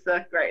 yeah, it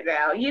sucks right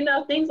now.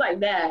 Things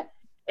like that.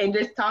 And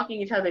just talking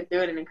each other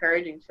through it and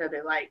encouraging each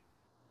other. Like,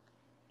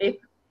 if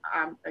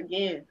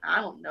again,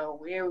 I don't know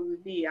where we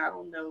would be. I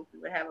don't know if we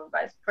would have a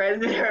vice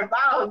president or if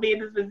I would be in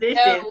this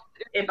position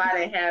if I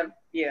didn't have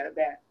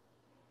that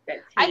team.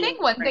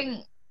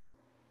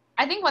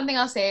 I think one thing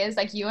I'll say is,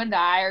 like, you and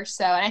I are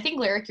so, and I think,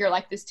 Lyric, you're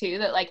like this too,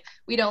 that, like,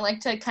 we don't like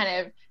to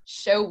kind of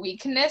show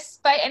weakness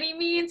by any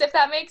means, if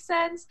that makes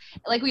sense.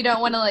 Like, we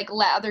don't want to, like,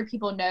 let other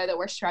people know that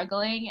we're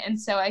struggling. And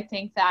so I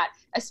think that,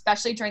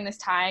 especially during this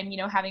time,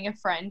 having a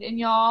friend in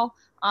y'all,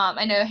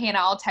 I know, Hannah,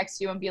 I'll text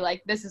you and be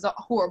like, this is a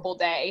horrible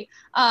day.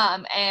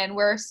 And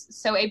we're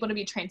so able to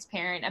be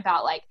transparent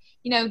about, like,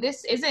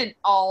 this isn't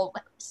all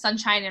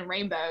sunshine and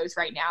rainbows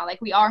right now.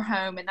 Like, we are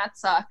home, and that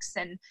sucks.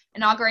 And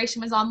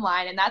inauguration was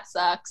online, and that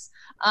sucks.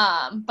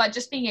 But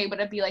just being able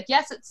to be like,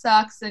 yes, it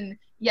sucks. And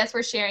yes,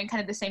 we're sharing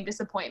kind of the same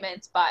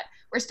disappointments, but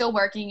we're still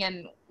working,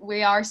 and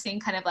we are seeing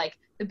kind of like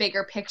the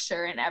bigger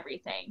picture and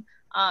everything.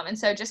 And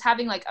so just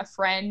having like a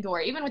friend,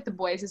 or even with the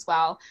boys as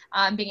well,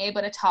 being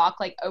able to talk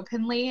like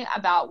openly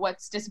about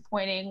what's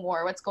disappointing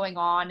or what's going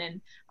on,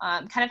 and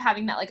kind of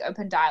having that like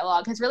open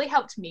dialogue has really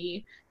helped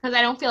me, because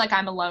I don't feel like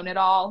I'm alone at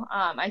all.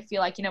 I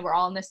feel like, we're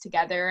all in this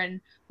together, and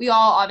we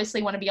all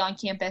obviously want to be on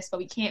campus, but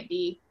we can't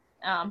be.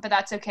 But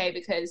that's okay,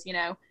 because,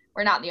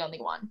 we're not the only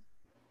one.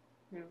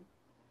 Yeah.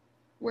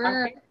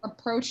 We're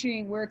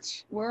approaching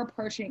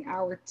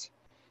hour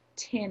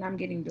 10. I'm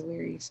getting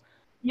delirious.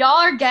 Y'all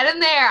are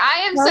getting there.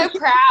 I am so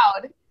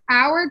proud.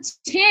 Hour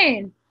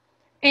 10,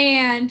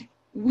 and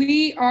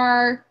we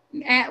are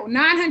at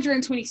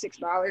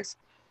 $926.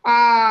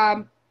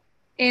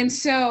 And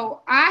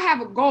so I have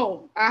a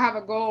goal.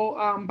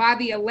 By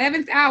the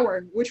 11th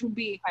hour, which will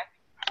be,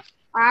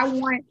 I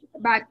want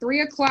by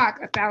 3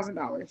 o'clock,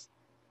 $1,000.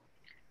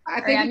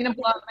 I'm going to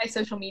blow up my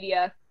social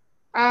media.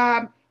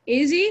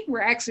 Izzy,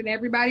 we're asking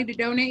everybody to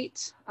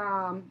donate.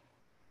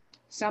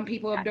 Some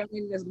people have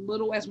donated as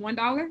little as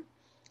 $1.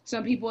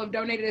 Some people have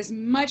donated as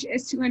much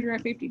as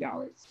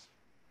 $250.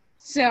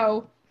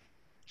 So,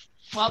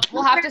 well,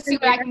 we'll have to see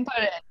what I can put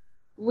in.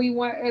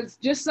 It's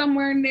just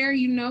somewhere in there,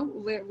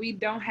 we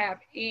don't have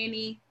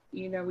any,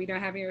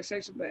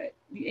 restrictions, but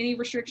any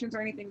restrictions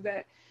or anything,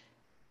 that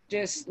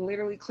just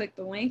literally click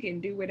the link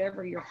and do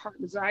whatever your heart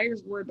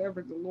desires,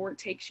 wherever the Lord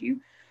takes you.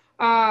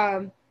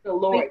 The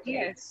Lord.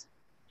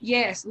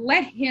 Yes,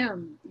 let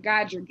him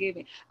guide your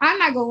giving. I'm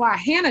not gonna lie,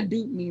 Hannah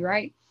duped me,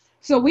 right?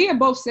 So we had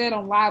both said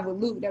on live with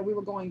Luke that we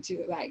were going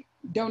to like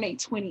donate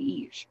 20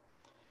 each.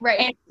 Right.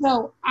 And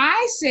so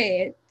I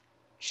said,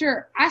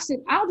 Sure. I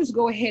said, I'll just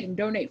go ahead and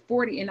donate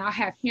 40 and I'll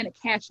have Hannah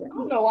cash it. I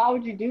don't know. Why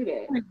would you do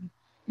that?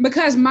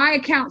 Because my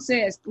account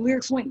says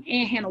Lyric Swing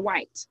and Hannah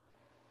White.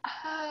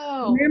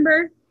 Oh.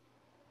 Remember?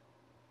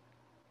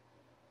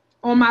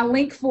 On my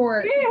link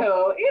for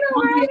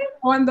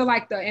on the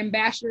like the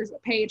ambassadors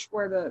page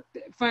for the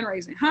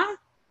fundraising, huh?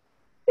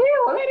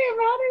 Ew, that didn't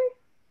matter.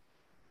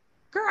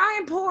 Girl, I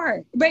am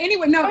poor. But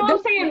anyway, no.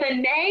 I'm saying the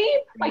name?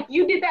 Like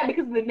you did that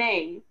because of the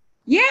name.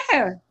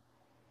 Yeah.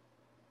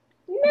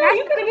 No,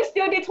 you could have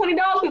still did $20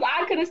 because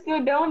I could have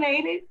still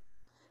donated.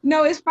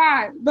 No, it's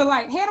fine. But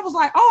like Hannah was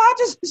like,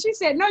 oh, she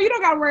said, no, you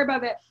don't gotta worry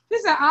about that. She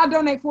said, I'll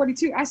donate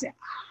 42. I said,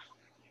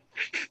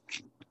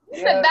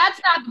 yeah.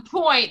 That's not the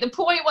point. The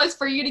point was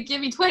for you to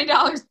give me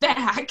 $20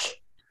 back.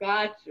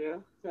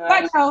 Gotcha.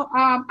 But no,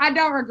 I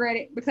don't regret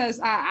it because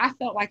I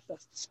felt like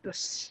the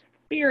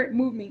spirit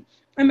moved me.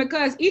 And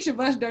because each of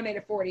us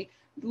donated 40,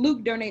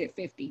 Luke donated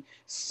 50.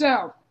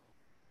 So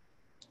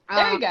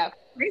there you go.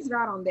 Praise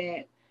God on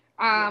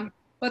that.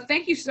 But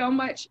thank you so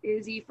much,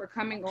 Izzy, for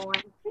coming on.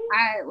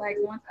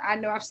 I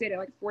know I've said it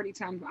like 40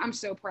 times, but I'm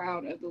so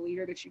proud of the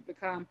leader that you've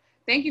become.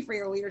 Thank you for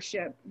your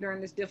leadership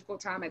during this difficult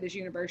time at this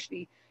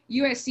university.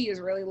 USC is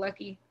really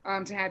lucky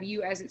to have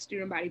you as its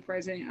student body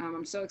president.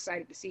 I'm so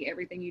excited to see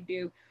everything you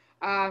do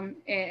and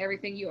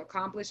everything you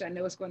accomplish. I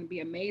know it's going to be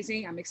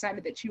amazing. I'm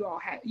excited that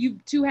you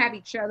two have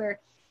each other.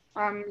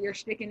 You're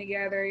sticking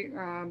together.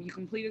 You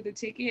completed the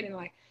ticket and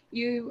like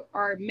you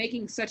are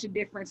making such a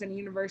difference in the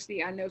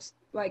university. I know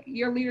like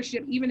your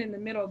leadership, even in the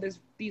middle of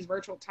these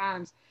virtual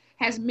times,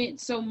 has meant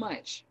so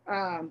much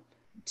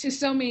to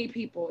so many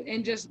people.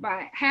 And just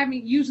by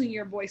using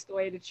your voice the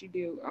way that you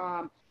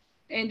do,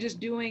 and just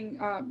being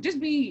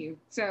you.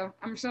 So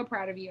I'm so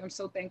proud of you. I'm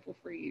so thankful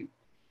for you.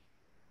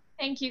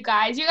 Thank you,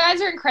 guys. You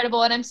guys are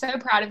incredible, and I'm so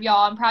proud of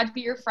y'all. I'm proud to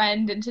be your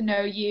friend and to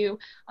know you.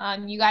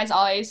 You guys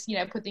always,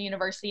 put the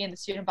university and the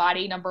student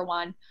body number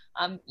one.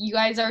 You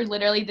guys are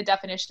literally the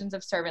definitions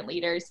of servant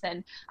leaders,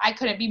 and I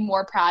couldn't be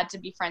more proud to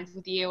be friends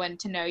with you and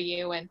to know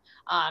you and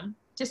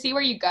to see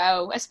where you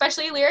go.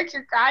 Especially Lyric,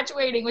 you're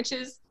graduating, which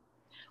is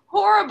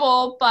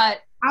horrible,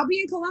 but I'll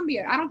be in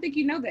Columbia. I don't think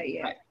you know that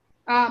yet.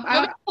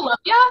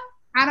 Columbia?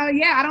 I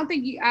don't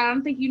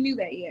think you knew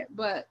that yet,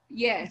 but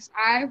yes,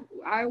 I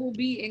will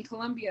be in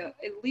Columbia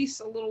at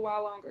least a little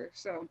while longer.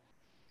 So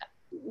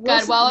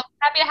good. Well, I'm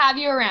happy to have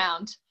you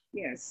around.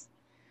 Yes.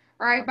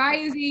 All right. Bye,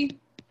 Izzy.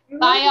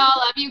 Bye,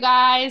 y'all. Love you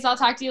guys. I'll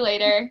talk to you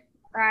later.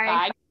 Bye.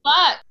 Bye. Good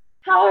luck.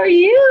 How are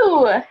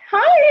you?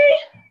 Hi.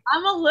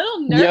 I'm a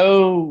little nervous.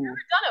 Yo. I've never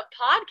done a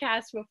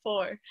podcast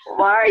before.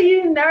 Why are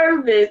you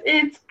nervous?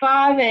 It's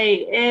 5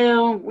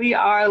 a.m. We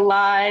are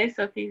live,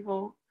 so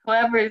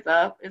whoever is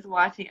up is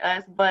watching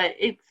us, but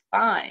it's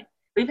fine.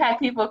 We've had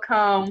people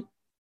come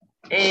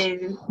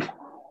and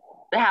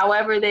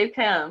however they've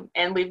come,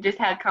 and we've just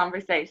had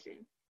conversation.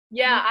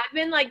 Yeah, I've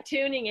been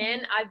tuning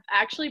in. I've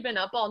actually been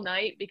up all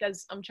night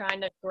because I'm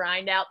trying to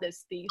grind out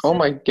this thesis. Oh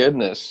my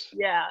goodness.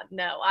 Yeah,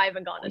 no, I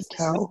haven't gone to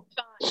sleep.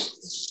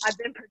 I've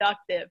been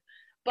productive.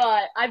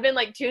 But I've been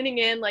tuning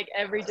in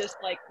every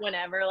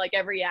whenever,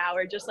 every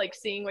hour, just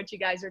seeing what you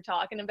guys are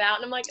talking about.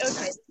 And I'm like,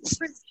 okay, it's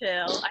pretty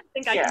chill. I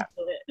think I can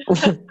do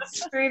it.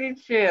 It's pretty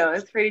chill.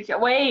 It's pretty chill.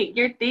 Wait,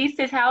 your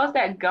thesis, how's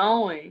that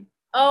going?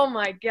 Oh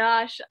my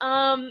gosh.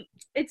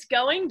 It's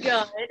going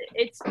good.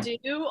 It's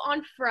due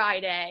on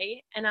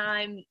Friday and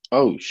I'm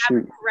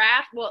shoot.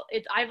 draft. Well,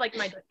 I have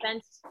my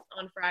defense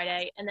on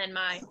Friday and then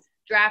my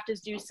draft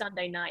is due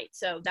Sunday night,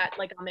 so that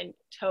I'm in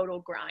total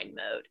grind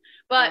mode.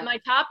 But my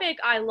topic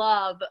I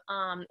love,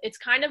 it's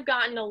kind of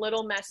gotten a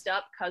little messed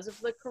up because of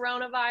the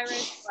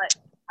coronavirus, but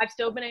I've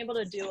still been able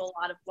to do a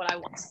lot of what I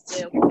want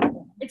to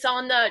do. It's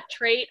on the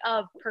trait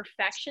of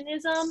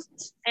perfectionism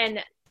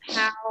and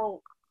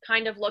how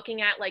kind of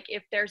looking at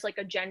if there's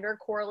a gender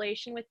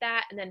correlation with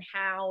that and then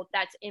how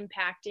that's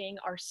impacting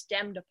our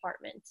STEM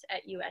departments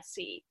at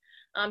USC.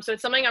 So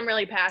it's something I'm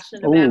really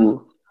passionate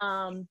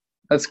about.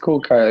 That's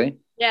cool, Kylie.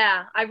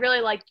 Yeah, I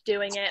really liked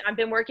doing it. I've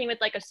been working with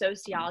a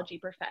sociology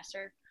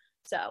professor,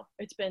 so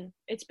it's been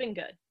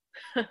good.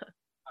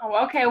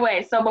 Oh, okay,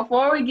 wait. So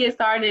before we get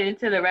started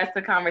into the rest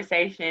of the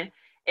conversation,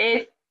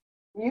 if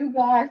you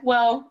guys,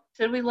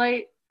 should we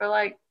wait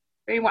for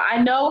 3 more?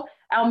 I know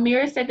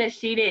Almira said that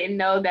she didn't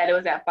know that it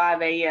was at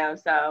 5 a.m.,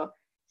 so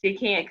she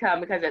can't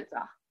come because it's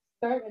a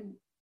certain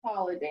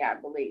holiday, I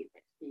believe.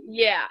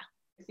 Yeah,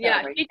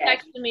 she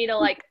texted me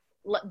to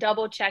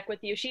double check with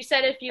you. She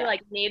said if you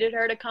needed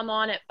her to come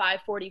on at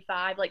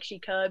 5:45, she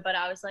could, but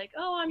I was like,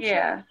 I'm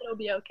sure it'll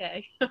be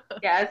okay.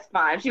 Yeah, it's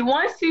fine. If she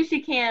wants to, she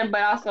can,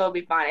 but also it'll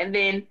be fine. And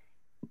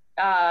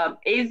then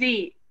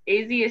Izzy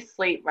is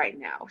asleep right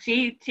now.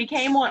 She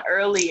came on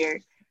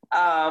earlier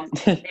and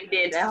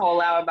did a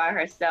whole hour by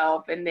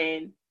herself, and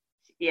then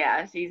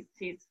she's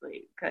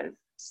asleep because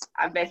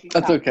I bet she's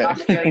That's okay.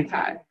 Really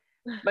tired.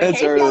 But It's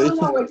Casey, early. I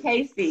don't know where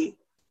Casey.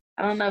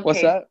 I don't know if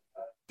What's that?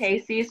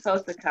 Casey is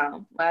supposed to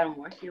come.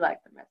 Lattimore, she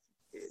liked the message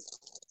too.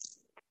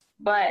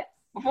 But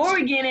before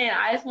we get in,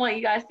 I just want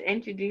you guys to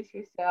introduce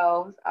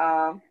yourselves.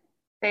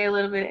 Say a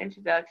little bit of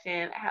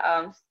introduction.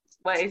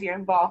 what is your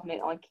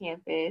involvement on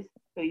campus,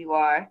 who you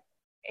are,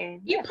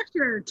 and You put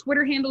your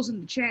Twitter handles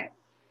in the chat.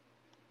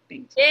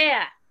 Thanks.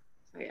 Yeah.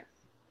 So, yeah.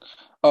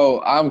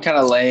 Oh, I'm kind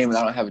of lame and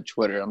I don't have a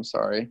Twitter. I'm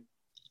sorry.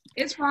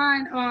 It's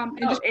fine. And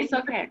No, just it's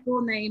okay.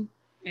 full name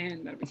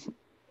and that'll be fine.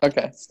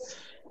 Okay.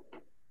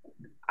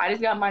 I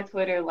just got my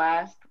Twitter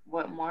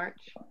March?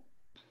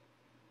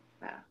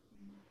 Yeah.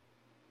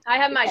 I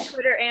had my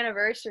Twitter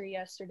anniversary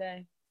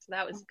yesterday, so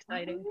that was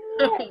exciting.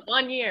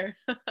 1 year.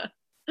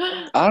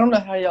 I don't know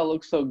how y'all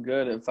look so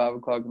good at 5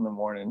 o'clock in the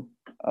morning.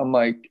 I'm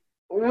like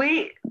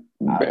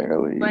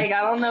barely. Like,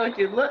 I don't know what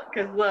you look,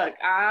 because look,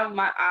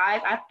 my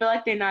eyes, I feel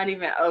like they're not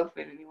even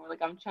open anymore.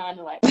 Like, I'm trying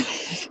to, like,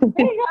 hey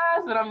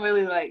guys, but I'm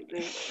really like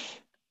this.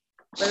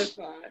 But it's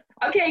fine.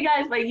 Okay,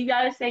 guys, like, you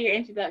gotta say your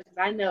introductions.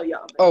 I know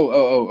y'all.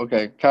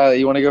 Okay. Kylie,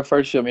 you want to go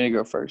first? You want me to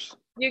go first?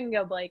 You can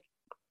go, Blake.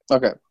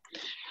 Okay.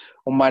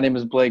 Well, my name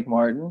is Blake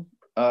Martin.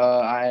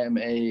 I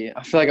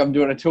feel like I'm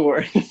doing a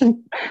tour.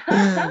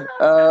 I'm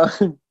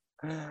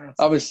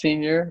a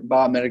senior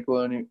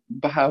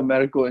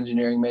biomedical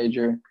engineering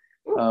major.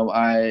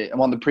 I am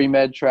on the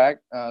pre-med track,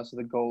 so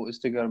the goal is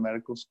to go to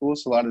medical school.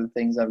 So a lot of the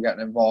things I've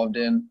gotten involved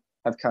in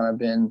have kind of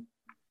been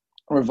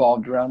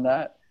revolved around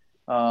that,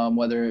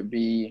 whether it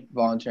be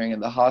volunteering at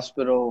the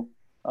hospital,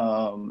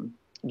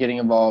 getting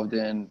involved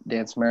in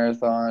dance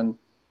marathon,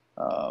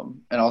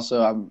 and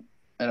also I'm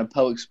in a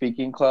public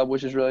speaking club,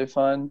 which is really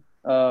fun.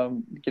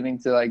 Getting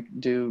to like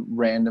do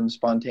random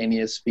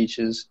spontaneous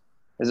speeches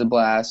is a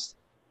blast.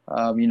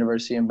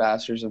 University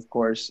ambassadors, of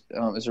course,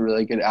 is a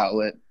really good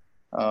outlet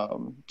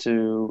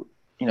to,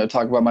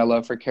 talk about my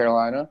love for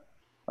Carolina.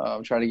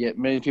 Try to get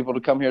many people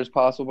to come here as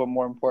possible, but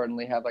more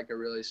importantly, have like a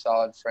really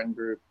solid friend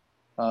group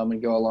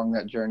and go along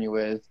that journey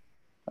with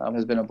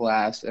has been a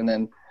blast. And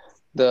then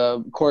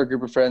the core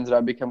group of friends that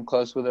I've become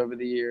close with over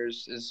the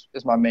years is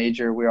my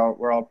major.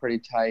 We're all pretty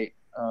tight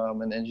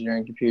in the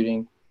engineering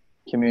computing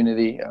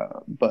community.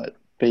 But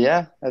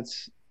yeah,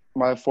 that's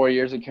my 4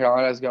 years at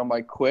Carolina has gone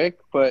by quick,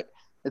 but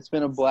it's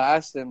been a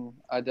blast. And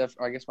I guess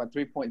my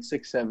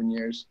 3.67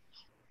 years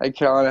at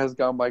Carolina has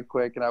gone by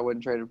quick, and I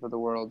wouldn't trade it for the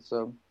world.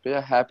 So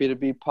yeah, happy to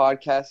be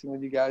podcasting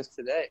with you guys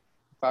today.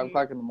 5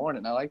 o'clock in the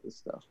morning. I like this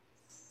stuff.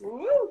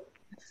 Woo!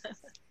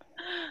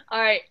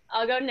 All right,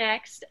 I'll go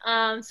next.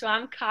 So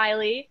I'm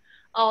Kylie,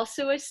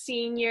 also a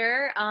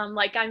senior.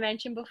 Like I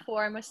mentioned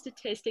before, I'm a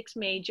statistics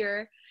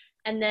major,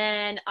 and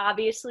then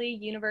obviously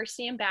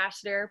university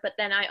ambassador, but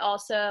then I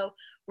also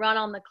run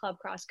on the club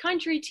cross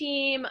country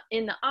team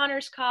in the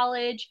honors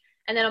college,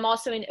 and then I'm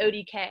also in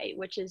ODK,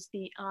 which is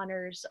the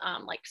honors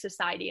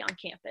society on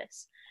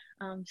campus.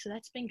 So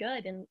that's been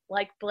good, and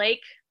like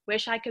Blake,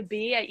 wish I could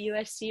be at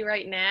USC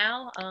right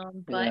now,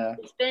 but yeah.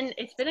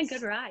 It's been a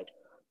good ride.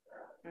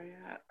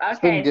 Yeah.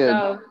 Okay,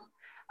 so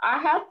I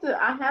have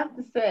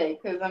to say,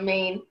 because I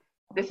mean,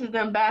 this is the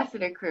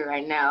ambassador crew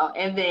right now,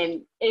 and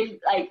then it's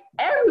like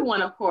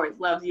everyone, of course,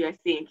 loves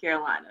USC and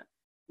Carolina,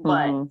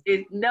 but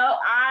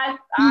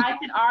I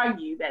can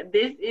argue that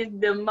this is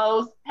the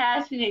most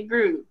passionate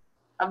group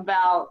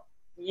about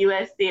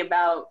USC,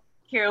 about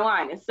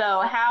Carolina.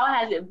 So how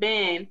has it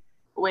been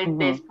with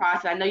this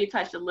process? I know you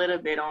touched a little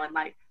bit on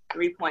like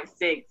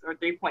 3.6 or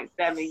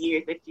 3.7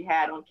 years that you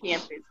had on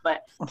campus,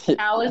 but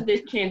how is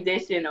this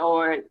transition,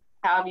 or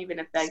how have you been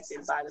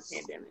affected by the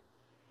pandemic?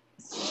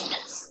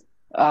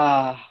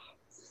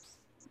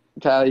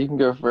 Kylie, you can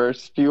go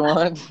first if you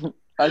want.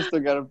 I still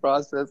got to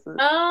process it.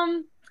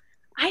 I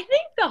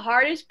think the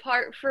hardest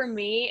part for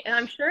me, and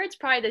I'm sure it's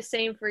probably the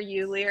same for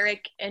you,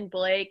 Lyric and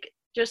Blake,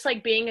 just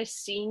like being a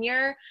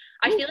senior,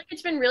 I feel like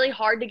it's been really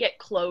hard to get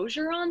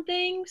closure on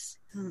things,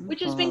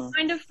 which has been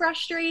kind of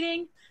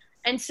frustrating.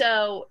 And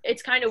so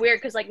it's kind of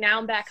weird because like now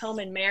I'm back home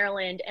in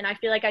Maryland, and I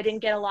feel like I didn't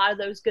get a lot of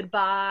those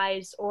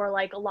goodbyes or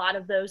like a lot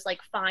of those like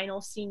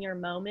final senior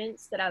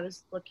moments that I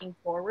was looking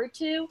forward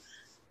to.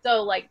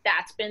 So like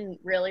that's been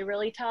really,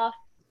 really tough.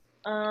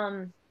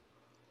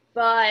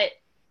 But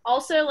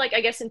also like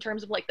I guess in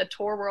terms of like the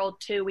tour world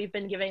too, we've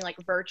been giving like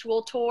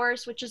virtual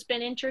tours, which has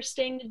been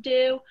interesting to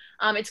do.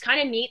 It's kind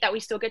of neat that we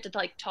still get to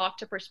like talk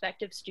to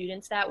prospective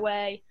students that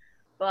way,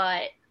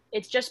 but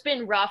it's just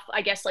been rough,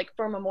 I guess, like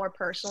from a more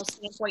personal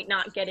standpoint,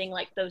 not getting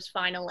like those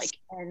final like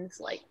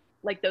ends, like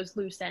those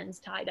loose ends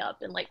tied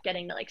up, and like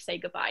getting to like say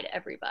goodbye to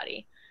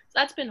everybody. So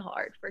that's been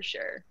hard for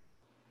sure.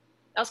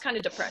 That was kind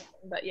of depressing,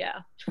 but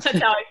yeah, that's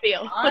how I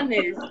feel.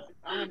 Honest.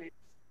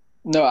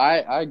 No,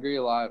 I agree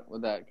a lot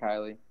with that,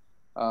 Kylie.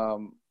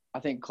 I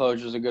think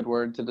closure is a good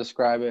word to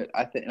describe it.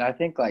 I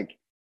think like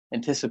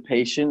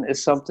anticipation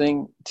is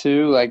something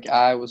too. Like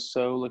I was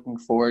so looking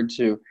forward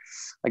to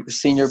like the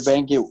senior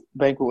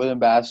banquet with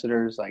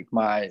ambassadors, like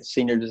my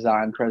senior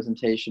design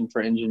presentation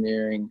for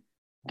engineering,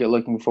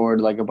 looking forward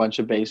to like a bunch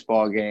of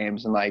baseball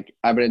games. And like,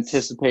 I've been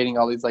anticipating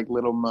all these like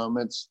little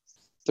moments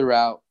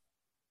throughout,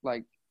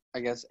 like, I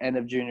guess end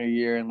of junior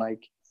year and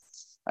like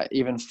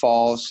even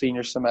fall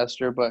senior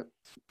semester. But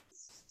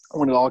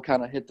when it all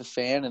kind of hit the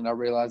fan and I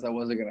realized I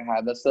wasn't going to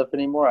have that stuff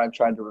anymore, I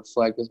tried to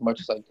reflect as much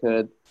as I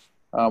could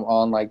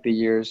on like the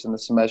years and the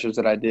semesters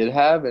that I did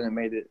have. And it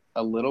made it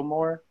a little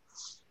more,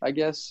 I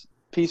guess,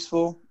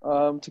 peaceful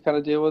to kind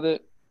of deal with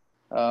it.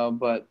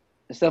 But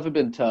it's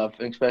definitely been tough,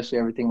 especially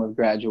everything with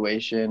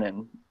graduation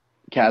and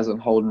Caslin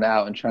holding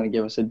out and trying to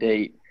give us a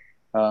date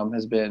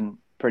has been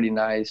pretty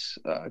nice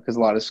because a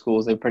lot of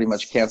schools, they pretty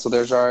much canceled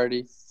theirs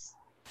already.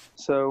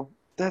 So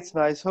that's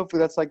nice. Hopefully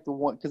that's like the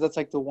one, because that's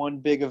like the one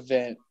big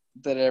event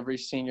that every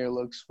senior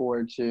looks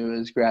forward to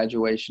is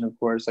graduation, of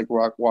course, like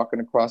walking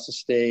across the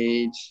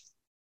stage,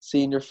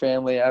 seeing your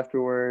family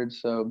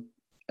afterwards. So,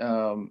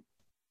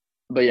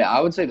 but yeah, I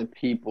would say the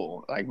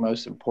people, like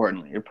most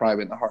importantly, are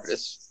probably been the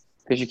hardest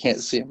because you can't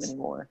see them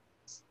anymore.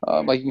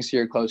 Like you can see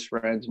your close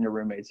friends and your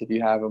roommates if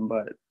you have them,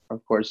 but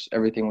of course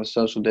everything with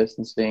social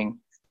distancing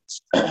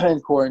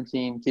and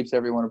quarantine keeps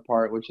everyone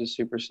apart, which is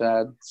super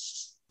sad.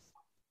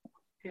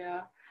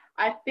 Yeah,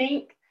 I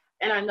think,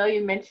 and I know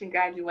you mentioned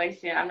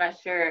graduation. I'm not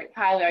sure.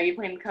 Kyler, are you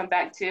planning to come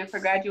back too for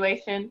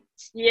graduation?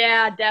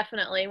 Yeah,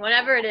 definitely.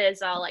 Whenever it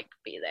is, I'll like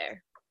be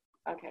there.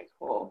 Okay,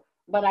 cool.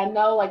 But I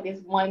know like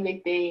this one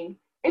big thing.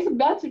 It's a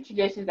bunch of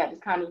traditions that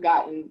just kind of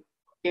gotten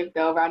skipped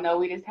over. I know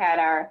we just had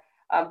our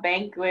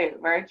banquet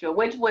virtual,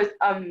 which was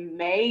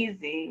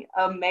amazing.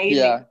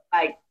 Yeah.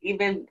 Like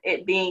even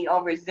it being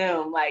over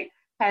Zoom, like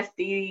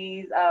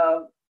Pastides,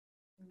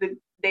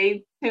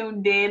 they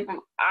tuned in from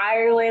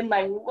Ireland.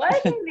 Like,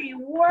 what in the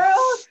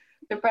world?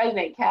 To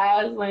President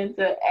Caslin,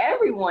 to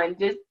everyone,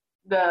 just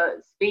the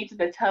speech,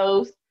 the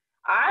toast.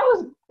 I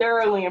was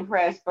thoroughly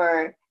impressed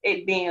for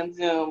it being on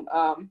Zoom.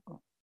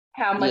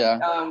 How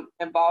much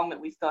involvement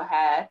we still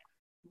had.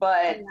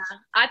 But yeah.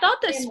 I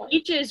thought the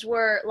speeches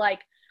were like,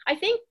 I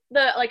think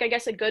I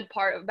guess a good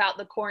part about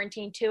the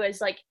quarantine too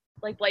is like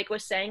Blake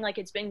was saying, like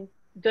it's been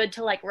good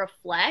to like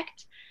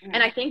reflect. Mm-hmm.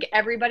 And I think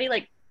everybody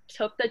like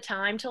took the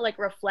time to like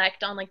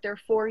reflect on like their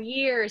 4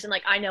 years, and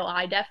like I know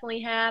I definitely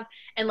have,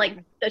 and like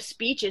the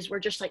speeches were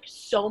just like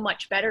so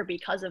much better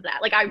because of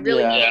that. Like I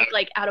really think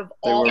like out of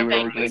all the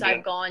banquets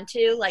I've gone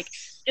to, like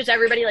just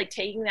everybody like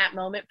taking that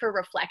moment for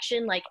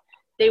reflection, like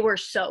they were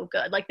so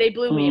good. Like they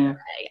blew me away.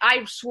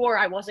 I swore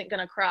I wasn't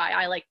gonna cry.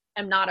 I like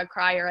am not a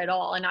crier at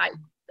all, and I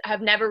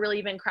have never really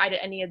even cried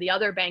at any of the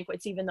other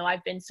banquets, even though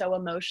I've been so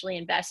emotionally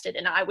invested.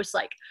 And I was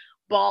like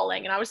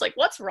bawling, and I was like,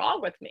 what's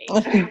wrong with me?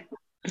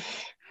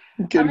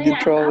 Couldn't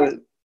control it.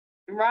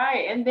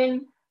 Right. And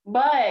then,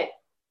 but,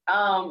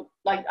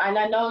 like, and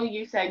I know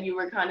you said you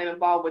were kind of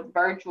involved with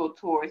virtual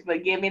tours,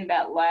 but giving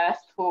that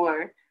last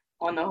tour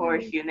on the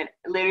Horseshoe, and then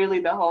literally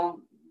the whole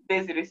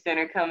visitor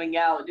center coming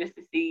out just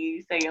to see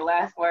you say your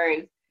last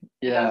words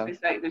to those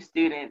prospective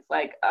students.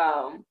 Like,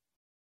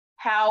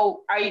 how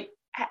are you,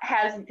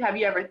 have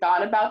you ever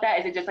thought about that?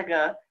 Is it just like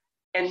a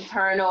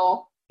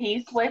internal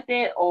piece with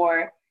it,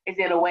 or is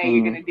it a way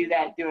you're going to do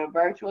that through a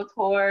virtual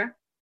tour?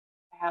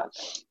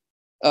 How's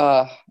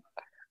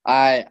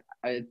that?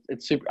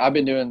 It's super. I've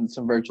been doing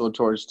some virtual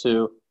tours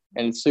too,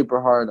 and it's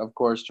super hard, of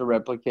course, to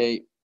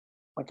replicate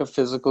like a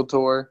physical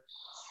tour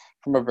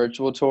from a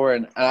virtual tour.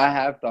 And I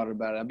have thought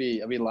about it. I'd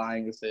be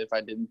lying to say if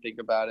I didn't think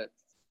about it.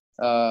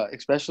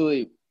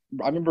 Especially,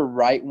 I remember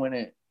right when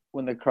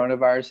the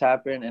coronavirus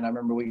happened, and I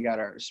remember we got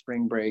our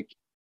spring break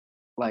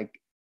like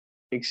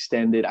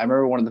extended. I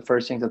remember one of the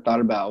first things I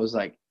thought about was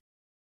like,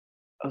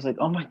 I was like,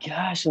 oh my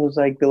gosh, it was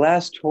like the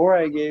last tour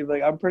I gave,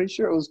 like I'm pretty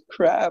sure it was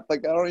crap.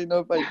 Like I don't even know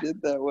if I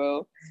did that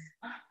well.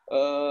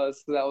 So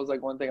that was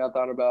like one thing I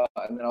thought about,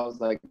 and then I was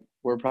like,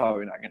 we're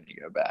probably not going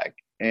to go back.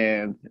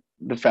 And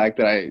the fact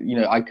that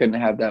I couldn't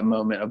have that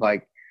moment of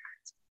like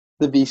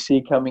the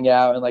VC coming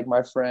out and like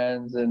my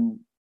friends and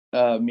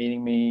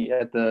meeting me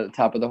at the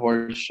top of the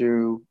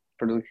Horseshoe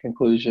for the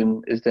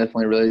conclusion is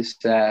definitely really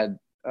sad.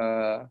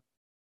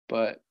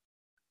 But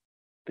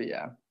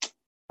yeah,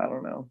 I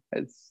don't know.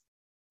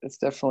 It's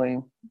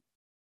definitely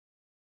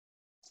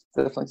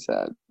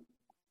sad.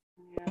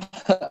 Yeah.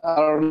 I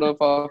don't know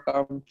if I'll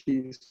come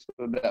peace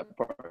with that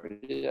part.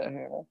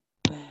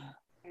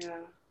 Yeah.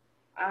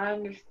 I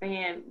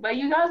understand. But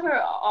you guys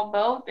were all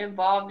both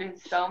involved in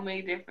so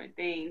many different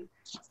things.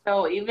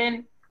 So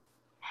even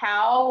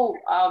how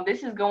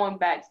this is going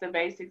back to the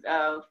basics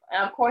of,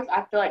 and of course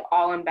I feel like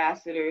all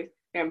ambassadors,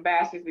 they're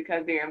ambassadors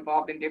because they're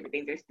involved in different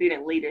things. They're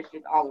student leaders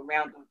just all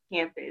around on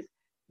campus.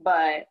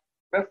 But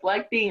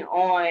reflecting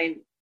on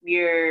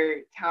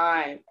your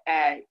time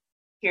at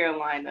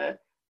Carolina,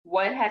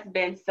 what has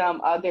been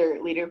some other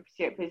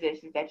leadership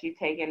positions that you've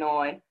taken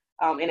on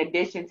in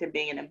addition to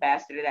being an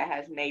ambassador that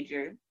has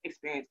major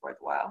experience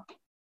worthwhile?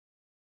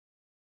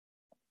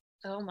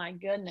 Oh my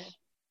goodness.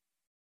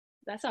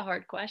 That's a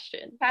hard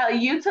question. Tyler,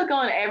 you took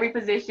on every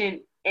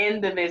position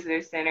in the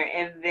visitor center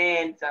and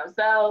then some.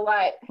 So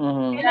like,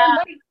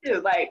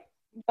 too, like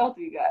both of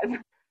you guys.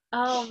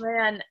 Oh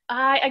man.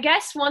 I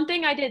guess one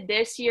thing I did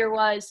this year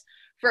was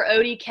for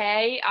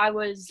ODK, I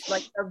was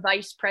like the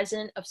vice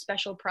president of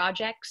special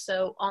projects,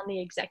 so on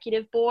the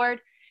executive board.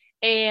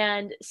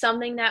 And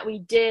something that we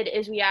did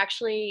is we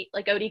actually,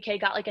 like ODK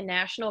got like a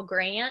national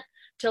grant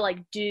to like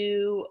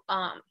do,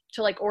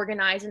 to like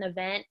organize an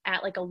event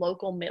at like a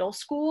local middle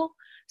school.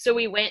 So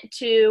we went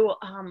to,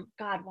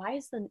 why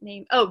is the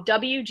name? Oh,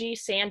 W.G.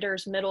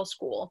 Sanders Middle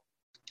School.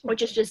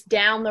 which is just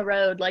down the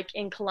road, like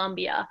in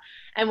Columbia.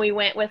 And we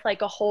went with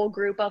like a whole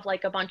group of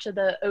like a bunch of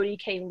the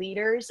ODK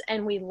leaders,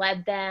 and we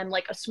led them,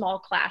 like a small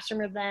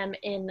classroom of them,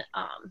 in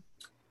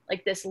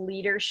like this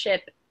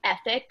leadership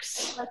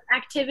ethics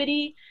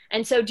activity.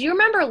 And so do you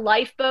remember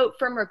Lifeboat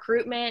from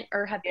recruitment,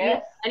 or have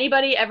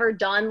anybody ever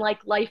done like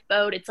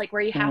Lifeboat? It's like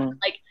where you have to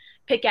like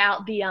pick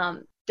out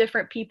the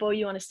different people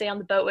you want to stay on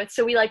the boat with.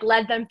 So we like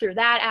led them through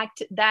that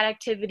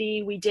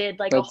activity. We did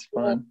like That's a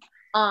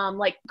whole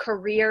like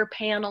career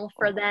panel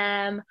for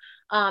them.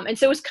 And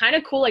so it was kind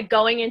of cool, like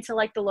going into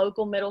like the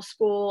local middle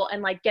school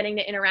and like getting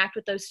to interact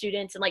with those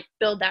students and like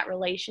build that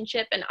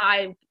relationship. And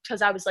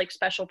because I was like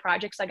special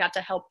projects, I got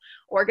to help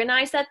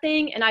organize that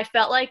thing. And I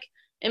felt like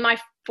in my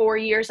 4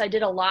 years, I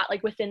did a lot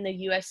like within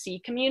the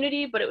USC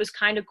community, but it was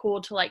kind of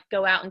cool to like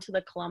go out into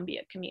the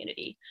Columbia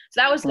community.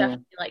 So that was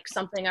definitely like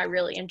something I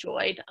really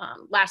enjoyed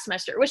last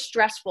semester. It was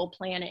stressful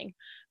planning,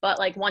 but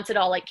like once it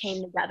all like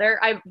came together,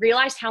 I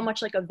realized how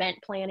much like event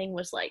planning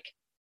was like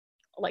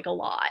a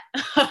lot.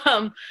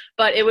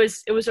 But it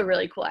was a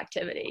really cool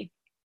activity.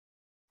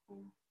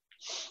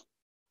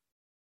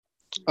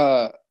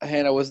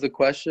 Hannah, was the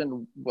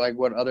question like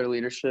what other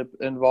leadership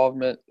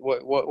involvement,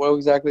 what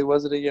exactly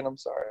was it again? I'm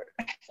sorry.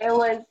 It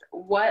was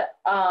what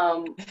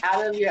out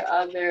of your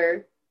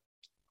other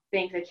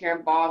things that you're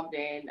involved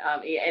in,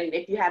 and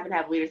if you happen to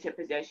have leadership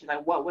positions,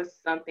 like what was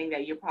something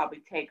that you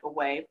probably take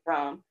away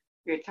from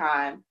your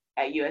time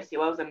at USC?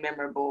 What was a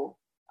memorable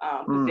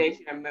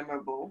position or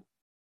memorable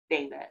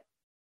thing that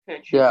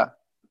could you? Yeah.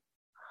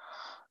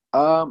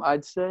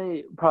 I'd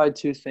say probably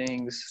two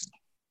things.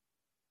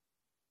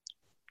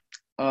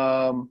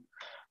 Oh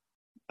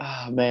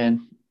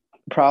man,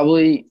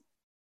 probably.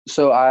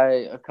 So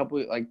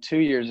 2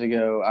 years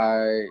ago,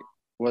 I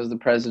was the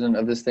president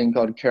of this thing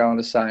called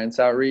Carolina Science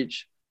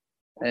Outreach,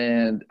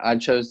 and I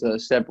chose to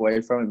step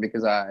away from it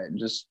because I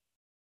just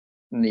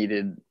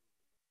needed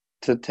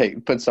to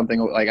put something,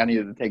 like I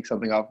needed to take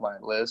something off my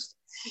list.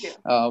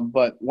 Yeah.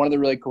 But one of the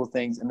really cool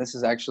things, and this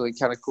is actually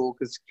kind of cool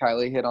because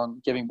Kylie hit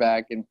on giving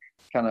back and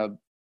kind of.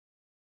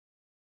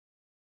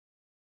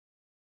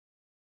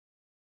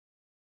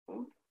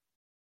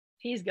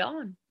 He's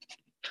gone.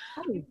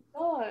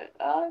 Oh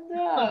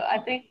no. I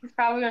think he's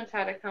probably gonna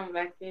try to come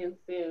back in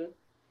soon.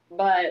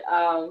 But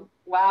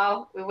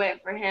while we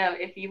wait for him,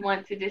 if you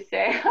want to just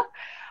say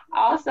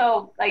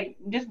also like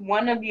just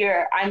one of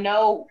your, I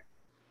know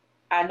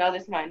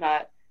this might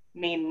not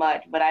mean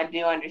much, but I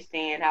do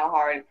understand how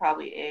hard it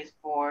probably is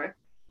for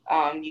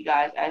you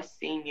guys as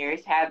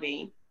seniors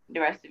having the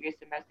rest of your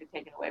semester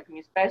taken away from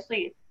you,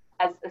 especially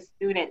as a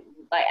student,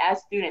 like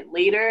as student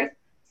leaders.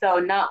 So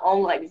not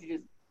only like did you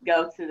just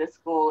go to the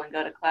school and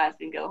go to class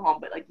and go home,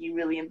 but like you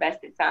really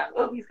invested time.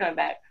 Oh, he's coming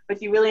back.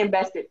 But you really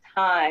invested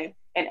time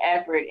and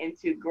effort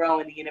into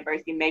growing the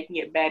university, making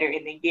it better,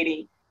 and then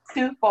getting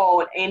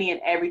twofold any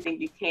and everything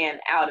you can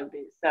out of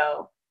it.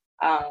 So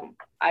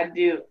I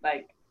do,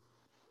 like,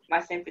 my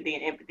sympathy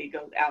and empathy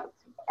goes out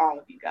to all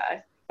of you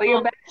guys. But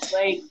you're back,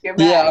 Blake. You're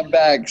back. Yeah, I'm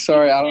back.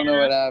 Sorry, I don't know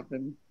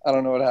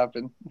what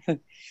happened.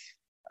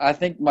 I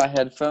think my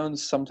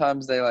headphones,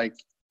 sometimes they're like,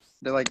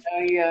 oh,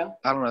 yeah.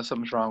 I don't know,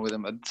 something's wrong with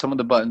them. Some of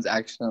the buttons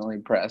accidentally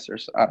press, or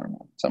I don't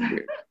know, something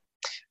weird.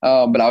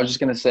 But I was just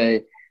going to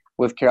say,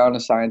 with Carolina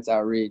Science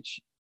Outreach,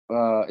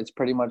 it's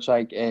pretty much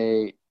like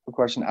an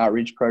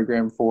outreach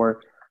program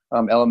for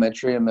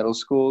elementary and middle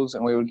schools.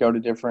 And we would go to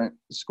different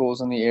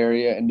schools in the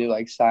area and do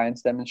like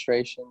science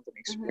demonstrations and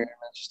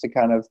experiments just to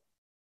kind of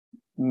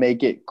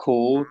make it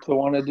cool to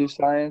want to do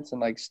science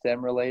and like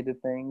STEM related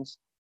things.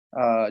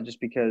 Just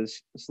because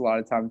it's a lot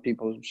of times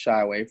people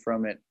shy away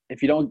from it.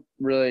 If you don't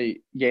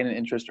really gain an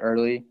interest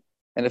early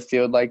in a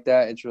field like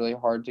that, it's really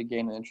hard to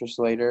gain an interest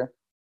later,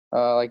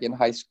 like in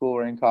high school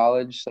or in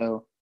college.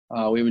 So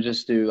we would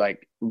just do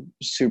like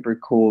super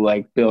cool,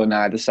 like Bill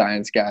Nye the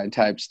Science Guy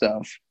type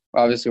stuff.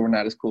 Obviously, we're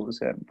not as cool as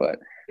him, but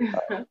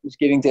just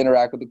getting to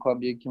interact with the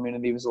Columbia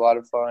community was a lot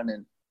of fun.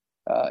 And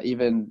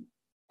even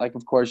like,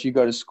 of course, you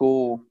go to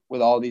school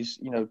with all these,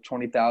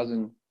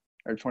 20,000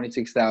 or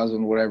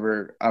 26,000,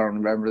 whatever, I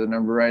don't remember the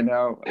number right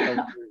now,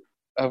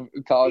 of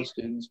college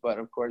students. But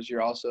of course,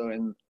 you're also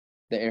in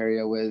the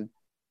area with,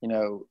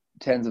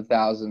 tens of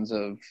thousands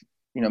of,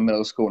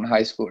 middle school and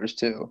high schoolers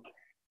too.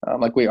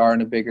 Like we are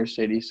in a bigger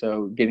city.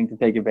 So getting to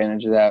take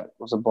advantage of that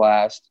was a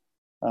blast,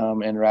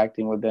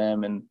 interacting with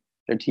them and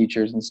their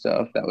teachers and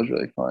stuff. That was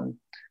really fun.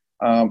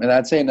 And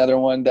I'd say another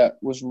one that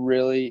was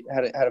really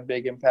had a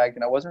big impact,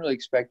 and I wasn't really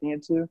expecting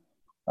it to,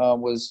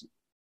 was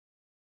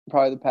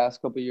probably the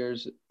past couple of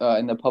years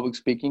in the public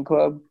speaking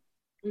club,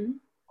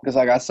 because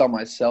like I saw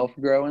myself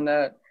grow in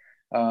that,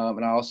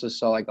 and I also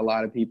saw like a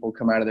lot of people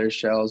come out of their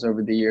shells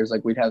over the years.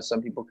 Like we'd have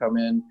some people come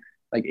in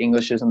like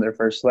English isn't their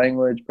first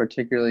language,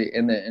 particularly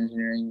in the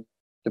engineering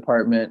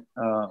department,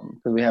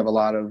 because we have a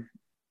lot of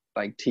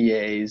like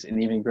TAs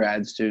and even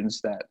grad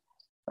students that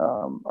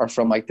are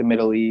from like the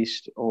Middle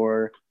East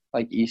or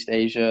like East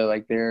Asia,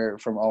 like they're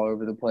from all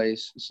over the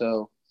place.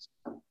 So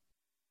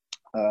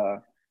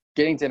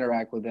getting to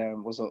interact with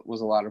them was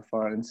a lot of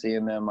fun, and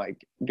seeing them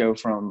like go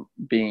from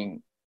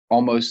being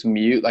almost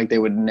mute, like they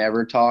would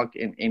never talk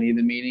in any of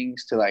the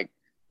meetings, to like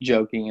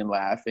joking and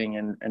laughing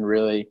and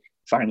really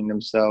finding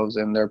themselves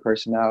and their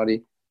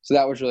personality. So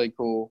that was really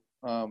cool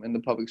in the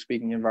public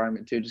speaking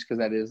environment too, just because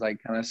that is like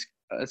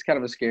it's kind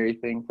of a scary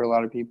thing for a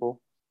lot of people.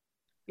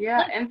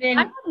 Yeah, and then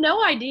I had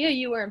no idea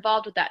you were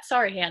involved with that.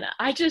 Sorry, Hannah.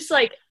 I just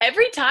like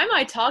every time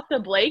I talk to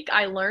Blake,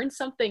 I learn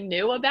something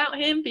new about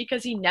him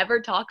because he never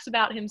talks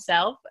about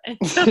himself. And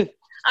so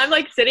I'm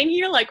like sitting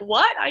here like,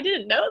 what? I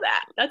didn't know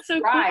that. That's so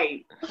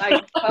right.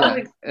 Like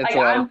public, like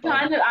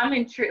I'm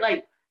intrigued.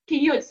 Like, can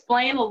you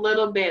explain a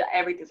little bit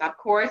everything? So of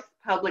course,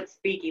 public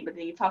speaking, but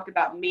then you talked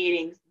about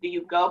meetings. Do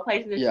you go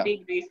places and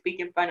speak? Do you speak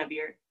in front of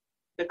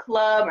the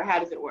club, or how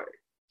does it work?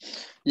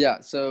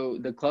 Yeah, so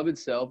the club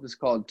itself is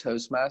called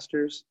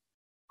Toastmasters,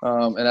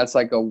 and that's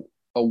like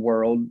a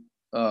world.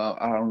 I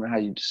don't know how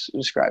you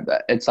describe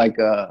that. It's like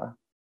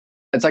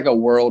a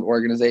world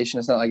organization.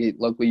 It's not like a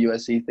local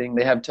USC thing.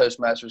 They have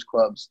Toastmasters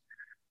clubs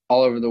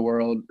all over the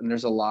world, and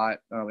there's a lot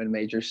in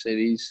major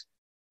cities,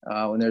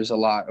 and there's a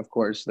lot, of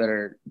course, that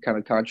are kind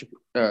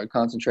of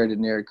concentrated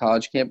near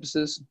college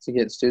campuses to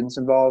get students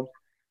involved.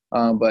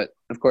 But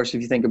of course,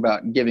 if you think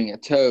about giving a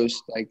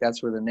toast, like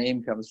that's where the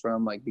name comes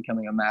from, like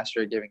becoming a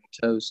master at giving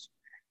a toast.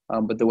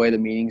 But the way the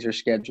meetings are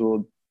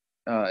scheduled,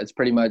 it's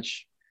pretty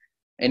much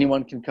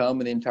anyone can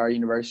come in the entire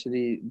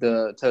university.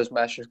 The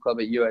Toastmasters Club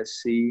at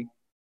USC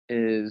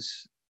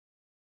is,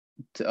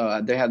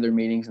 they have their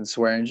meetings in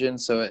Swearingen,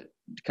 so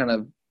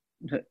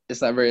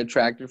it's not very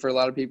attractive for a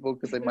lot of people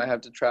because they might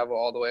have to travel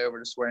all the way over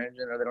to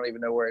Swearingen, or they don't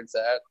even know where it's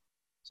at.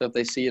 So if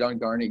they see it on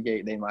Garnet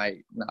Gate, they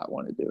might not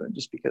want to do it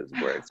just because of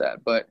where it's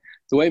at. But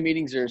the way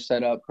meetings are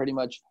set up, pretty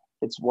much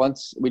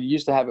we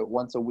used to have it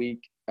once a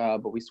week,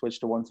 but we switched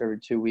to once every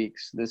 2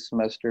 weeks this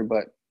semester.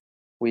 But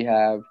we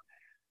have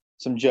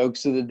some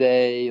jokes of the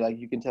day, like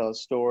you can tell a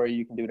story,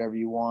 you can do whatever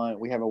you want.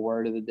 We have a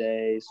word of the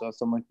day, so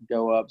someone can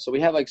go up. So we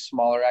have like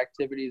smaller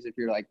activities if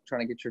you're like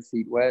trying to get your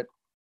feet wet.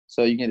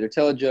 So you can either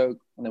tell a joke,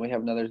 and then we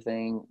have another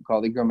thing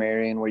called the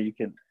grammarian where you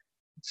can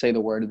say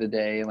the word of the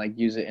day and like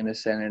use it in a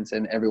sentence,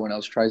 and everyone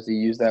else tries to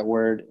use that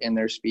word in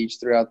their speech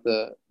throughout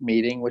the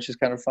meeting, which is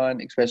kind of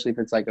fun, especially if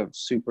it's like a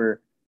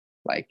super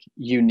like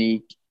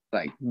unique,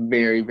 like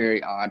very,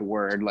 very odd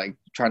word. Like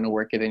trying to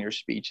work it in your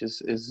speech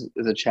is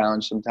a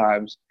challenge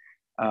sometimes.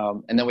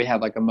 And then we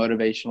have like a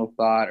motivational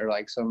thought or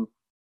like some,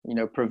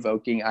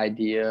 provoking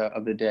idea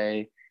of the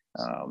day.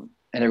 And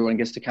everyone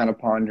gets to kind of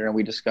ponder and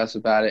we discuss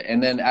about it.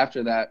 And then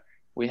after that,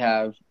 we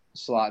have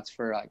slots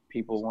for like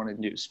people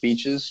wanting to do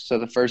speeches. So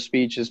the first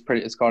speech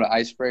it's called an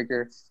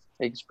icebreaker.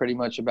 It's pretty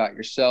much about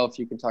yourself.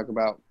 You can talk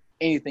about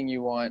anything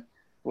you want,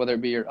 whether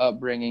it be your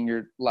upbringing,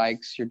 your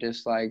likes, your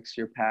dislikes,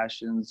 your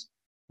passions,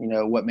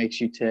 what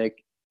makes you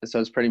tick. So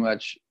it's pretty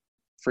much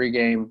free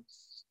game.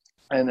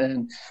 And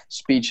then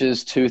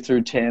speeches 2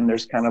 through 10,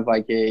 there's kind of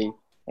like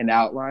an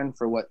outline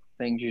for what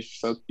things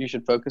you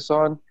should focus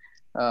on.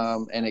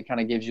 And it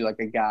kind of gives you like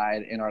a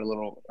guide in our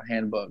little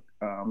handbook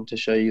to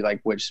show you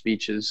like which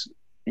speeches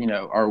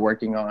are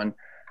working on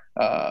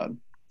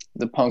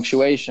the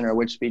punctuation, or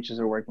which speeches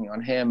are working on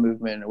hand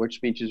movement, or which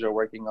speeches are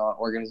working on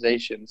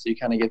organization. So you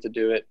kind of get to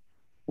do it,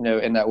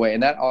 in that way.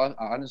 And that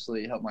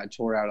honestly helped my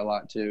tour out a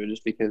lot too,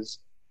 just because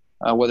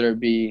whether it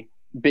be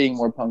being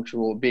more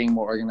punctual, being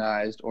more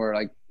organized, or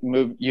like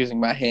using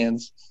my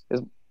hands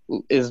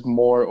is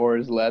more or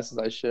is less as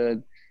I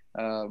should.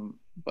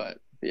 But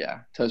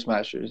yeah,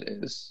 Toastmasters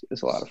is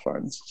a lot of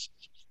fun.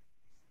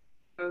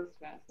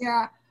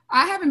 Yeah,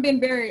 I haven't been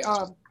very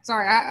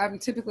sorry, I'm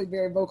typically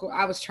very vocal.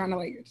 I was trying to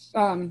like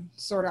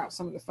sort out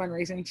some of the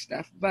fundraising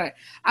stuff, but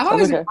I've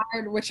always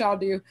admired what y'all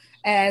do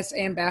as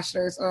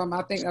ambassadors.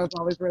 I think that was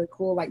always really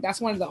cool. Like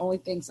that's one of the only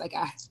things like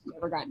I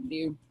never got to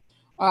do.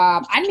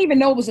 I didn't even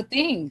know it was a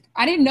thing.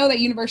 I didn't know that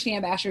University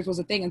Ambassadors was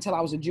a thing until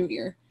I was a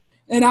junior,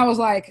 and I was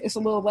like, it's a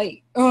little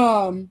late.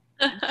 I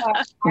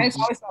just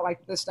always felt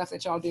like the stuff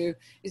that y'all do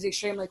is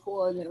extremely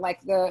cool, and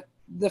like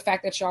the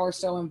fact that y'all are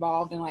so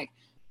involved in like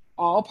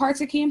all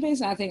parts of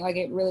campus. And I think like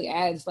it really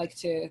adds like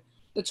to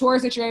the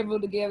tours that you're able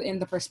to give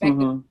and the perspective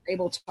you're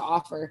able to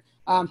offer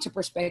to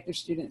prospective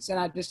students. And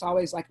I just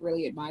always like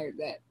really admired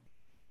that.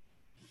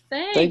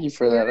 Thank you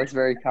for that. That's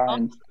very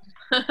kind.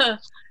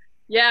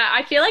 Yeah,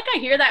 I feel like I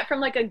hear that from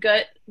like a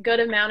good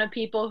amount of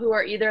people who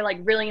are either like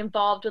really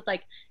involved with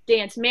like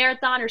dance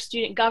marathon or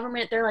student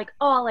government. They're like,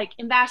 oh, like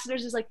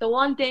ambassadors is like the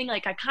one thing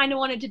like I kind of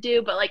wanted to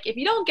do, but like if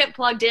you don't get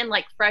plugged in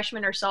like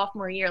freshman or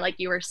sophomore year, like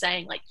you were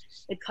saying, like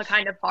it's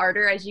kind of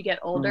harder as you get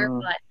older.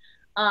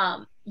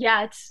 But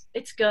yeah,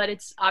 it's good.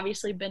 It's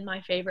obviously been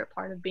my favorite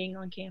part of being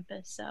on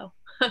campus. So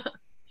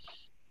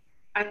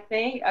I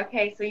think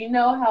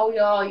so how we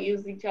all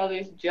use each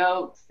other's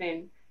jokes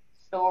and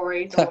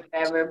stories or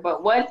whatever,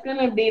 but what's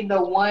gonna be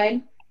the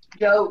one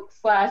joke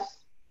 /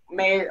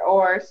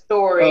 or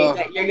story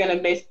that you're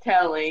gonna miss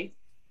telling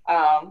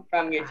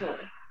from your tour?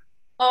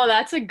 Oh,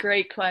 that's a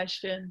great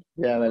question.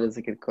 Yeah, that is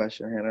a good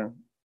question, Hannah.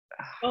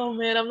 Oh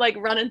man, I'm like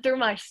running through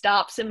my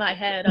stops in my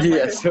head. I'm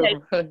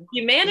like,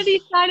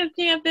 humanities side of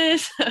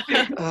campus.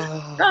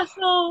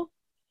 Russell.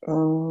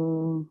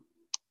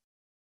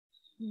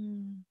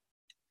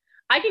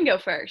 I can go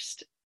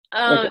first.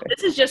 Okay.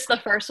 This is just the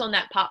first one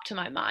that popped to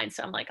my mind,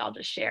 so I'm like, I'll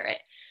just share it.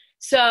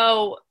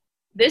 So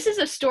this is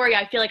a story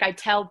I feel like I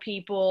tell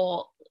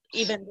people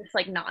even just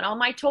like not on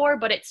my tour,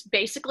 but it's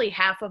basically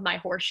half of my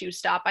horseshoe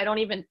stop. I don't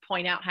even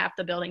point out half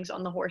the buildings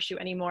on the horseshoe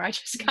anymore. I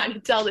just kind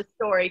of tell the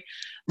story.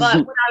 But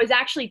when I was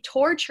actually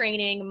tour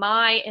training,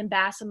 my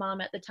ambassador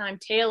mom at the time,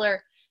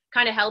 Taylor,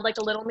 kind of held like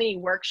a little mini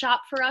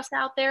workshop for us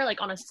out there,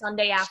 like on a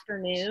Sunday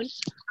afternoon.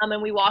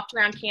 And we walked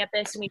around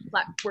campus and we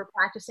were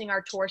practicing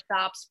our tour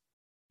stops.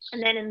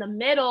 And then in the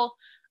middle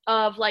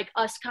of like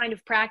us kind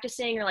of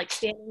practicing or like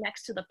standing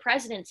next to the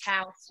president's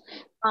house,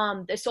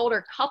 this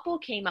older couple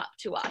came up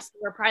to us. They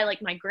were probably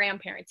like my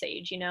grandparents'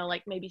 age, you know,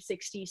 like maybe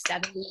 60s,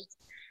 70s.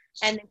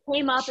 And they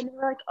came up and they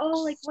were like,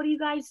 oh, like, what are you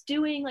guys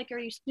doing? Like, are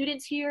you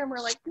students here? And we're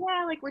like,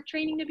 yeah, like, we're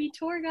training to be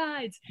tour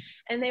guides.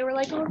 And they were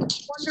like, oh,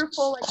 that's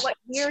wonderful. Like, what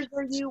years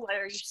are you? What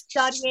are you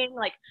studying?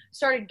 Like,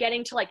 started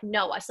getting to, like,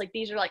 know us. Like,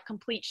 these are, like,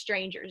 complete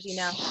strangers, you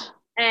know?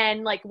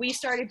 And, like, we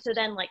started to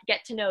then, like,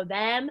 get to know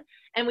them.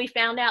 And we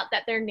found out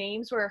that their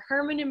names were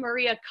Herman and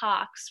Maria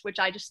Cox, which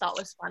I just thought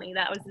was funny.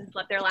 That was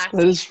their last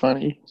name. That is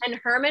funny. And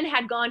Herman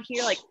had gone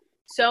here, like,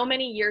 so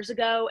many years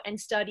ago and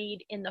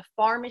studied in the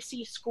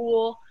pharmacy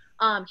school.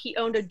 He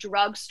owned a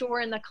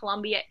drugstore in the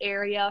Columbia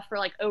area for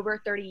like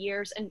over 30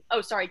 years. And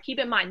keep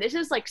in mind, this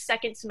is like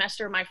second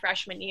semester of my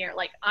freshman year.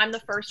 Like I'm the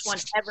first one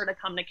ever to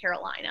come to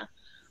Carolina.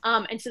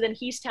 And so then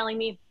he's telling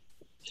me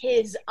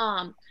his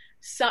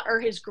son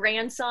or his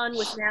grandson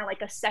was now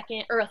like a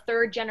second or a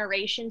third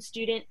generation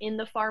student in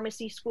the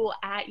pharmacy school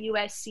at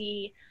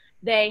USC.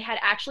 They had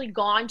actually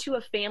gone to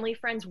a family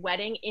friend's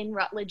wedding in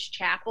Rutledge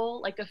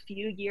Chapel like a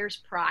few years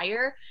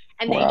prior.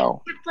 And they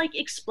kept like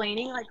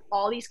explaining like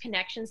all these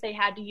connections they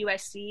had to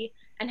USC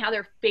and how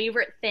their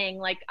favorite thing,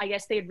 like I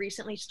guess they had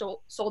recently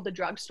sold the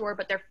drugstore,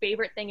 but their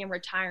favorite thing in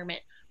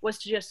retirement was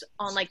to just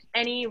on like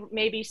any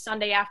maybe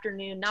Sunday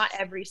afternoon, not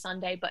every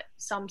Sunday, but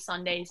some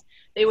Sundays,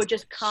 they would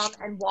just come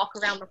and walk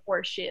around the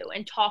horseshoe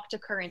and talk to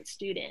current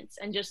students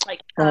and just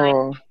like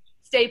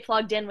stay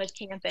plugged in with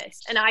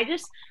campus. And I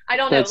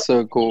don't know. That's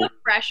so cool. Being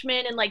a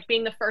freshman and like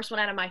being the first one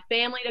out of my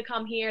family to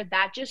come here,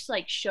 that just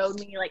like showed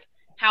me like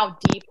how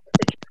deep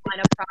the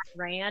Carolina pride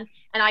ran.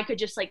 And I could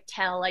just like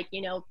tell, like,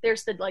 you know,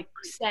 there's the like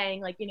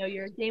saying like, you know,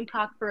 you're a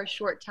Gamecock for a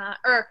short time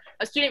or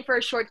a student for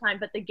a short time,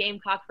 but the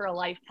Gamecock for a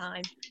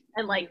lifetime.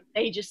 And like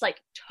they just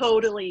like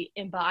totally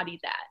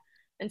embodied that.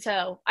 And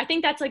so I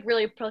think that's like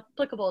really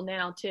applicable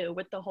now too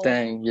with the whole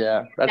Dang,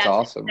 yeah, that's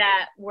awesome.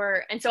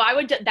 And so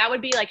that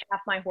would be like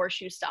half my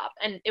horseshoe stop,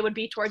 and it would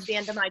be towards the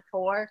end of my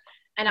tour,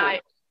 and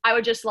I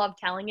would just love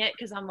telling it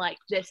because I'm like,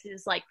 this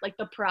is like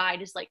the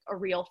pride is like a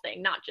real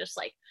thing, not just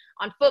like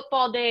on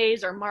football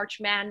days or March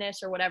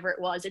Madness or whatever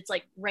it was. It's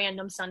like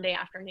random Sunday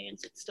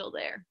afternoons. It's still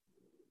there.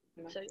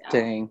 So yeah.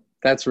 Dang,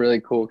 that's really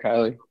cool,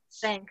 Kylie.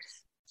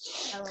 Thanks.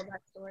 I love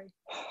that story.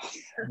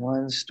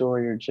 One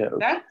story or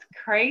joke. That's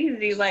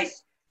crazy. Like.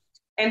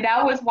 And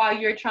that was while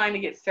you're trying to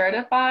get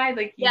certified?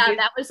 Like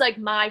that was like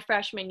my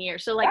freshman year.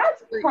 So like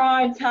that's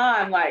prime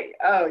time. Like,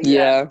 oh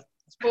yeah.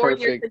 4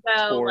 years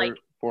ago, like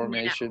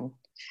formation.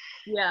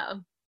 Yeah.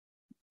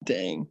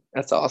 Dang,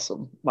 that's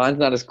awesome. Mine's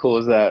not as cool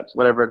as that.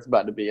 Whatever it's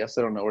about to be. I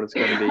still don't know what it's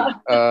going to be.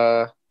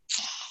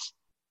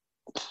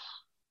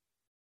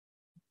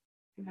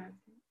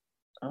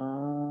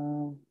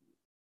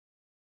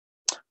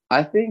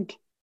 I think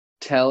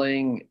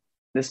telling.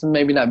 This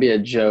maybe not be a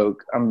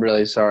joke. I'm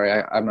really sorry.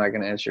 I'm not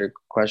going to answer your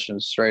question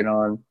straight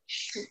on.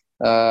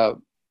 But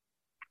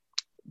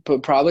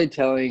probably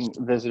telling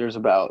visitors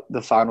about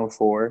the Final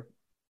Four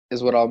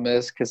is what I'll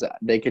miss because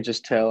they could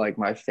just tell, like,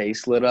 my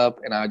face lit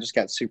up and I just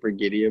got super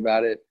giddy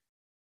about it.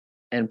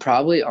 And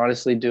probably,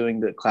 honestly,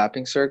 doing the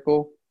clapping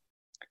circle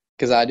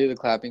because I do the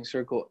clapping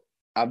circle.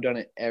 I've done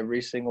it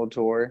every single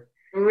tour.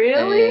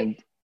 Really? And,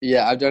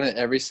 yeah, I've done it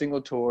every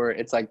single tour.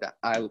 It's like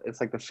it's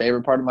like the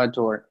favorite part of my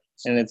tour.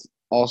 And it's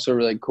also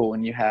really cool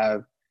when you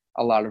have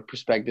a lot of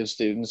prospective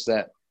students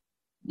that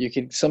you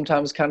can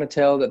sometimes kind of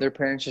tell that their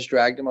parents just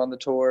dragged them on the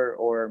tour,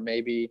 or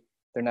maybe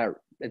they're not,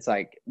 it's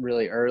like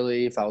really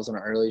early. If I was on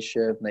an early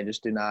shift and they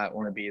just do not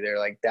want to be there,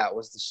 like that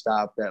was the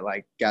stop that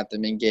like got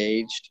them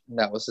engaged. And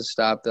that was the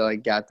stop that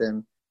like got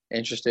them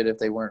interested if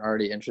they weren't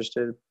already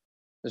interested,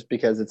 just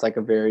because it's like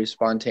a very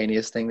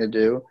spontaneous thing to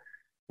do.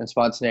 And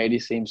spontaneity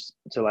seems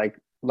to like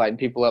lighten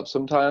people up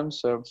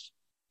sometimes. So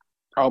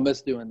I'll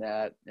miss doing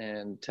that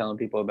and telling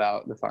people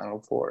about the Final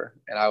Four.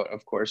 And I,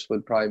 of course,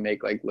 would probably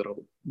make like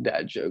little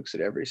dad jokes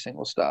at every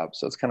single stop.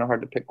 So it's kind of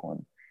hard to pick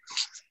one.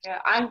 Yeah,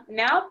 I'm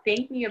now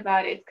thinking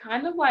about it. It's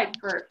kind of like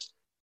for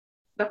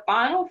the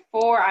Final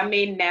Four, I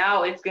mean,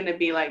 now it's going to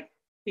be like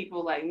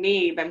people like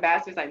me, the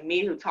ambassadors like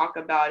me who talk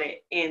about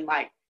it in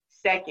like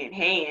second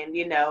hand,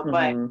 you know.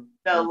 Mm-hmm.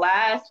 But the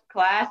last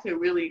class who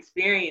really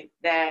experienced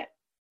that,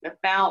 the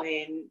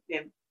fountain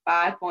and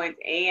 5 points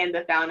and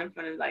the fountain in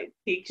front of like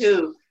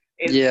T2,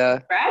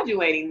 is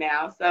graduating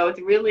now. So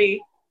it's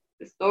really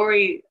the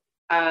story,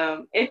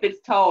 if it's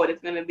told,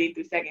 it's going to be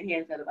through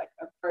secondhand instead of like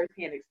a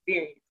firsthand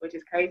experience, which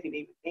is crazy to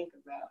even think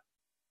about.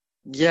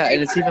 Yeah,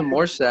 and it's even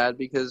more sad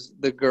because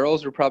the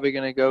girls are probably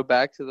going to go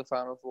back to the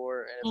Final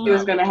Four, and it's It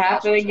was going to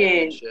happen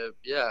again.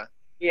 Yeah.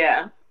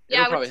 Yeah.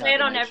 Yeah, I would say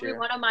it on every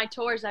one of my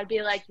tours. I'd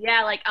be like,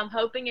 yeah, like I'm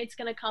hoping it's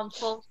going to come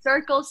full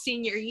circle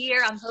senior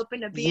year. I'm hoping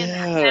to be in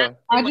that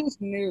I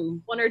just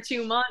knew 1 or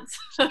 2 months.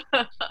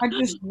 I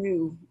just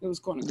knew it was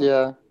going to go.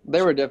 Yeah,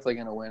 they were definitely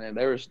going to win it.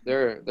 They're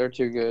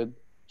too good.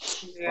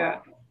 Yeah.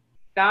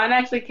 Don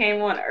actually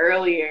came on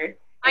earlier.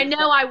 I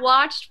know. I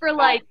watched for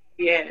like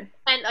yeah.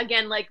 And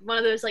again, like one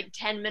of those like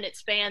 10-minute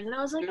spans, and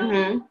I was like,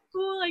 oh,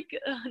 cool, like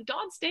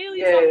Dawn Staley's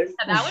Yes.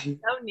 that was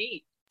so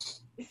neat.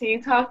 She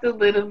talked a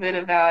little bit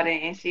about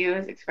it, and she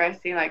was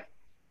expressing like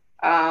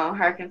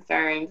her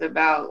concerns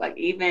about like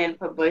even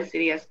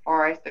publicity as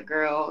far as the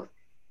girls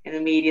in the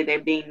media, they're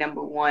being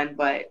number one,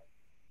 but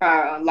for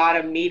a lot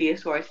of media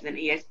sources and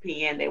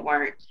ESPN, they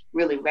weren't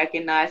really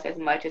recognized as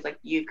much as like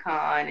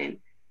UConn and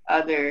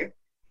other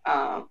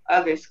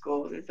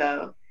schools, and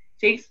so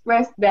she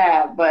expressed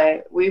that,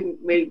 but we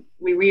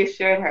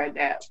reassured her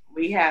that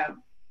we have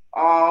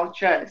all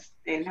trust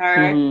in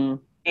her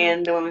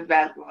and the women's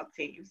basketball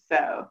team.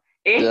 So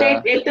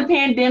if the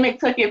pandemic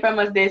took it from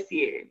us this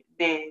year,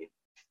 then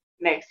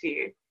next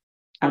year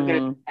I'm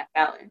gonna be that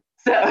Ellen.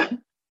 So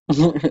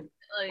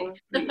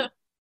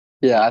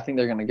yeah, I think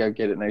they're gonna go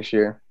get it next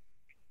year.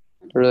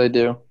 I really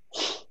do.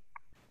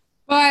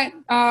 But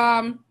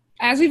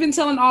as we've been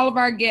telling all of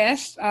our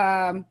guests,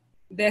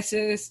 this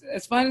is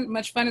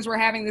much fun as we're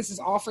having. This is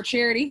all for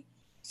charity.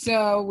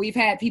 So we've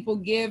had people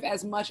give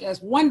as much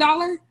as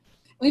 $1.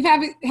 We've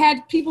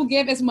had people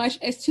give as much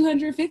as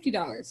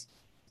 $250.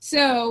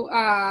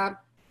 So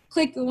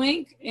click the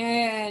link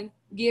and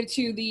give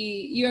to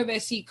the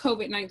UofSC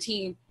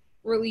COVID-19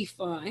 Relief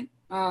Fund.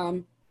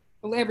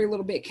 Every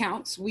little bit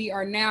counts. We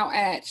are now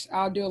at,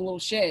 I'll do a little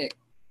check.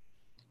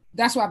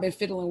 That's what I've been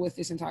fiddling with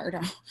this entire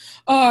time.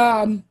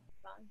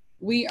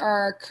 We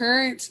are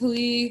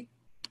currently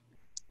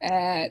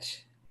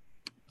at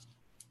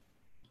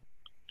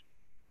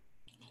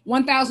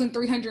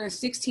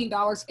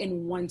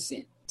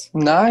 $1,316.01.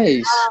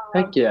 Nice.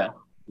 Heck yeah.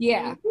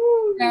 Yeah.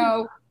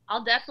 So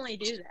I'll definitely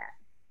do that.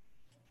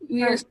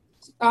 We are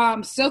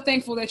so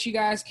thankful that you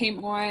guys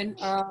came on.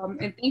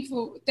 And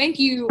thank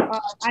you.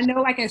 I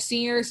know like as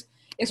seniors,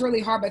 it's really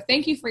hard, but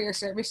thank you for your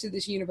service to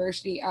this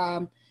university.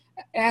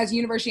 As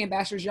university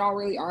ambassadors, y'all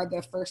really are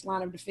the first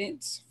line of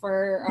defense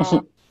for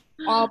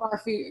all of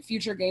our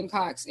future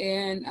Gamecocks.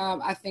 And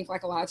I think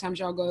like a lot of times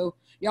y'all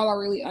are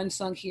really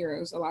unsung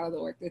heroes, a lot of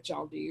the work that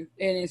y'all do.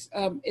 And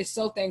it's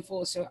so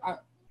thankful. So,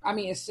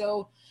 it's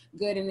so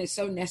good and it's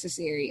so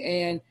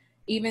necessary. And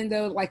even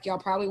though like y'all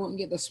probably won't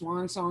get the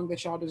swan song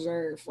that y'all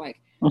deserve,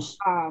 like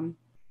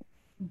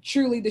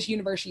truly this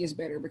university is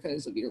better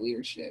because of your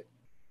leadership.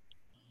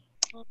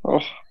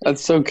 Oh,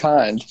 that's so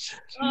kind.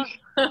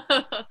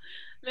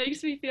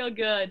 Makes me feel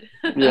good.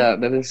 Yeah,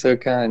 that is so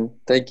kind.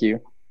 Thank you.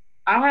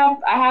 I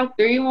have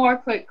 3 more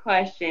quick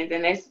questions,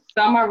 and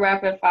some are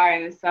rapid fire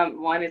and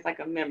one is like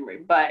a memory.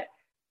 But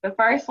the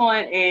first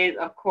one is,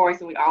 of course,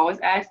 and we always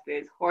ask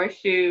this: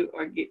 horseshoe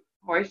or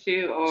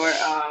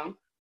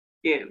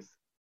Gibbs?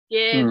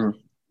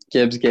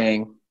 Gibbs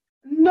gang.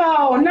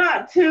 No,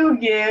 not 2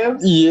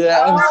 Gibbs.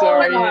 Yeah, I'm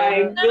sorry. Oh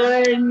my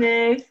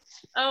goodness.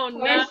 Oh no.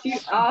 Horseshoe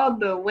all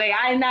the way.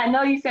 I did not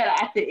know you said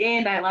at the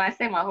end. When I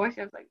say my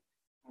horseshoe, I was like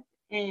at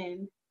the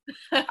end.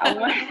 I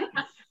went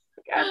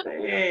at the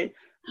end.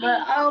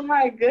 But oh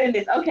my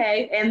goodness.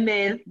 Okay, and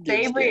then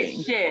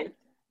favorite shift.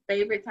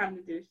 Favorite time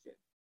to do shift.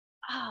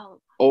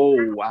 Oh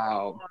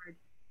wow.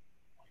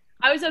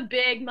 I was a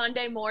big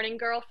Monday morning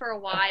girl for a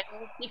while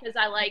because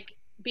I like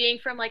being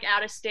from like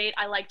out of state.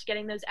 I liked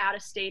getting those out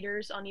of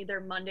staters on either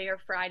Monday or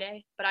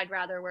Friday, but I'd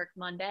rather work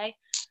Monday.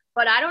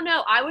 But I don't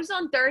know. I was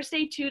on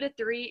Thursday 2 to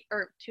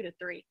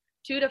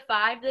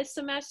 5 this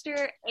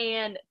semester,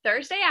 and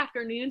Thursday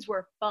afternoons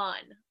were fun.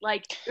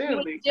 Like, you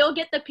would still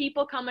get the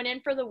people coming in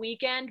for the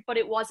weekend, but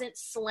it wasn't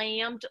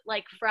slammed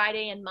like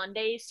Friday and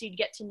Monday, so you'd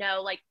get to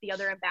know like the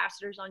other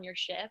ambassadors on your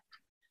shift.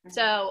 Mm-hmm.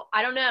 So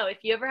I don't know if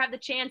you ever have the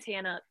chance,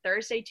 Hannah.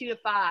 Thursday 2 to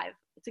 5,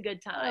 it's a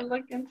good time. I'm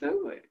looking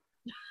into it.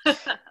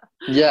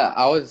 Yeah,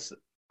 I was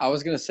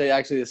gonna say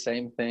actually the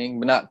same thing,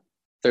 but not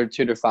 2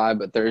 to 5,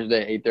 but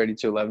Thursday 8:30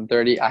 to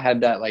 11:30. I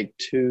had that like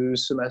 2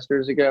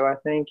 semesters ago, I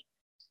think.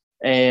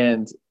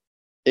 And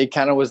it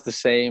kind of was the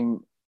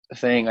same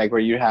thing, like where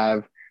you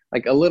have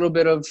like a little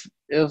bit of,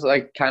 it was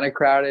like kind of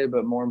crowded,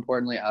 but more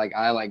importantly,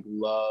 I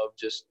love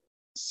just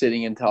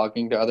sitting and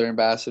talking to other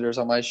ambassadors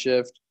on my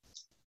shift.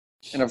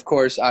 And of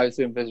course,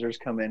 obviously when visitors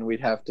come in,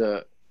 we'd have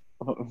to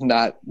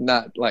not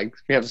like,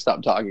 we have to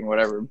stop talking,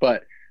 whatever,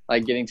 but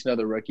like getting to know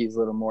the rookies a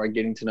little more,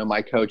 getting to know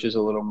my coaches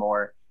a little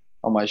more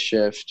on my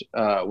shift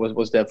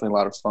was definitely a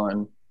lot of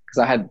fun, because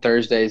I had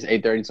Thursdays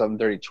 8:30 to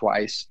 11:30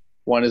 twice.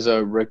 One is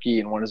a rookie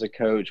and one is a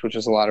coach, which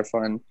was a lot of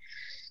fun.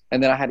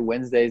 And then I had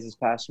Wednesdays this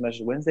past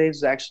semester. Wednesdays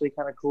is actually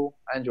kind of cool.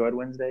 I enjoyed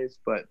Wednesdays,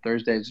 but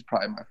Thursdays is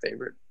probably my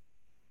favorite.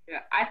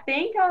 Yeah, I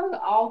think out of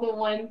all the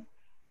ones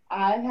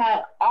I've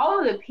had, all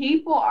of the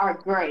people are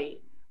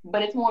great,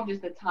 but it's more of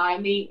just the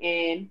timing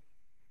and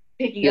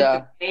picking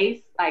up the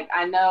pace. Like,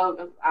 I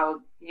know I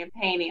was in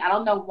painting. I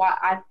don't know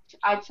why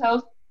I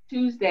chose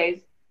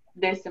Tuesdays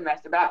this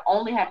semester, but I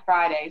only had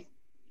Fridays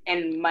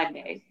and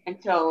Mondays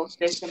until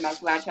this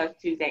semester when I chose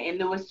Tuesday.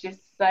 And it was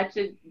just such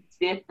a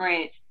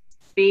different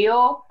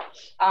feel.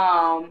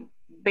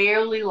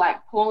 Barely like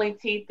pulling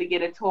teeth to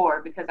get a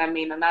tour, because I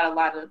mean, not a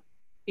lot of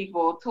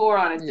people tour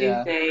on a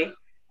Tuesday.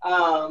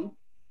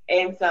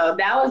 And so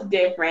that was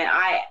different.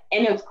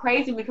 And it was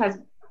crazy because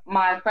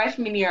my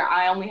freshman year,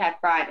 I only had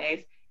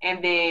Fridays.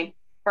 And then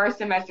first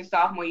semester,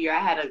 sophomore year, I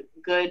had a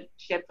good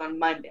shift on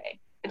Monday.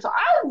 And so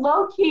I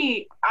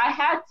low-key, I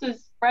had to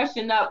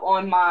freshen up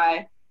on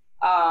my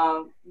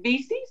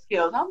VC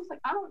skills. I was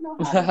like, I don't know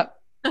how to,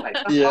 like,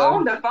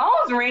 the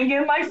phone's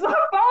ringing. Like, so the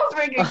phone's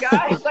ringing,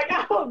 guys. Like,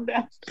 I don't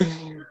know.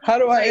 How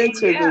do I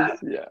answer this?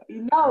 Yeah.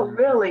 No,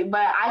 really.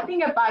 But I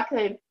think if I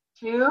could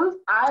choose,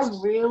 I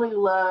really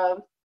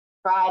loved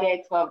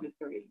Friday 12 to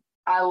 3.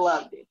 I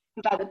loved it.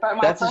 Because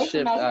my first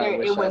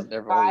semester, it was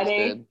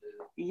Friday.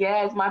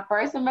 Yes, my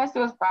first semester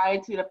was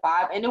Friday 2 to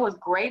 5. And it was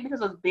great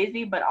because it was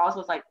busy, but also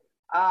it's like,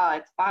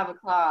 it's 5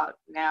 o'clock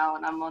now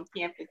and I'm on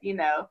campus, you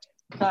know.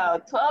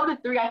 So 12 to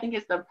 3, I think,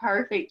 is the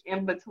perfect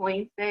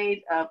in-between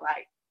stage of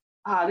like,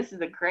 this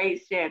is a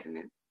great shift. And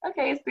then,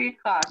 okay, it's 3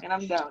 o'clock and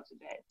I'm done with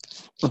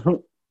today.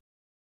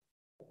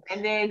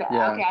 And then,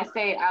 I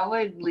say I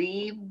would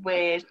leave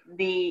with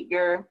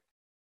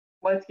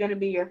what's going to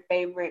be your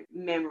favorite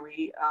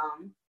memory,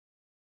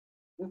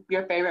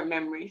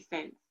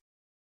 since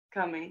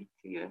coming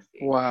to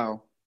UofSC.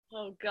 Wow.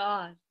 Oh,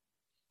 God.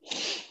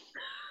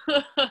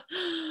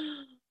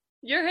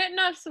 You're hitting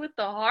us with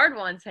the hard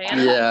ones,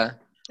 Hannah. Yeah.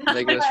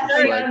 Making us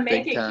reflect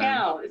make big it time.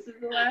 count. This is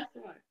the last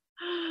one.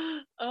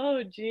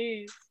 Oh,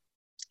 jeez.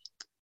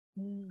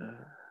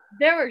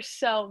 There were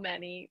so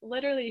many.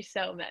 Literally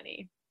so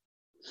many.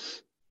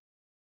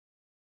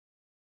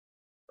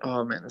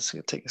 Oh, man, this is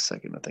going to take a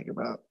second to think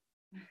about.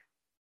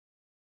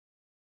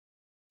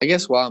 I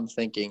guess while I'm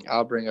thinking,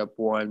 I'll bring up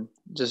one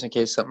just in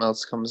case something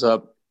else comes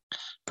up.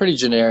 Pretty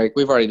generic.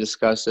 We've already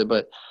discussed it,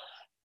 but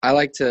I'll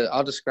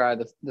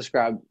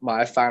describe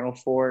my Final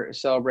Four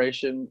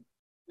celebration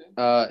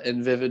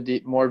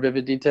in more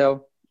vivid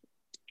detail.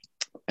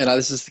 And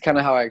this is kind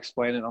of how I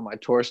explain it on my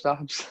tour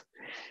stops.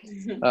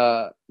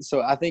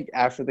 So I think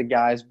after the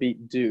guys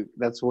beat Duke,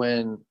 that's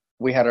when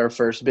we had our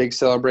first big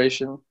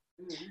celebration.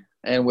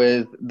 And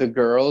with the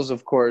girls,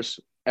 of course,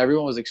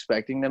 everyone was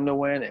expecting them to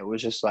win. It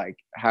was just like,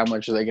 how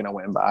much are they going to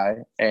win by?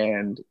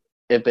 And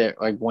if they're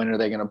like, when are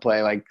they going to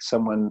play like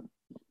someone,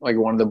 like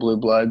one of the blue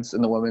bloods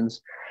in the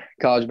women's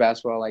college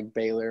basketball, like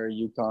Baylor or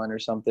UConn or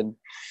something.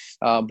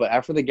 But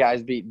after the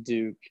guys beat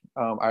Duke,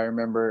 I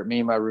remember me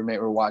and my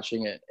roommate were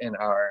watching it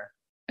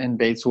in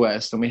Bates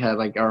West, and we had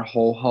like our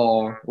whole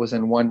hall was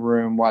in one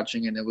room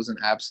watching it, and it was an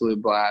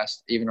absolute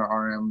blast. Even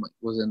our RM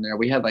was in there.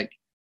 We had like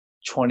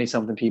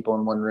 20-something people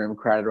in one room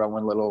crowded around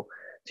one little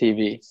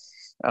TV.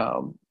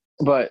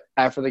 But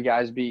after the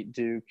guys beat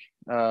Duke,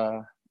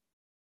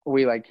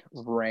 we like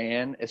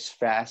ran as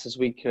fast as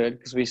we could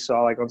because we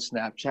saw like on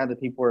Snapchat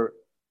that people were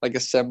like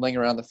assembling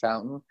around the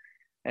fountain,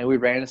 and we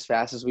ran as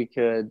fast as we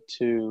could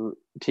to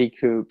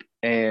T-Coop.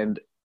 And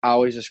I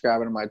always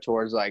describe it in my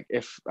tours like,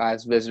 if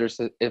as visitors,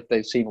 if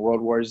they've seen World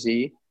War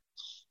Z,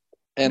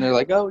 and they're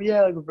like, oh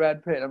yeah, like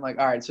Brad Pitt. I'm like,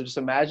 all right, so just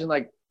imagine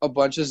like a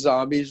bunch of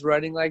zombies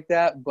running like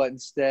that, but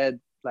instead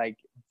like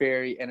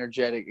very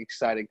energetic,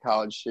 excited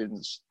college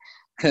students.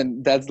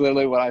 And that's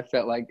literally what I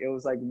felt like. It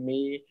was like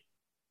me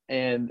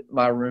and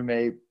my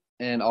roommate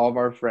and all of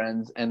our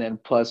friends, and then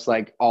plus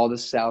like all the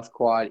South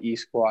Quad,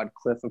 East Quad,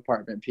 Cliff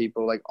apartment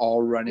people, like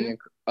all running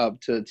up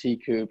to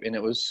T-Coop, and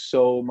it was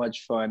so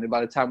much fun. And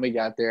by the time we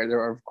got there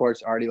were, of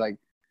course, already like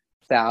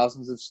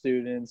thousands of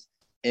students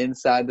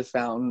inside the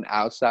fountain,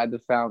 outside the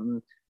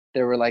fountain.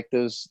 There were like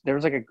there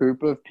was like a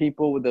group of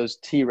people with those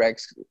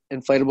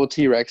inflatable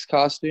T-Rex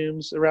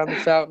costumes around the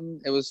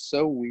fountain. It was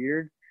so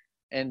weird.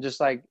 And just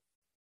like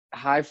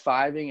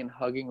high-fiving and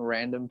hugging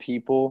random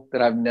people that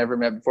I've never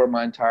met before in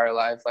my entire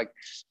life. Like,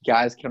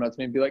 guys come up to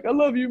me and be like, I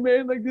love you,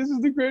 man. Like, this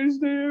is the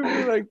greatest day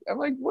ever. Like, I'm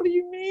like, what do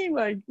you mean?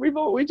 Like,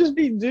 we just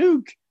beat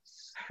Duke.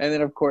 And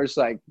then, of course,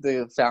 like,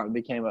 the fountain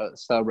became a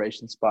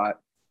celebration spot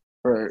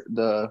for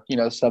the,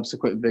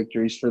 subsequent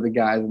victories for the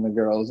guys and the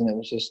girls. And it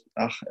was just,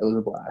 it was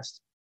a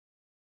blast.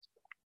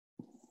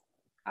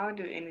 I would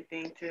do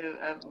anything to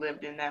have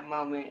lived in that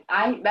moment.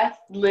 That's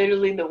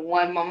literally the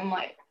one moment I'm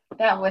like,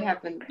 that would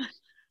happen.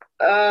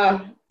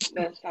 That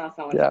sounds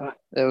so much fun.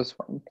 It was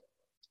fun.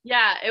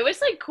 Yeah, it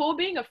was like cool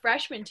being a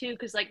freshman too,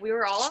 because like we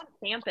were all on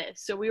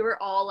campus, so we were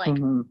all like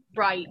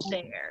right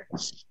there,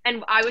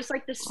 and I was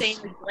like the same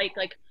as Blake.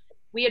 Like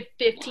we had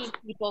 15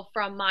 people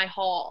from my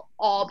hall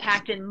all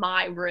packed in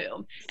my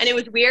room, and it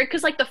was weird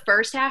because like the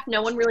first half,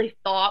 no one really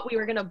thought we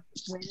were gonna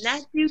win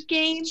that Duke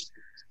game,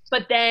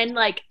 but then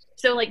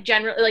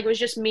generally like it was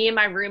just me and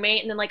my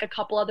roommate, and then like a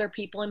couple other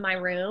people in my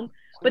room,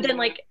 but then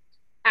like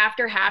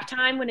after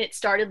halftime, when it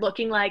started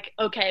looking like,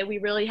 okay, we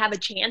really have a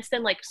chance,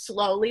 then like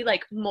slowly,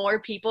 like more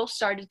people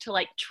started to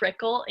like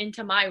trickle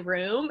into my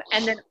room.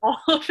 And then all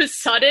of a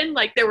sudden,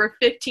 like there were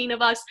 15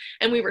 of us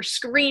and we were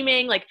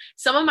screaming. Like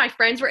some of my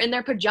friends were in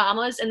their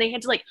pajamas and they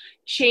had to like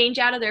change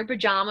out of their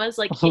pajamas,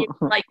 like in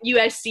like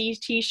USC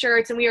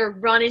t-shirts, and we were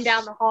running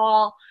down the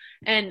hall.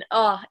 And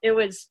that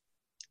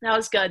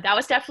was good. That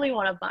was definitely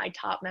one of my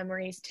top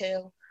memories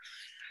too.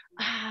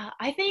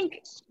 I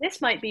think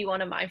this might be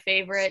one of my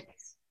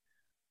favorites.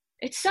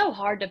 It's so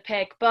hard to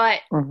pick, but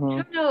I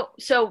don't know.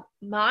 So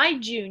my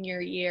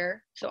junior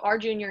year, so our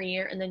junior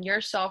year, and then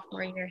your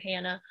sophomore year,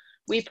 Hannah,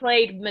 we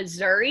played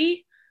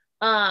Missouri.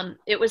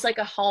 It was like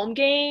a home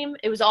game.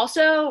 It was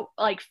also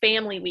like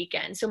family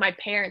weekend. So my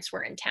parents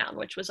were in town,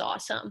 which was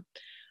awesome.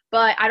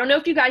 But I don't know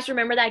if you guys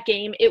remember that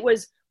game. It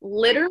was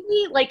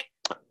literally like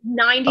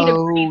 90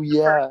 degrees.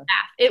 Yeah.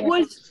 It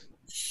was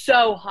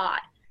so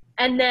hot.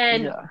 And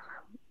then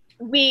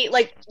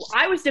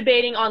I was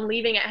debating on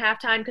leaving at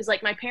halftime because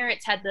like my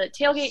parents had the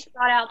tailgate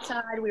spot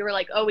outside. We were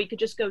like, oh, we could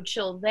just go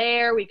chill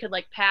there. We could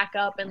like pack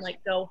up and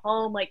like go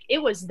home. Like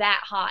it was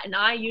that hot, and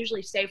I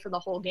usually stay for the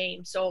whole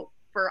game. So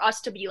for us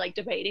to be like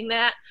debating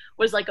that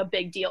was like a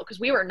big deal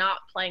because we were not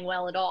playing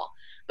well at all.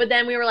 But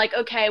then we were like,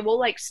 okay, we'll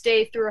like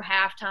stay through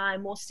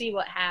halftime. We'll see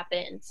what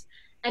happens.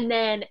 And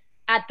then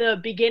at the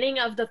beginning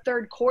of the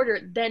third quarter,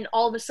 then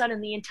all of a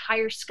sudden the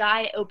entire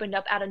sky opened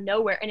up out of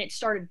nowhere and it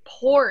started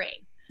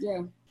pouring.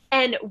 Yeah.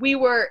 And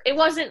it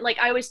wasn't like,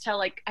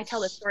 I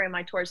tell this story on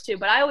my tours too,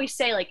 but I always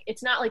say like,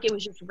 it's not like it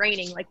was just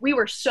raining. Like we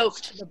were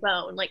soaked to the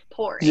bone, like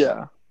pouring.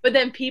 Yeah. But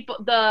then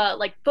the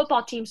like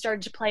football team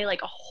started to play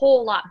like a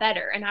whole lot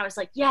better. And I was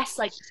like, yes,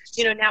 like,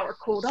 now we're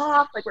cooled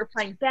off. Like we're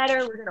playing better.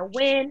 We're going to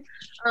win.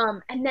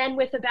 And then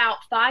with about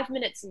 5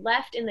 minutes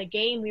left in the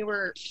game, we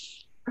were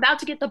about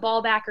to get the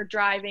ball back or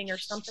driving or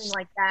something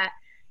like that.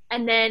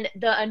 And then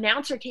the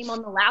announcer came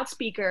on the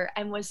loudspeaker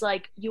and was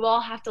like, you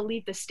all have to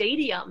leave the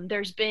stadium.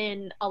 There's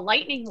been a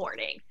lightning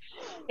warning.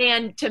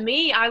 And to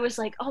me, I was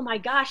like, oh my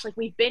gosh, like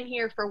we've been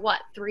here for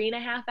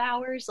 3.5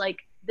 hours? Like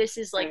this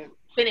is like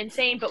been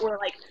insane. But we're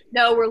like,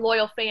 no, we're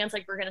loyal fans.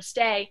 Like we're going to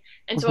stay.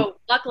 And so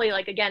luckily,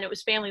 like again, it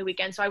was family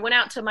weekend. So I went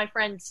out to my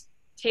friend's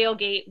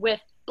tailgate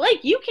with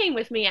Blake. You came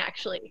with me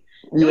actually.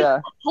 It was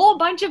a whole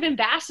bunch of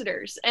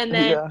ambassadors. And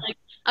then like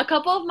a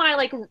couple of my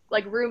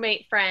like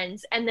roommate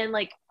friends, and then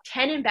like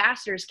 10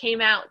 ambassadors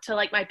came out to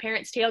like my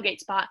parents' tailgate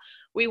spot.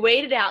 We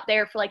waited out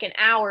there for like an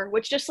hour,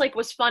 which just like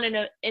was fun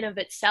in of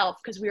itself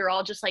because we were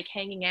all just like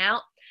hanging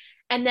out.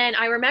 And then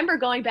I remember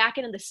going back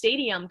into the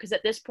stadium because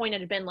at this point it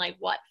had been like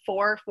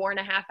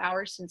 4.5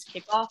 hours since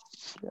kickoff.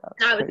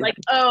 And I was like,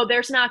 oh,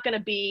 there's not going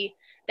to be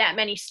that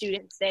many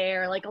students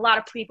there. Like a lot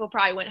of people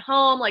probably went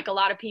home. Like a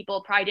lot of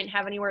people probably didn't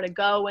have anywhere to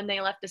go when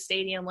they left the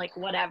stadium, like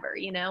whatever,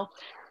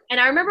 And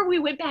I remember we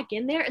went back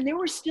in there and there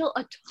were still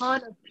a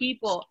ton of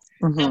people.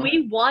 And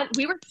we won.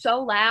 We were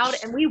so loud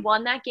and we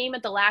won that game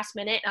at the last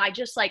minute. And I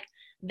just like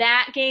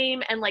that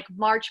game and like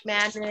March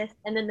Madness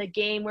and then the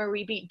game where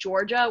we beat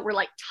Georgia were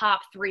like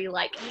top 3,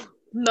 like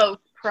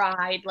most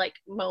pride, like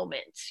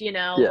moments,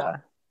 Yeah.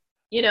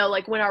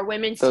 Like when our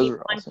women's team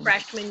won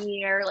freshman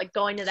year, like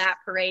going to that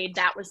parade,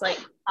 that was like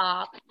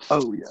oh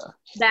yeah.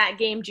 That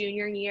game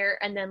junior year,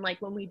 and then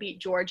like when we beat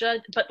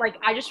Georgia. But like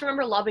I just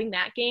remember loving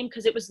that game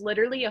because it was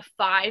literally a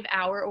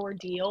 5-hour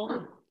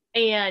ordeal,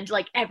 and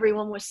like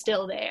everyone was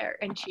still there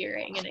and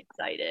cheering and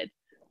excited,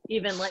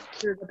 even like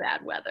through the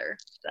bad weather.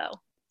 So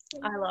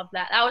I love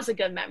that. That was a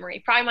good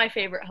memory. Probably my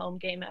favorite home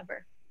game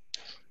ever.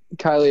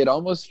 Kylie, it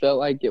almost felt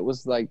like it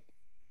was like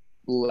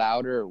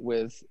louder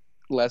with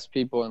less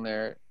people in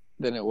there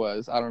than it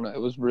was. I don't know. It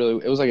was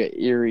like an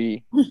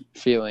eerie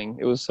feeling.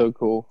 It was so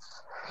cool.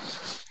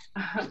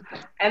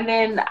 And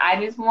then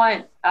I just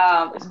want,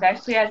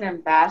 especially as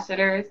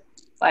ambassadors,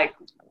 like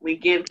we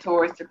give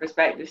tours to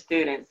prospective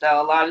students. So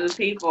a lot of the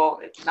people,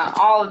 if not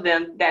all of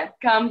them that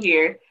come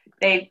here,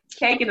 they've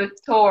taken a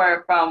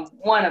tour from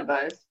one of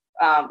us,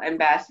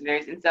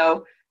 ambassadors. And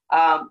so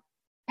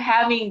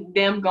having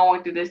them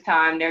going through this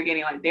time, they're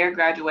getting like their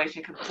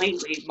graduation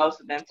completely, most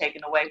of them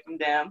taken away from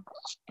them,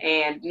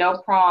 and no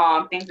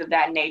prom, things of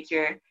that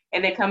nature.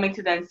 And then coming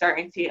to the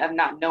uncertainty of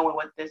not knowing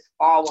what this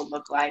fall will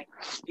look like.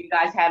 Do you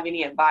guys have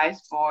any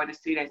advice for the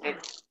students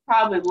that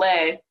probably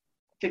led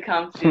to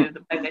come to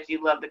the place that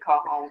you love to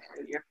call home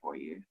for your 4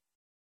 years?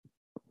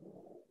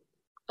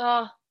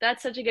 Oh,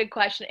 that's such a good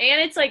question.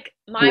 And it's like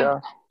I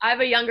have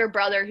a younger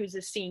brother who's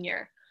a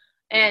senior.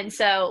 And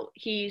so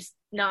he's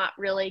not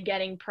really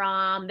getting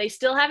prom. They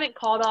still haven't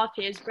called off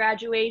his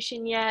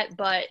graduation yet,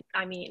 but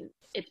I mean,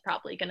 it's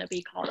probably going to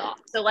be called off.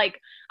 So like,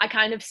 I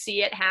kind of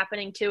see it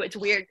happening too. It's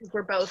weird because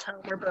we're both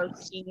home, we're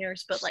both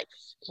seniors, but like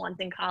one's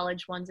in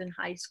college, one's in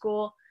high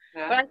school.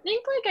 Yeah. But I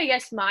think like, I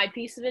guess my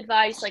piece of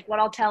advice, like what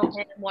I'll tell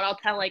him, what I'll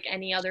tell like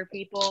any other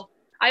people,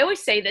 I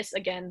always say this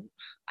again,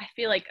 I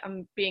feel like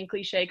I'm being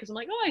cliche because I'm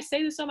like, oh, I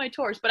say this on my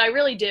tours, but I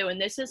really do. And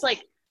this is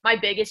like my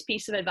biggest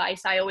piece of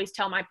advice. I always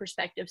tell my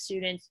prospective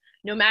students,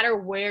 no matter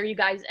where you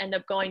guys end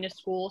up going to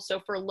school. So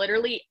for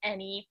literally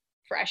any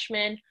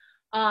freshman,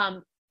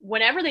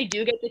 whenever they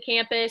do get to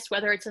campus,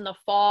 whether it's in the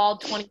fall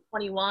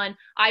 2021,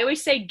 I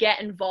always say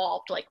get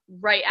involved, like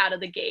right out of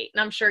the gate.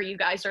 And I'm sure you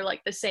guys are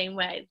like the same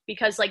way,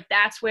 because like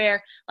that's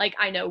where like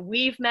I know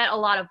we've met a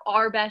lot of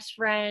our best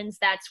friends.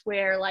 That's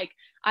where like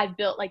I've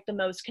built like the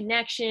most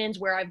connections,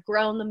 where I've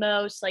grown the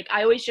most. Like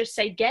I always just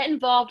say get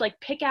involved, like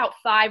pick out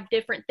 5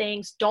 different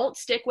things. Don't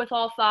stick with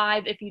all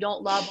 5 if you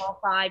don't love all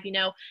 5. You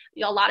know,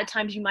 a lot of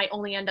times you might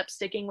only end up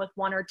sticking with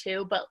 1 or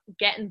 2, but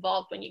get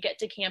involved when you get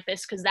to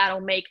campus, because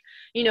that'll make,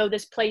 you know,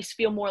 this place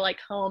feel more like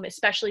home,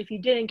 especially if you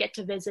didn't get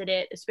to visit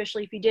it,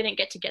 especially if you didn't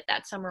get to get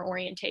that summer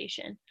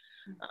orientation.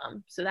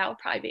 So that would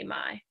probably be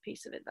my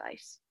piece of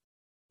advice.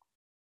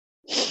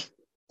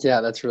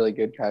 Yeah, that's really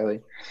good,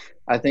 Kylie.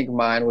 I think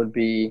mine would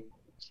be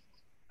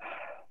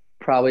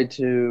probably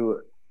to,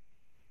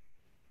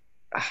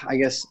 I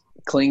guess,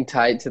 cling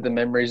tight to the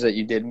memories that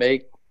you did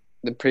make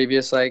the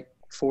previous like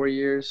 4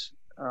 years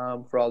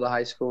for all the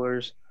high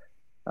schoolers,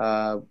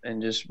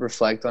 and just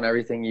reflect on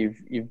everything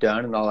you've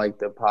done and all like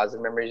the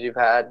positive memories you've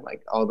had,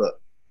 like all the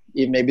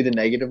maybe the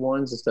negative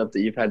ones, the stuff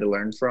that you've had to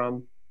learn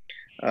from,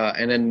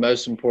 and then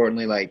most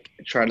importantly, like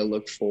try to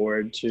look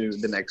forward to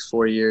the next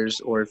 4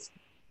 years, or if,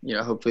 you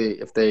know, hopefully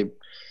if they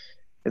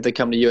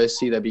come to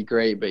USC, that'd be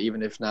great. But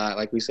even if not,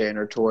 like we say in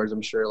our tours,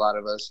 I'm sure a lot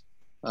of us,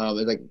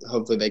 like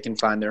hopefully they can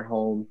find their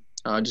home.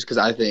 Just because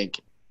I think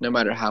no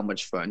matter how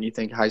much fun you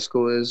think high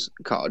school is,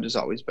 college is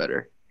always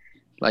better.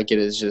 Like it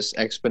is just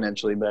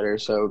exponentially better.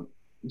 So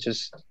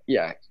just,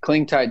 yeah,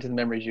 cling tight to the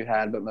memories you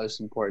had, but most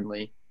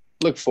importantly,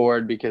 look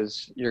forward,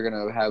 because you're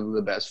going to have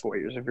the best 4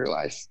 years of your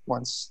life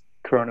once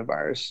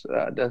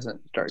coronavirus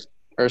doesn't start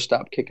or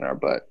stop kicking our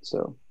butt.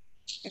 So.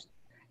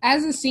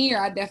 As a senior,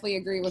 I definitely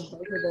agree with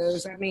both of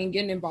those. I mean,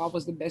 getting involved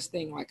was the best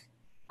thing like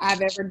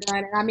I've ever done.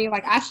 And I mean,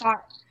 like I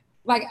thought,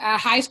 like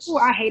high school,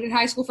 I hated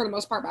high school for the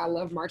most part, but I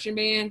loved marching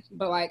band.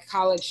 But like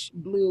college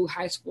blew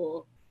high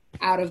school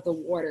out of the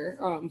water.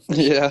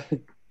 Yeah.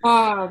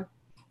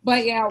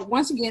 But yeah,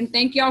 once again,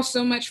 thank y'all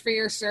so much for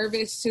your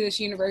service to this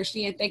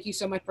university, and thank you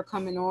so much for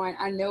coming on.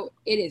 I know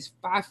it is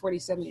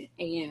 5:47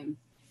 a.m.,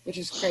 which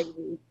is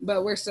crazy,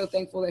 but we're so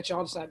thankful that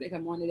y'all decided to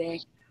come on today.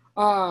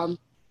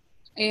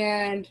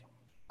 And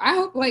I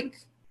hope like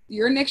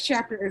your next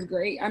chapter is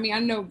great. I mean, I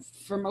know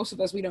for most of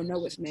us, we don't know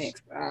what's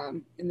next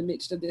in the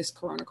midst of this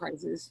corona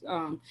crisis.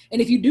 And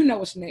if you do know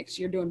what's next,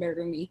 you're doing better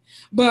than me.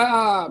 But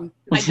I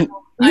don't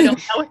know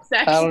what's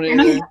next. I don't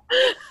either.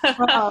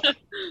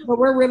 But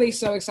we're really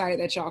so excited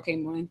that y'all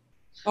came on.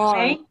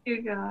 Thank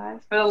you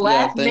guys for the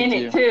last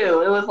minute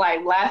too. It was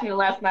like last minute,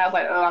 last night. I was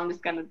like, oh, I'm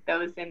just gonna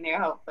throw this in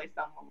there. Hopefully,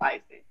 someone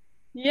likes it.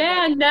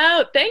 Yeah,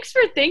 no, thanks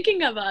for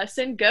thinking of us,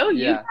 and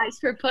you guys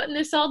for putting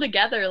this all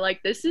together.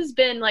 Like this has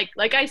been like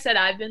I said,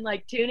 I've been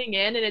like tuning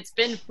in, and it's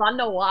been fun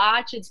to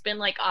watch. It's been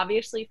like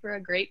obviously for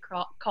a great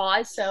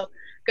cause. So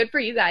good for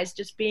you guys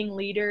just being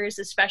leaders,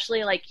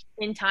 especially like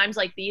in times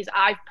like these.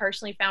 I've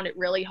personally found it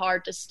really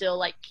hard to still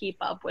like keep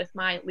up with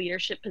my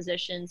leadership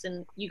positions,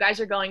 and you guys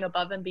are going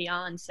above and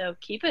beyond. So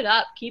keep it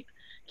up. Keep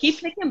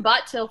kicking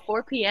butt till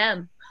 4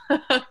 p.m.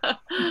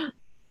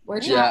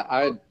 Yeah,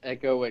 I would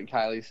echo what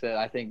Kylie said.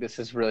 I think this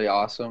is really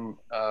awesome.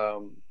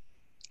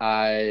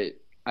 I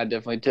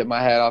definitely tip my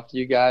hat off to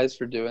you guys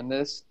for doing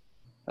this.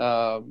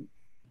 And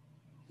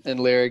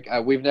Lyric,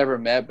 we've never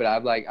met, but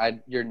I've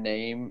heard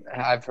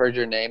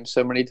your name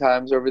so many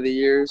times over the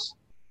years.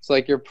 It's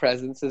like your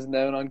presence is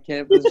known on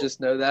campus. Just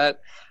know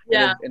that,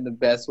 in the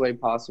best way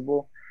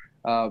possible.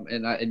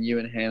 And you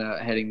and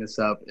Hannah heading this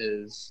up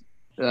is.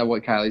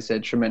 What Kylie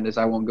said, tremendous.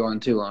 I won't go on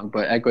too long,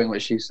 but echoing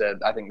what she said,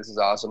 I think this is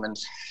awesome, and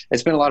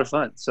it's been a lot of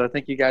fun. So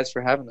thank you guys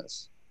for having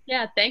us.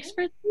 Yeah, thanks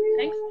for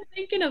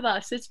thinking of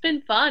us. It's been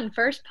fun.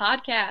 First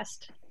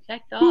podcast.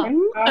 Checked off.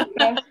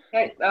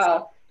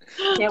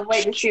 Can't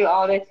wait to see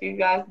all that you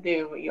guys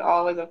do. You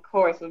always, of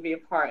course, will be a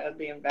part of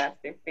the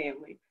Ambassador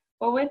family.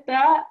 But with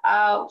that,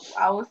 I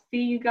will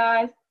see you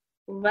guys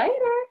later.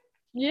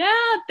 Yeah,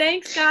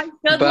 thanks, guys.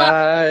 Good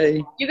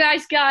Bye. luck. You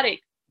guys got it.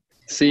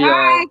 See y'all.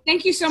 Bye.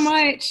 Thank you so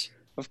much.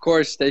 Of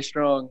course, stay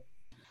strong.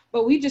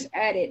 But we just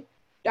added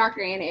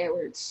Dr. Anna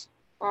Edwards.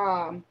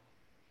 Dr.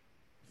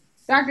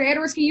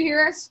 Edwards, can you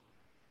hear us?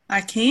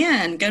 I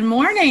can. Good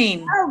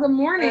morning. Oh, good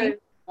morning. Good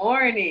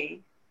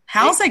morning.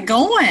 How's it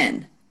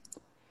going?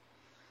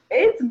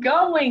 It's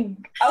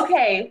going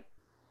okay.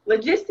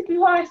 Logistically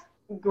wise,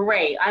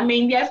 great. I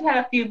mean, yes, we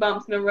had a few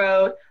bumps in the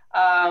road.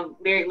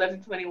 Lyric lives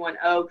in 21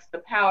 Oaks. The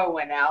power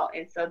went out,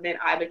 and so then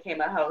I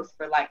became a host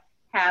for like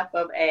half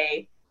of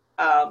a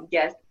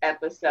guest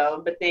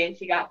episode, but then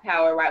she got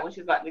power right when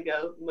she was about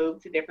to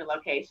move to different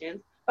locations.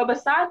 But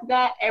besides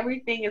that,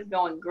 everything is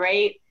going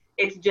great.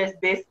 It's just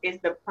this is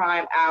the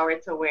prime hour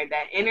to wear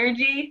that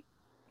energy.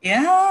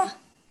 Yeah.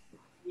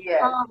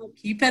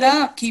 Keep it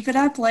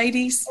up,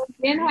 ladies.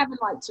 Then having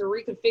like to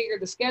reconfigure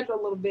the schedule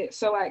a little bit.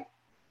 So like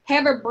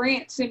Heather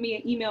Brandt sent me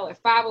an email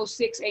at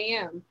 5:06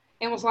 a.m.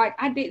 and was like,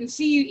 I didn't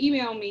see you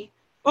email me.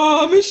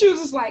 And she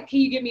was just like, can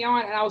you get me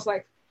on? And I was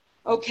like,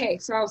 okay.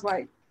 So I was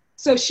like,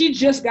 so she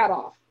just got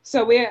off.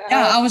 So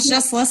I was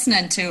just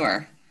listening to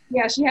her.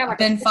 Yeah, she had like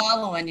been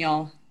following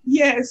y'all.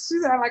 Yes,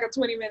 she's had like a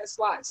 20-minute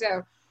slot.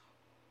 So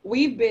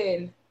we've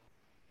been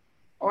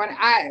on,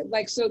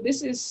 so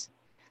this is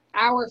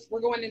we're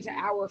going into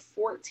hour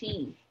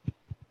 14.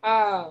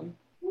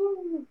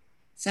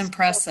 It's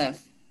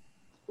impressive.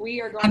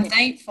 We are going. I'm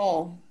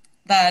thankful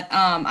that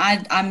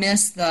I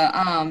missed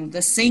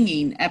the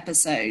singing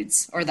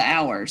episodes or the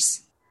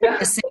hours.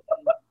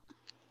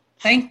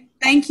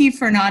 Thank you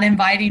for not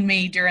inviting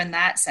me during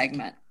that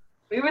segment.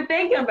 We were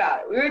thinking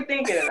about it. We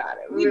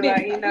were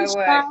like, you know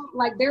what?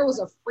 Like there was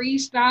a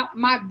freestyle.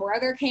 My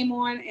brother came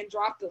on and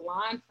dropped a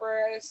line for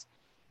us.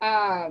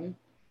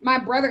 My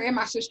brother and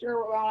my sister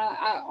were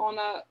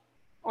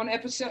on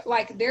episode.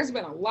 Like there's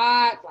been a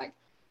lot. Like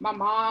my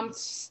mom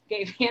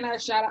gave Hannah a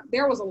shout out.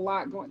 There was a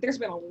lot going. There's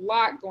been a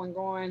lot going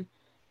on.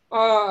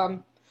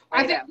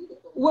 I think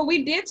what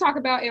we did talk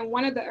about in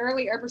one of the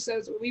early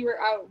episodes, we were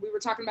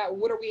talking about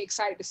what are we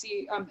excited to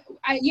see.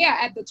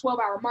 At the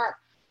 12-hour mark,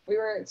 we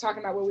were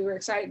talking about what we were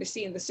excited to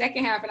see in the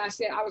second half, and I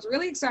said I was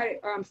really excited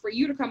for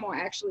you to come on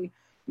actually,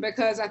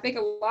 because I think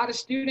a lot of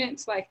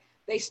students, like,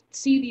 they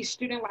see these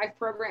student life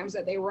programs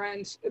that they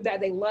run, that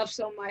they love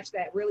so much,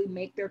 that really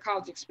make their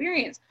college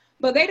experience,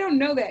 but they don't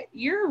know that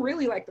you're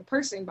really like the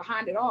person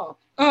behind it all.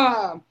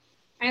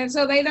 And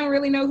so they don't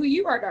really know who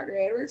you are, Dr.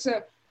 Edwards.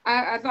 So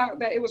I thought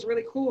that it was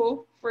really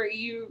cool for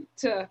you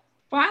to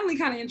finally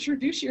kind of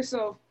introduce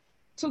yourself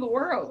to the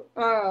world.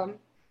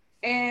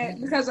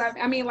 And because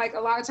I mean, like a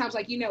lot of times,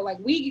 like, you know, like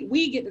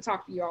we get to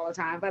talk to you all the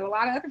time, but a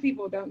lot of other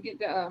people don't get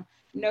to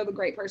know the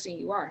great person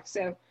you are.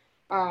 So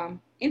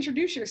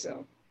introduce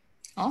yourself.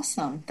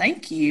 Awesome.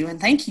 Thank you. And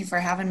thank you for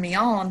having me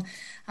on.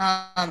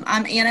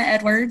 I'm Anna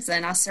Edwards,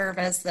 and I serve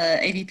as the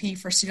AVP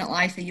for Student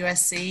Life at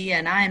USC,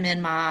 and I am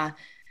in my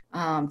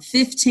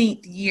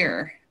 15th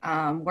year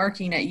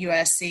working at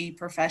USC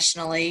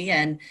professionally,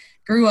 and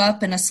grew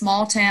up in a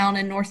small town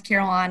in North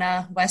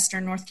Carolina,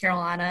 Western North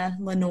Carolina,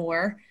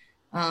 Lenoir.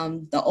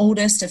 The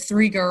oldest of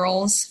 3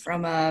 girls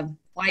from a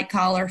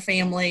white-collar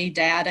family.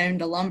 Dad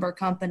owned a lumber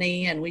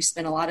company, and we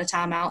spent a lot of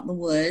time out in the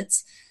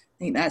woods.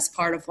 I think that's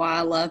part of why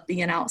I love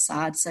being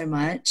outside so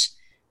much.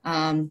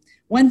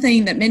 One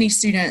thing that many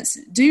students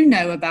do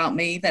know about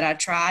me that I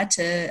try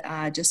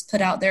to just put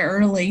out there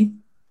early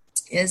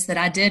is that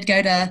I did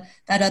go to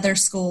that other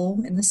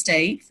school in the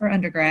state for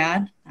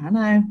undergrad. I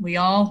know we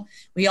all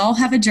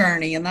have a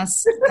journey, and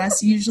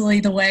that's usually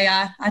the way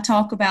I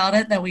talk about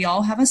it, that we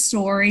all have a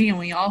story and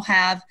we all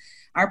have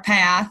our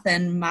path,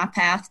 and my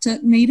path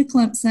took me to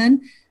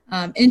Clemson.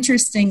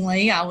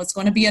 Interestingly, I was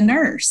going to be a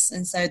nurse,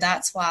 and so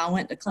that's why I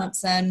went to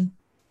Clemson.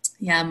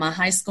 Yeah, my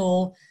high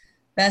school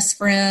best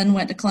friend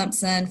went to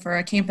Clemson for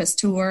a campus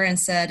tour and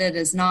said it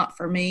is not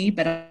for me,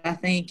 but I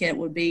think it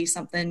would be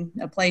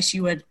a place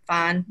you would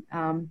find,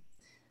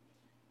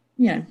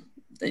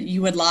 that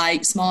you would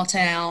like. Small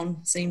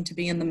town, seemed to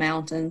be in the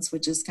mountains,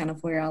 which is kind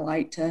of where I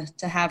like to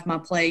have my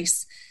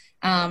place.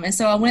 And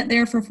so I went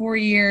there for 4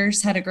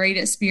 years, had a great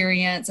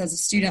experience as a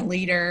student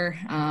leader,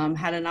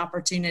 had an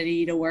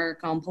opportunity to work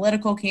on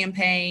political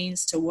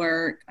campaigns, I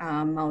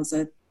was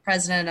a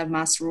president of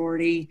my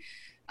sorority,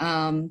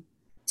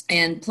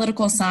 and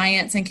political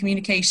science and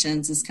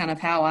communications is kind of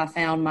how I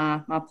found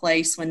my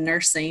place when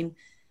nursing.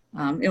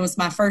 It was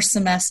my first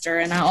semester,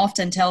 and I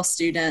often tell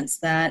students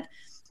that,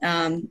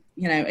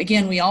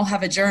 again, we all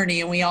have a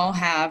journey and we all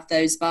have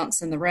those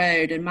bumps in the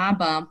road. And my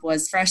bump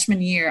was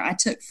freshman year. I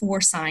took 4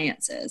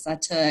 sciences. I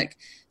took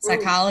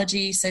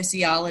psychology,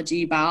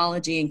 sociology,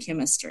 biology, and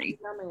chemistry.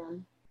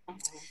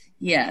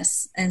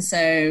 Yes. And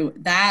so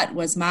that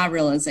was my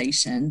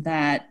realization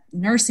that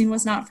nursing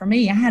was not for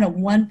me. I had a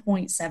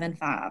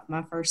 1.75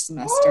 my first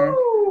semester.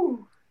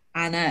 Ooh.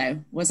 I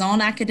know, was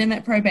on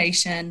academic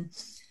probation.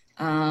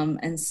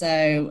 And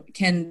so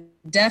can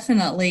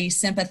definitely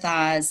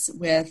sympathize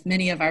with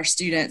many of our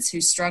students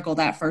who struggle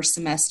that first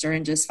semester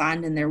and just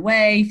finding their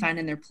way,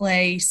 finding their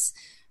place,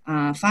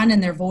 finding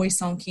their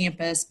voice on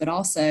campus, but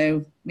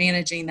also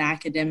managing the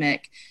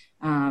academic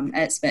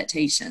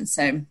expectations.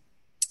 So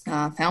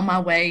found my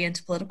way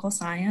into political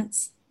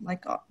science,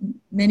 like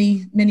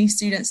many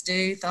students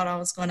do. Thought I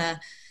was going to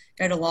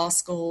go to law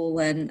school,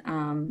 and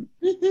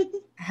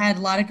had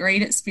a lot of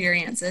great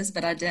experiences,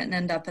 but I didn't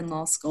end up in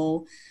law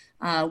school.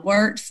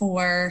 Worked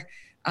for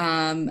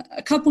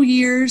a couple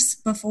years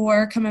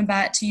before coming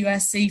back to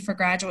USC for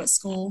graduate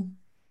school.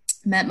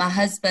 Met my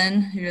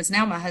husband, who is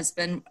now my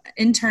husband,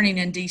 interning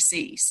in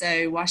D.C.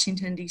 So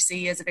Washington,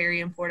 D.C. is a very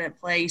important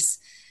place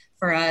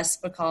for us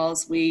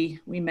because we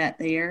met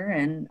there,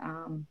 and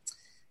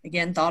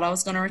again, thought I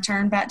was going to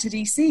return back to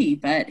D.C.,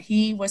 but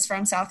he was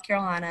from South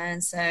Carolina,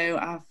 and so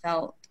I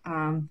felt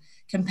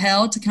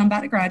compelled to come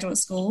back to graduate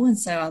school. And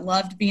so I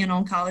loved being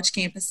on college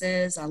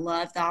campuses. I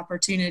loved the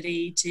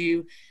opportunity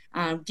to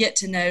get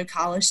to know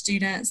college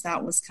students.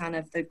 That was kind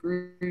of the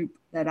group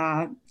that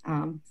I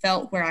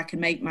felt where I could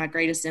make my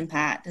greatest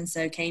impact. And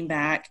so came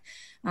back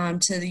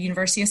to the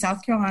University of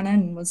South Carolina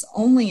and was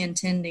only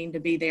intending to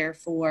be there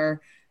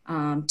for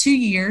 2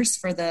 years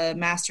for the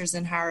Master's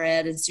in Higher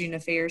Ed and Student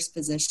Affairs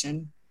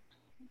position,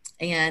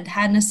 and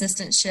had an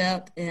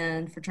assistantship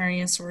in fraternity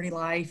and sorority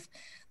life.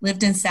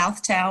 Lived in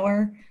South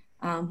Tower,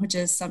 which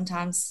is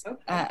sometimes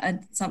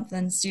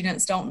something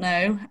students don't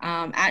know.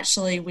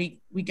 Actually,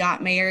 we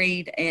got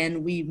married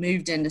and we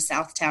moved into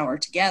South Tower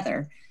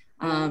together.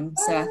 So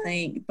I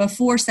think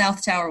before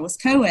South Tower was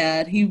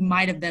co-ed, he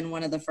might have been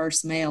one of the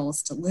first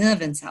males to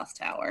live in South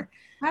Tower.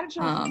 How did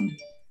you?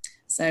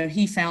 So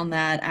he found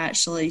that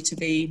actually to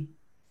be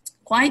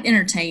quite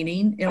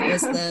entertaining. It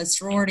was the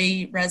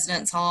sorority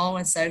residence hall,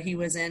 and so he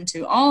was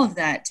into all of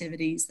the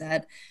activities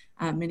that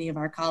many of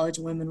our college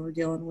women were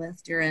dealing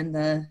with during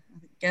I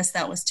guess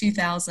that was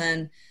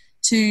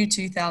 2002,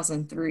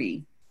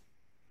 2003.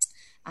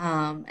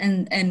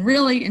 And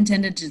really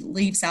intended to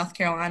leave South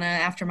Carolina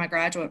after my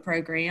graduate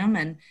program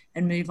and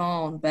move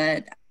on,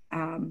 but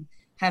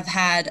have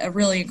had a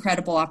really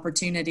incredible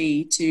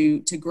opportunity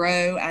to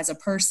grow as a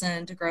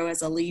person, to grow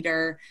as a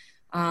leader,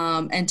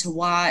 and to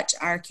watch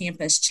our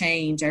campus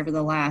change over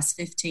the last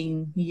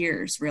 15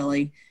 years,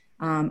 really,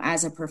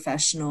 as a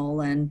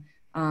professional. And,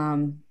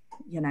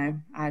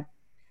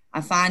 I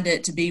find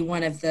it to be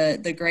one of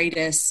the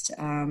greatest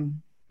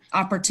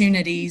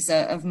opportunities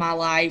of my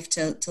life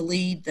to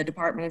lead the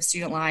Department of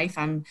Student Life.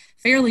 I'm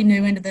fairly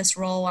new into this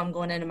role. I'm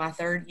going into my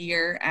third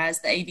year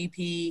as the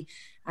AVP.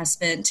 I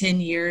spent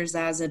 10 years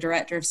as a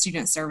director of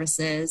student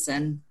services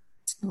and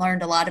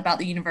learned a lot about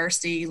the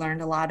university,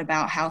 learned a lot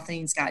about how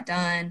things got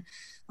done,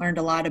 learned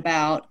a lot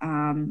about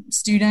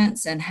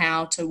students and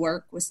how to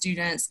work with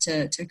students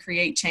to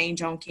create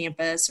change on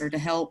campus or to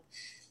help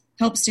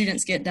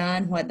students get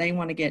done what they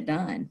want to get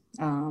done.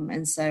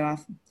 And so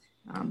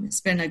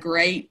it's been a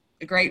great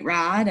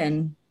ride,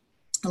 and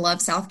I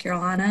love South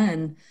Carolina,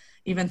 and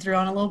even threw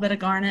on a little bit of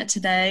Garnet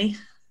today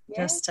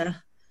just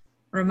to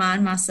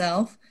remind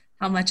myself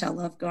how much I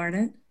love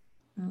Garnet.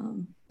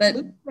 But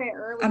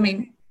I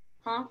mean,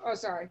 huh? Oh,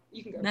 sorry.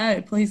 You can go.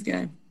 No, please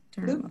go.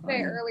 Luke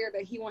said earlier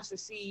that he wants to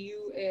see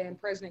you and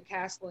President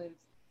Caslin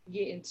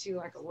get into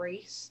like a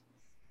race,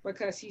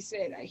 because he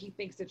said that he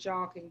thinks that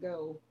y'all can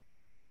go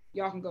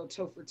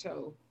toe for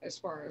toe as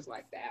far as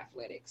like the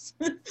athletics.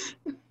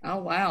 Oh,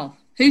 wow.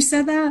 Who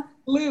said that?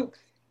 Luke.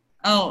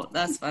 Oh,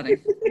 that's funny.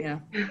 Yeah.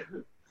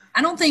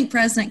 I don't think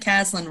President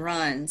Caslin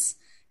runs.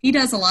 He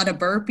does a lot of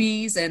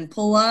burpees and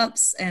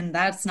pull-ups, and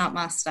that's not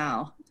my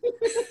style.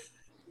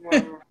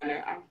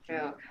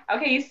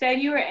 Okay, you said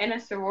you were in a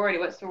sorority.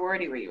 What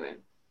sorority were you in?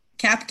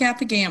 Kappa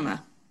Kappa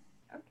Gamma.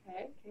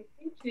 Okay,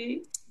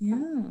 KKG.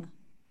 Yeah.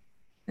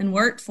 And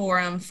worked for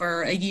him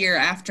for a year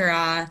after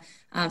I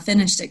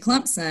finished at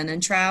Clemson,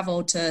 and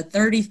traveled to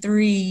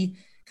 33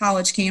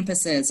 college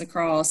campuses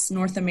across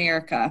North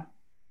America,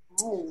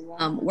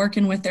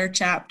 working with their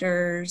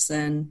chapters,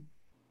 and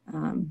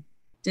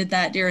did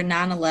that during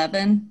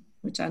 9/11,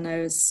 which I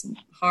know is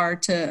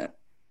hard to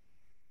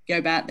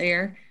go back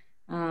there.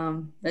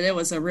 But it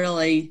was a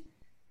really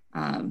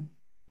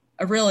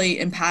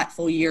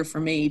impactful year for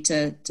me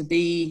to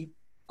be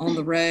on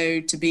the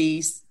road, to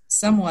be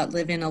somewhat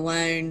living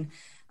alone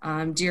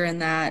during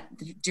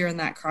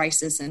that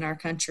crisis in our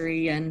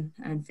country, and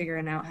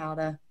figuring out how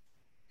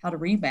to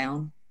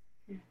rebound.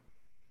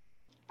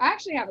 I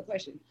actually have a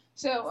question.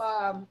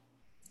 So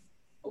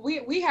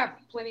we have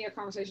plenty of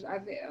conversations. I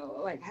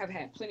have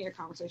had plenty of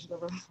conversations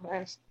over the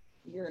last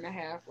year and a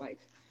half. Like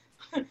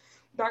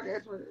Dr.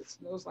 Edwards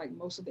knows like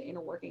most of the inner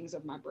workings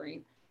of my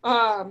brain.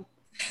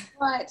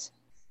 But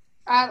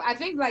I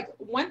think like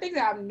one thing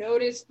that I've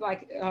noticed,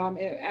 like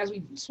as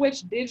we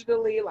switch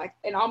digitally, like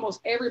in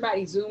almost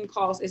everybody's Zoom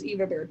calls is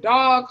either their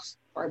dogs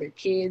or their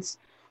kids.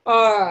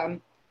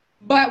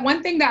 But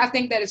one thing that I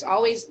think that has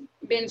always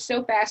been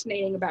so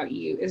fascinating about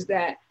you is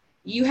that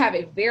you have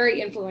a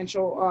very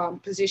influential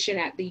position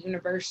at the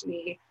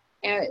university,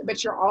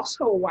 but you're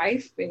also a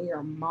wife and you're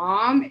a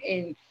mom,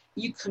 and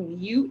you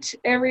commute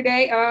every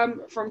day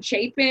from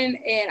Chapin.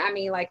 And I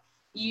mean, like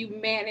you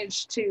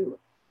manage to,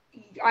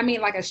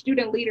 like as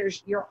student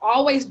leaders, you're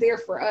always there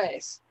for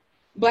us,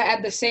 but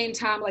at the same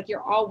time, like you're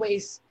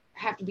always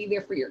have to be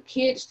there for your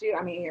kids too.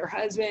 I mean, your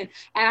husband,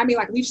 and I mean,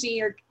 like we've seen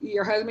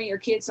your husband, your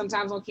kids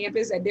sometimes on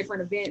campus at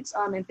different events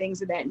and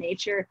things of that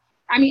nature.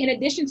 I mean, in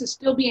addition to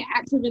still being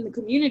active in the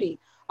community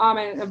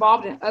and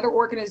involved in other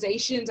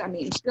organizations, I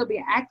mean, still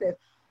being active.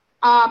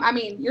 I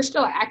mean, you're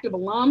still an active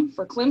alum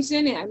for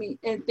Clemson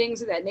and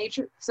things of that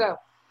nature. So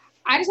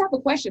I just have a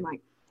question,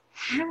 like,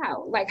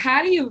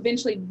 how do you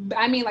eventually,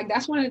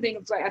 that's one of the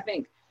things like I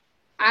think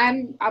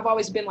I've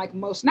always been like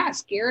most not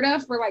scared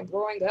of for like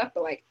growing up,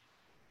 but like,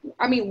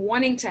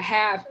 wanting to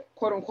have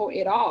quote unquote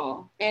it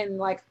all. And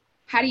like,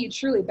 how do you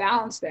truly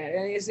balance that?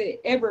 And is it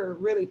ever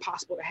really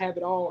possible to have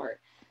it all?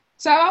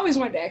 So I always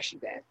wanted to ask you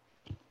that.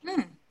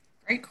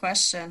 Great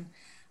question.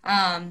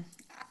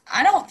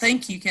 I don't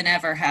think you can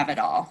ever have it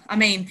all. I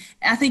mean,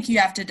 I think you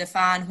have to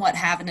define what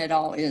having it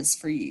all is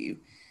for you.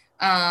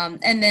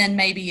 And then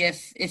maybe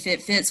if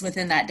it fits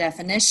within that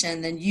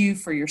definition, then you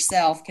for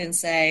yourself can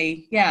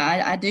say,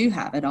 yeah, I do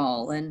have it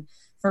all. And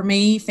for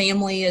me,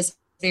 family is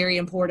very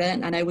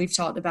important. I know we've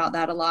talked about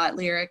that a lot,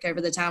 Lyric,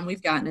 over the time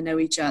we've gotten to know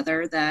each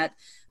other, that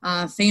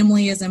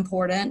family is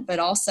important, but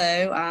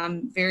also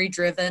I'm very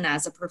driven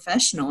as a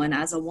professional and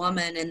as a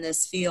woman in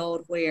this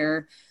field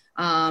where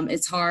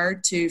It's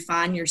hard to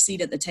find your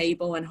seat at the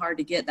table and hard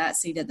to get that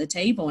seat at the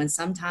table. And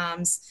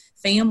sometimes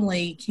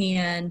family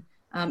can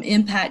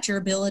impact your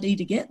ability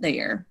to get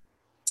there.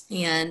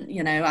 And,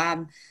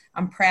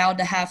 I'm proud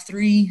to have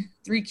three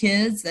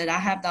kids that I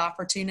have the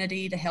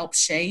opportunity to help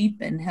shape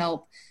and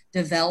help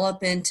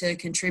develop into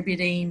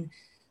contributing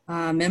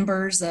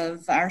members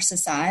of our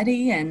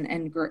society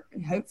and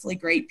hopefully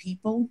great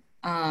people.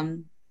 I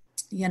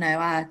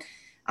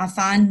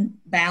find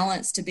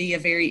balance to be a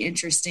very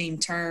interesting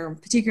term,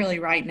 particularly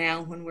right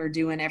now when we're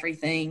doing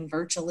everything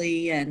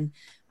virtually and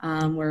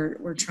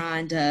we're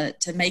trying to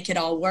make it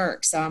all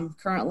work. So I'm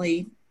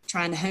currently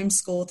trying to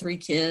homeschool 3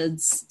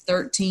 kids,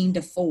 13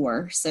 to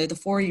 4. So the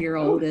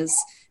 4-year-old is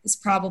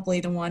probably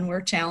the one we're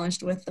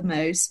challenged with the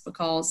most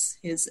because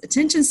his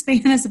attention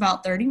span is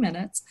about 30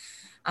 minutes.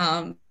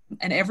 And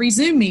every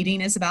Zoom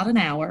meeting is about an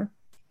hour.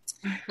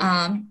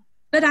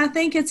 But I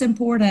think it's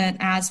important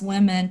as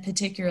women,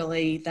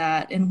 particularly,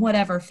 that in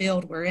whatever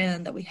field we're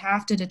in, that we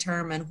have to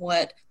determine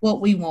what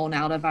we want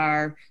out of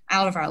our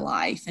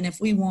life. And if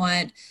we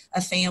want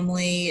a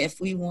family, if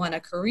we want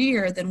a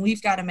career, then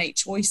we've got to make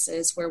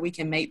choices where we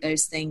can make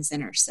those things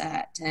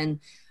intersect. And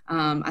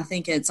I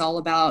think it's all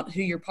about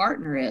who your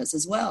partner is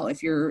as well.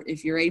 If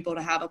you're able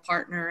to have a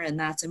partner and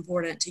that's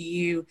important to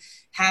you,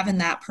 having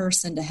that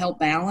person to help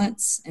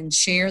balance and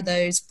share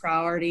those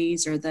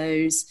priorities or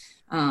those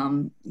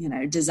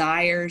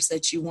desires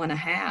that you want to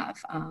have.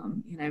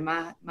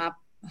 My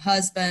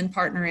husband,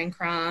 partner in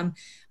crime,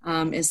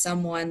 is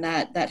someone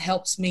that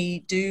helps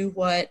me do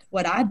what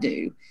I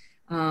do,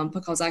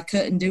 because I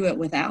couldn't do it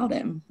without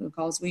him,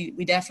 because we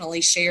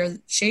definitely share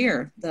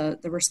the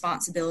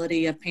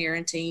responsibility of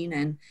parenting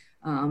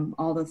and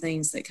all the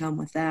things that come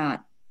with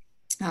that.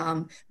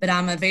 But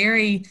I'm a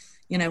very,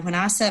 when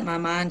I set my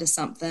mind to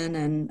something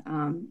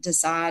and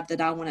decide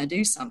that I want to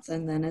do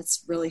something, then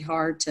it's really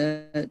hard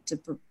to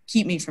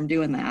keep me from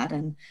doing that.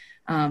 And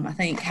I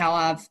think how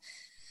I've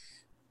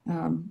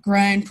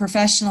grown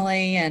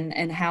professionally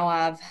and how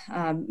I've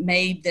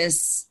made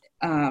this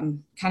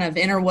kind of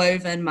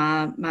interwoven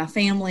my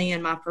family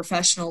and my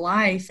professional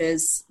life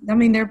is, there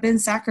have been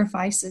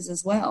sacrifices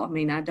as well.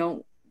 I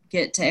don't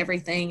get to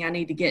everything I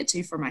need to get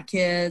to for my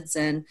kids,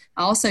 and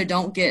I also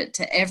don't get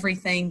to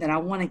everything that I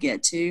want to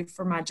get to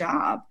for my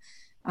job,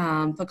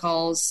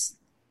 because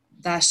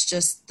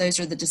those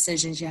are the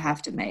decisions you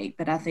have to make.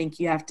 But I think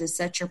you have to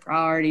set your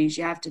priorities.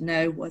 You have to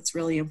know what's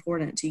really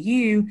important to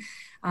you.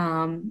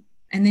 And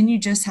then you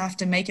just have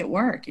to make it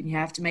work, and you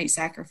have to make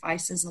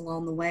sacrifices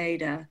along the way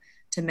to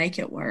make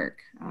it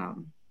work.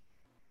 And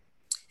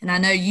I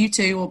know you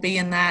two will be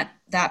in that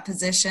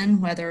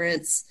position, whether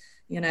it's,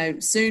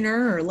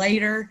 sooner or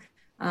later,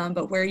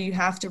 but where you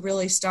have to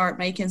really start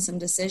making some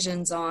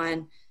decisions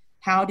on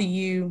what do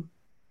you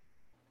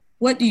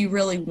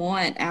really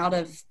want out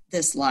of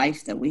this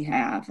life that we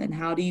have, and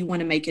how do you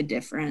want to make a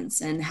difference,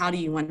 and how do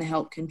you want to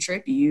help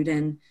contribute.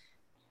 And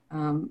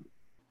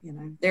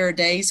there are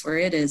days where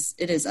it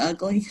is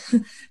ugly,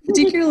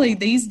 particularly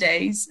these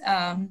days.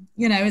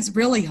 It's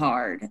really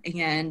hard,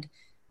 and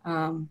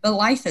but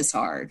life is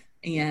hard,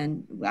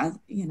 and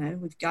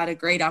we've got a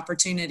great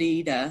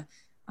opportunity to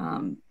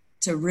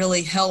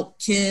really help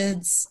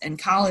kids and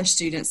college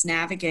students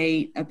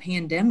navigate a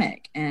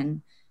pandemic.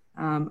 And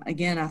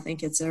again, I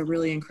think it's a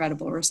really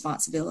incredible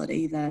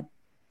responsibility that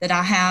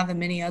I have and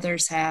many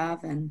others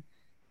have, and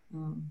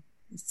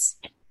it's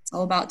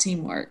all about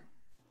teamwork.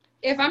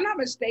 If I'm not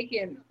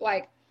mistaken,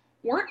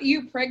 weren't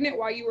you pregnant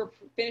while you were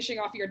finishing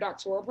off your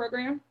doctoral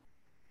program?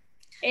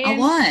 I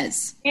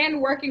was.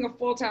 And working a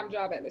full-time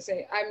job at the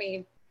same.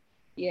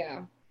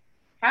 Yeah.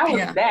 How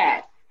was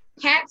that?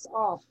 Hats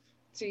off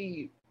to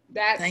you.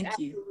 That's Thank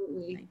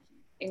absolutely you.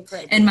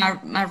 Incredible. And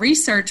my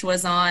research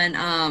was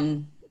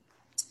on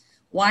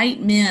white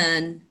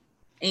men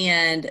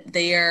and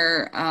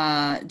their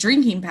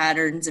drinking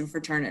patterns in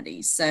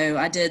fraternities. So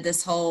I did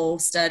this whole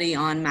study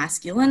on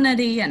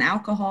masculinity and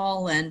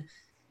alcohol, and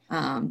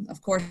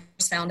of course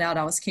found out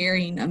I was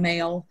carrying a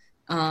male.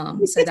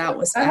 So that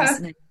was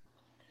fascinating.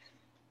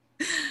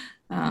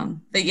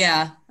 But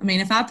yeah,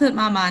 if I put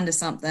my mind to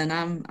something,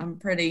 I'm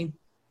pretty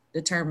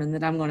determined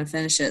that I'm going to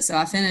finish it. So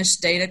I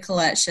finished data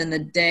collection the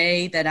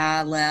day that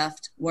I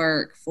left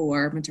work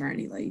for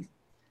maternity leave.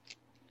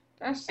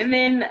 And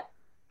then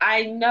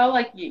I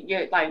know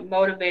you're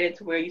motivated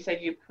to where you said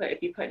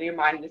if you put your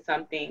mind into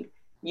something,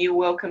 you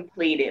will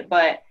complete it.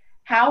 But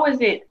how is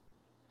it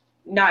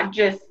not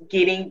just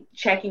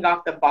checking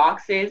off the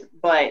boxes,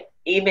 but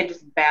even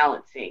just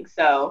balancing?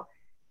 So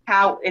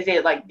how is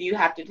it do you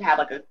have to have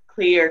a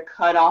clear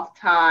cutoff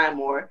time,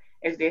 or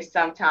is there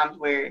some times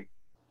where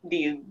do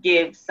you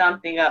give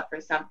something up for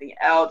something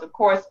else? Of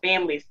course,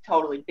 family is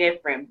totally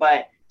different,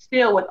 but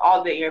still with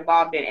all that you're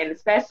involved in, and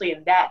especially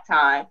in that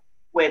time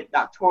with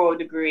doctoral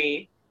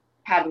degree,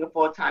 having a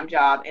full-time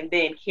job, and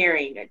then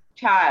carrying a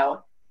child,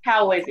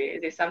 how is it?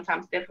 Is it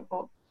sometimes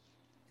difficult?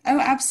 Oh,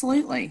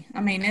 absolutely.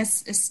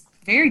 It's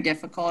very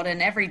difficult,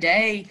 and every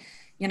day,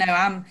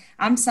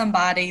 I'm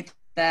somebody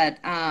that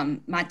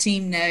my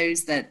team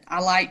knows that I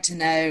like to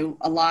know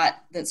a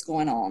lot that's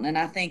going on. And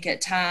I think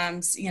at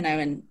times,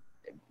 and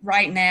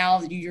right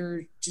now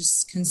you're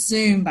just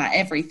consumed by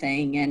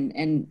everything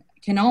and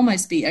can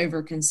almost be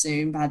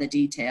overconsumed by the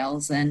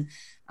details. And,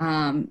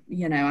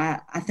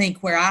 I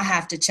think where I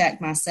have to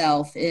check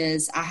myself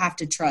is I have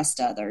to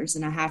trust others,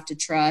 and I have to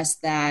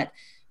trust that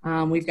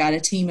we've got a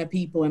team of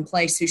people in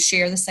place who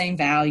share the same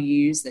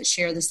values, that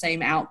share the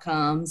same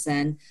outcomes,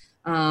 and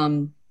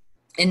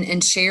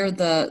share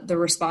the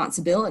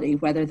responsibility,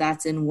 whether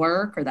that's in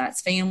work or that's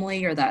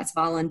family or that's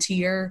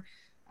volunteer.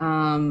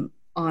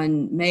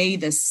 On May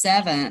the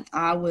 7th,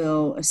 I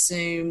will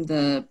assume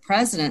the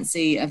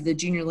presidency of the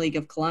Junior League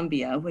of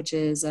Columbia, which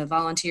is a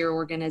volunteer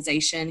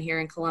organization here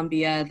in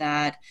Columbia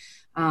that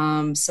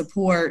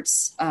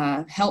supports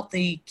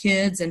healthy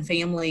kids and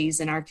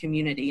families in our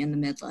community in the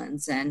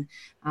Midlands, and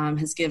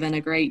has given a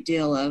great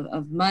deal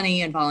of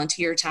money and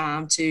volunteer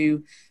time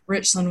to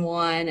Richland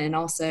One and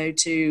also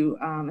to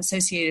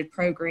associated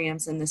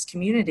programs in this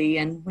community.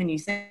 And when you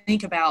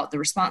think about the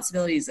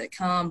responsibilities that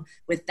come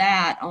with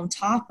that on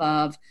top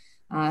of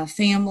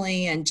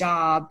family and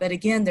job, but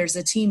again, there's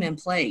a team in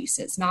place.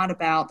 It's not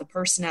about the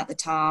person at the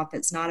top.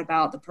 It's not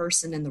about the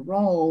person in the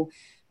role.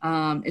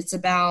 It's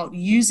about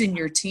using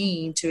your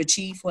team to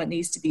achieve what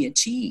needs to be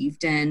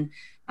achieved. And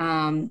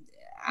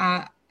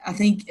I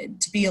think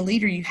to be a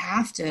leader, you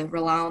have to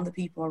rely on the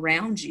people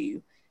around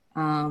you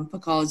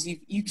because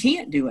you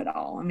can't do it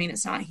all. I mean,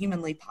 it's not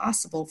humanly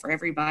possible for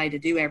everybody to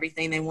do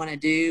everything they want to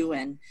do.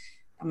 And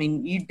I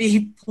mean, you'd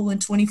be pulling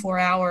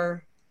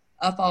 24-hour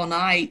up all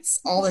nights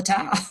all the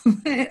time.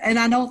 And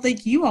I don't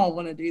think you all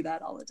want to do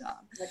that all the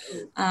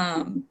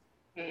time.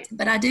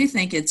 But I do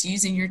think it's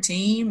using your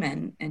team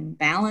and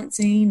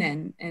balancing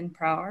and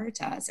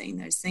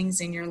prioritizing those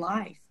things in your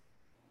life.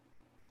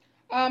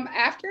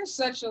 After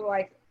such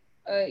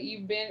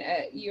you've been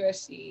at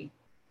USC,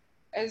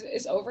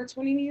 it's over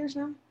 20 years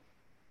now?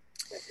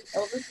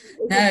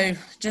 No,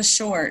 just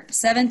short.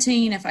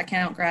 17 if I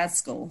count grad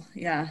school.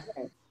 Yeah.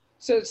 Okay.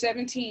 So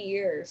 17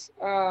 years.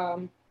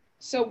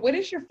 So what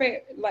is your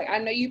favorite, I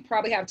know you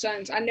probably have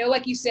tons. I know,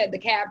 like you said, the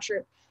cab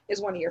trip is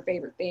one of your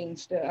favorite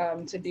things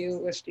to do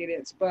with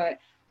students, but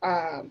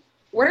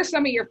what are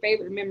some of your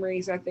favorite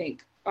memories, I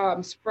think,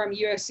 from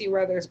USC,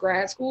 whether it's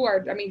grad school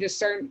or, just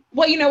certain,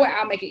 well, you know what,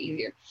 I'll make it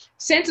easier.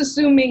 Since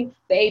assuming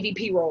the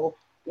AVP role,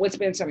 what's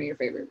been some of your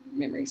favorite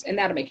memories? And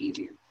that'll make it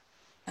easier.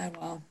 Oh,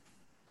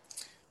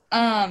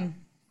 wow.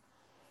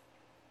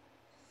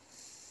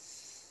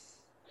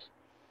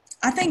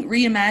 I think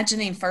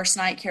reimagining First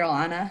Night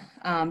Carolina,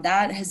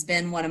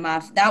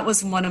 that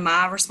was one of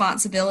my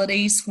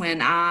responsibilities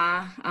when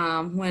I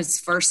was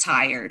first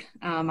hired.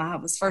 I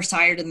was first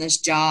hired in this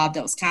job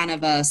that was kind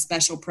of a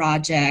special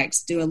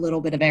project, do a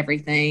little bit of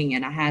everything,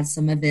 and I had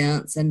some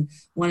events, and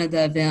one of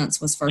the events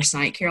was First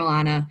Night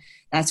Carolina.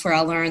 That's where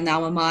I learned the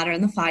alma mater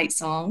and the fight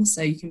song,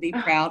 so you can be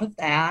proud of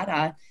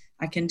that.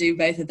 I can do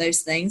both of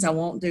those things. I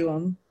won't do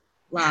them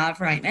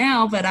live right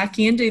now, but I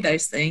can do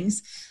those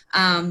things.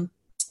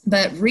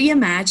 But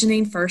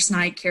reimagining First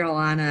Night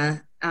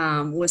Carolina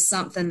was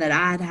something that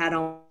I had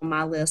on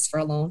my list for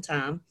a long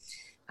time.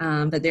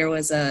 But there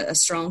was a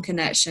strong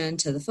connection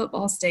to the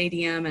football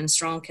stadium and a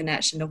strong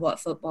connection to what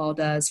football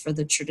does for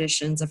the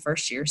traditions of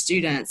first-year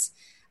students.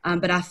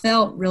 But I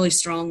felt really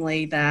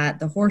strongly that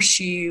the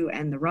Horseshoe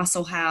and the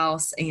Russell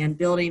House and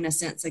building a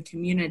sense of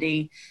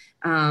community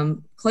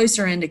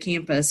closer into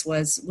campus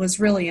was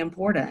really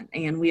important.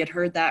 And we had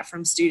heard that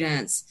from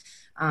students.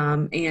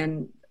 I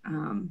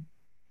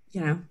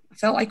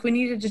felt like we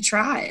needed to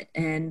try it.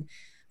 And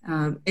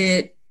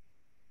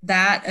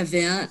that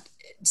event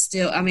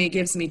still, it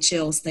gives me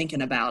chills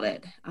thinking about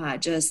it.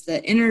 Just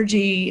the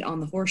energy on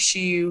the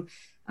Horseshoe,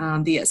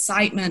 the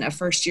excitement of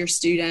first-year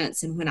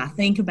students. And when I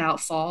think about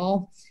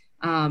fall,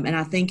 and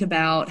I think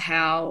about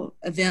how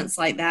events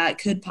like that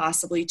could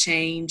possibly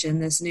change in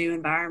this new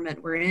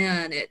environment we're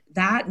in,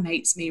 that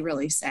makes me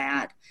really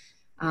sad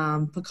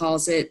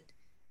because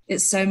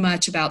it's so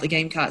much about the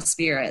Gamecock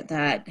spirit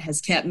that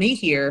has kept me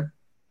here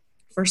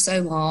for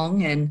so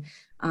long, and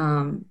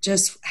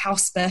just how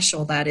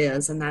special that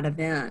is in that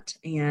event.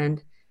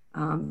 And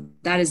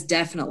that is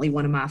definitely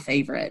one of my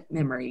favorite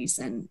memories,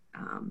 and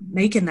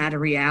making that a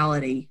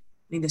reality.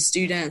 The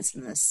students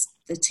and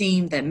the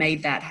team that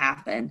made that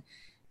happen.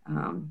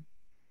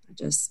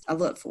 I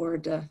look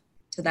forward to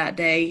that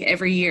day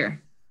every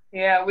year.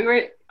 Yeah, we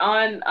were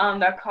on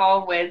the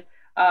call with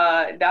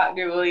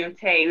Dr. William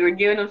Tate. We were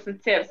giving him some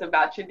tips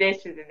about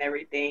traditions and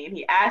everything. And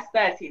he asked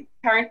us, he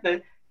turned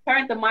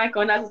the mic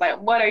on us, was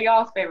like, what are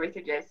y'all's favorite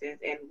traditions?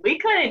 And we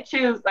couldn't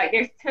choose,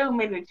 there's too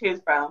many to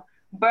choose from,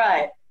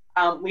 but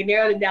we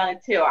narrowed it down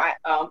to two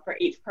for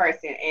each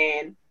person.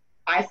 And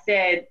I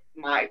said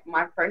my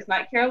First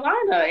Night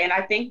Carolina, and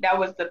I think that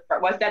was the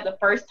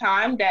first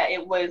time that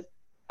it was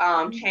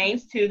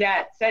changed to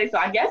that setting. So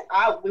I guess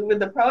we were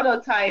the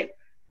prototype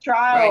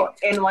trial, right.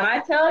 And when I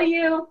tell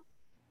you,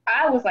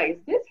 I was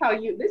like, this is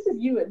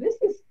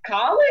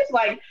college?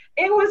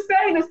 It was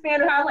setting the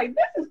standard. I was like,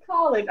 this is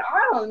college.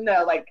 I don't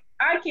know.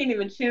 I can't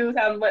even choose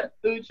what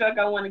food truck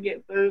I want to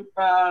get food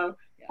from.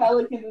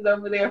 Pelicans is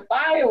over there,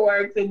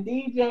 fireworks and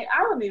DJ. I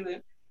don't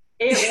even.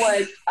 It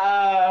was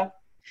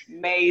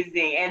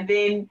amazing. And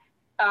then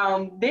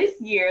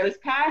this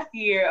past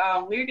year,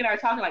 we were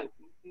talking like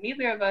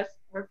neither of us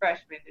were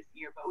freshmen this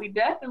year, but we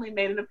definitely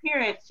made an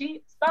appearance.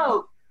 She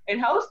spoke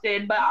and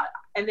hosted,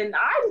 and then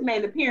I just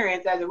made an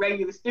appearance as a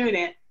regular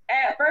student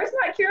at First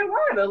Night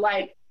Carolina.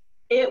 Like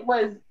it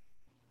was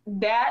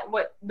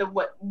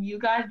what you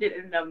guys did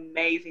an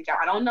amazing job.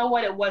 I don't know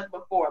what it was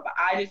before, but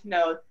I just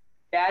know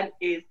that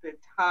is the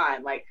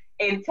time. Like,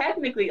 and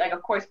technically, like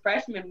of course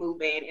freshmen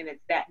move in and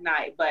it's that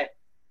night, but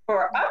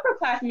for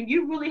upperclassmen,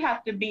 you really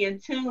have to be in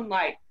tune,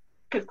 like,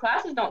 because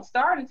classes don't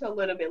start until a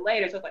little bit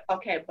later. So it's like,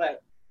 okay,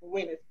 but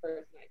when is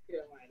First Night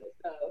Carolina?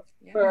 So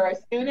for a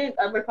student,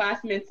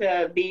 upperclassmen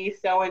to be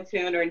so in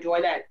tune or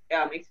enjoy that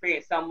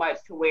experience so much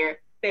to where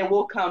they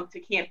will come to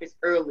campus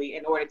early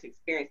in order to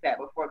experience that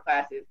before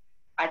classes,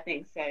 I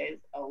think says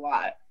a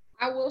lot.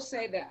 I will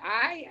say that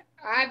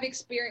I've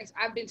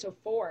been to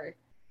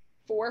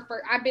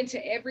I've been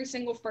to every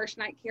single First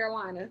Night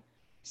Carolina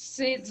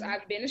since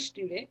I've been a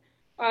student.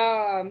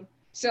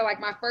 So like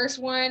my first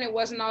one, it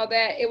wasn't all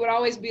that. It would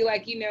always be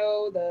like,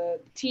 the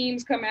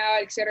teams come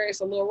out, et cetera.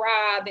 It's a little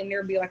rah. Then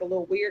there'd be like a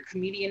little weird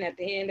comedian at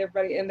the end,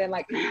 everybody. And then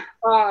like,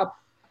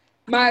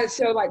 my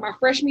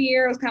freshman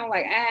year, it was kind of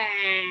like,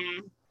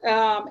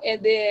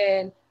 and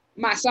then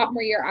my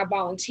sophomore year, I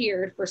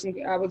volunteered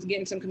I was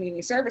getting some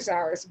community service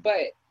hours,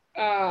 but,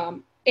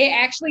 it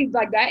actually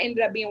like that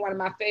ended up being one of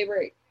my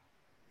favorite,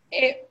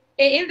 it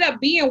ended up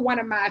being one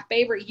of my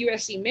favorite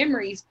USC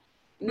memories.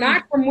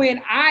 Not from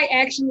when I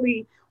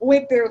actually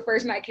went through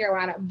First Night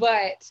Carolina,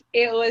 but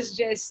it was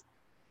just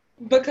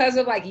because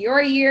of like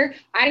your year.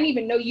 I didn't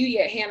even know you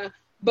yet, Hannah,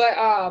 but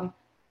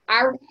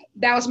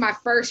that was my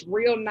first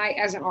real night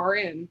as an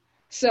RN.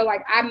 So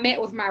like I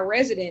met with my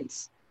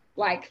residents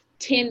like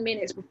 10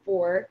 minutes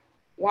before,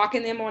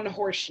 walking them on the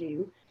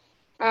horseshoe.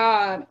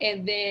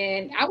 And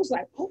then I was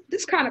like, oh,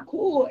 this is kind of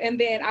cool. And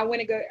then I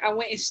went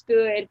and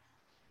stood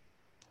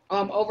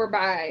over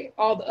by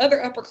all the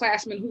other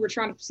upperclassmen who were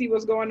trying to see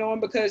what's going on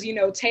because,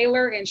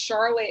 Taylor and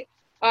Charlotte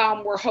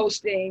were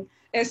hosting.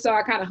 And so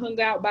I kind of hung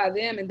out by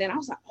them. And then I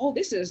was like, oh,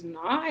 this is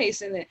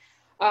nice. And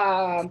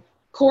then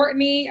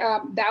Courtney,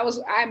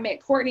 I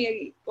met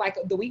Courtney like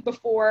the week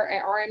before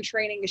at RM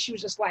training. And she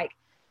was just like,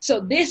 so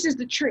this is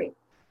the trick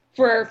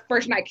for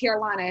First Night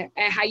Carolina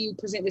and how you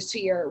present this to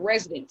your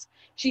residents.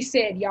 She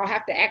said, y'all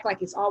have to act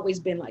like it's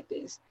always been like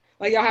this.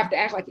 Like, y'all have to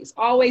act like it's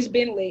always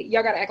been lit.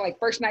 Y'all got to act like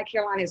First Night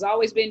Carolina has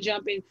always been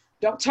jumping.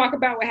 Don't talk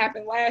about what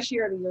happened last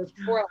year or the year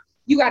before.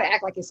 You got to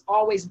act like it's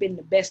always been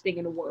the best thing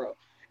in the world.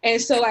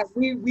 And so, like,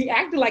 we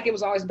acted like it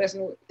was always the best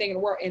thing in the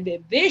world. And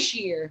then this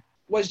year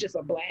was just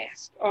a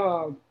blast.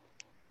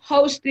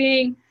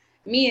 Hosting,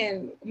 me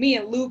and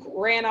Luke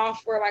ran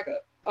off for like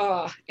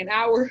an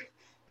hour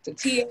to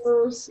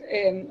Tio's.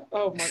 And,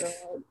 oh, my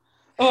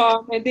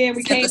God. And then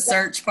we came the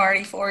search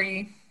party for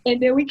you.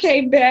 And then we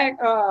came back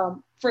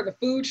for the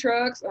food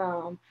trucks.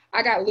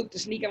 I got Luke to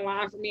sneak in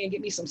line for me and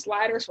get me some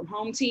sliders from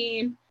home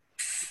team.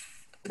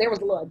 There was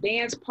a little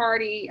dance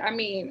party. I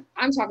mean,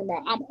 I'm talking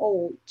about, I'm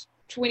old,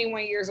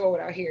 21 years old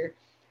out here,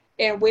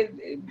 and with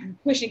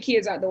pushing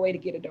kids out the way to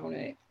get a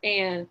donut.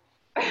 And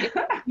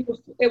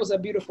it was a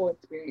beautiful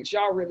experience.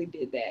 Y'all really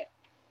did that.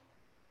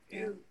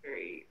 It was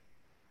great.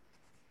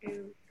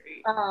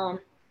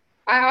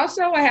 I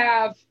also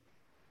have,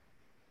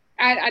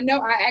 I know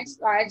I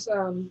asked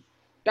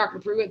Dr.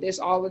 Pruitt this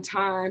all the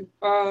time.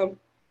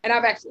 And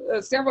I've asked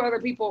several other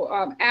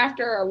people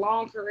after a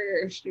long career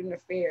in student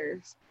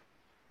affairs,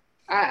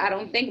 I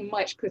don't think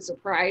much could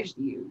surprise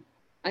you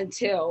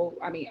until,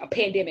 a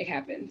pandemic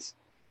happens.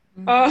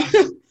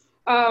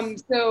 Mm-hmm.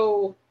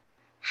 So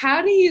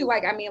how do you,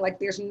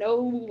 there's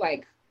no,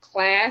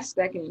 class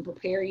that can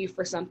prepare you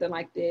for something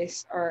like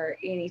this or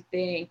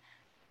anything.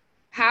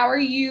 How are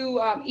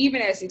you,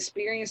 even as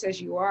experienced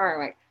as you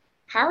are,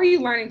 how are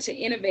you learning to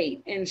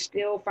innovate and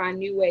still find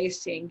new ways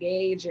to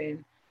engage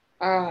and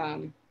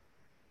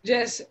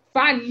just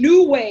find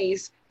new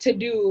ways to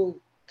do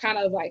kind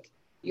of like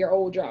your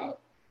old job,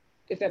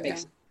 if that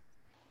makes sense?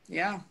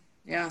 Yeah.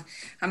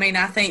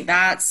 I think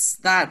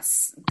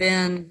that's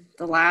been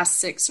the last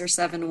 6 or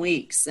 7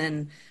 weeks.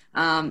 And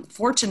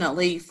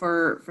fortunately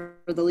for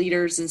the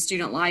leaders in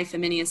student life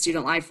and many in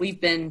student life, we've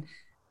been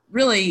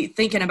really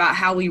thinking about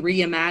how we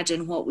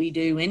reimagine what we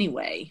do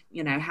anyway,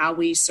 how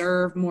we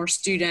serve more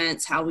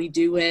students, how we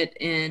do it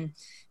in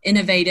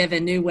innovative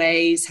and new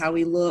ways, how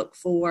we look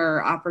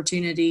for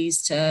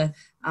opportunities to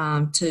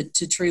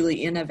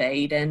truly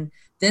innovate. And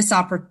this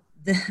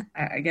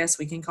I guess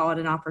we can call it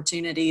an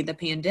opportunity. The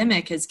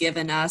pandemic has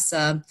given us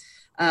an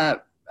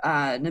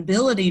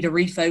ability to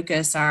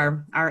refocus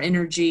our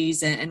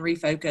energies and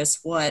refocus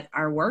what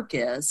our work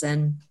is.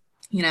 And,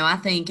 I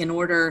think in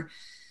order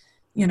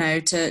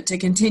to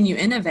continue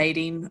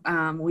innovating,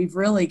 we've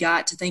really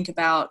got to think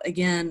about,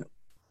 again,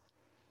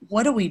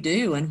 what do we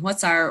do and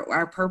what's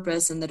our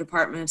purpose in the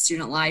Department of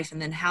Student Life? And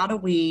then how do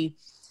we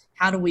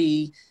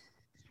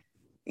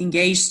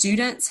engage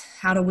students?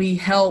 How do we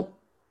help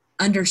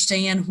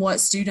understand what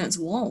students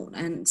want?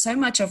 And so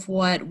much of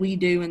what we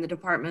do in the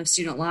Department of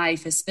Student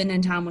Life is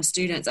spending time with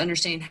students,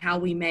 understanding how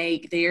we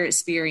make their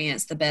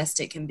experience the best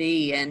it can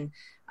be. And,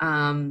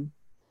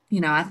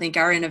 I think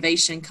our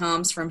innovation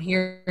comes from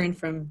hearing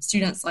from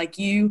students like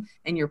you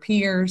and your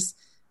peers,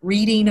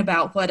 reading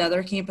about what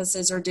other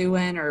campuses are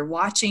doing, or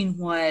watching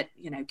what,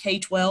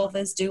 K-12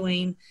 is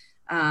doing,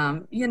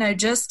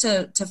 just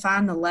to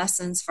find the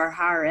lessons for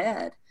higher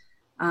ed.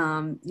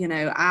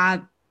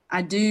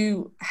 I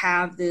do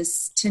have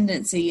this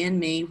tendency in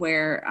me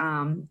where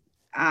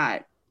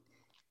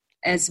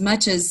as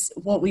much as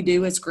what we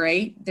do is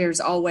great, there's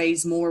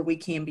always more we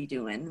can be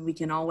doing. We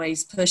can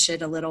always push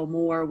it a little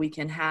more. We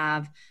can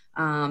have,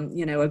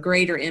 a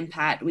greater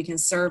impact. We can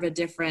serve a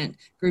different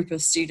group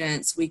of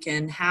students. We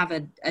can have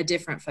a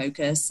different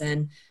focus.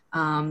 And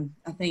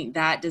I think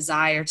that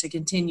desire to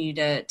continue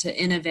to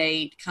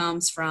innovate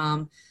comes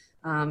from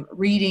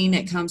reading.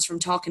 It comes from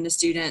talking to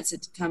students.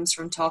 It comes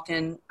from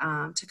talking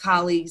to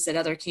colleagues at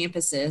other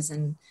campuses.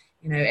 And,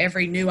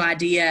 every new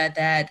idea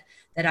that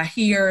I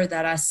hear,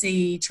 that I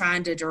see,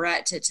 trying to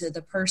direct it to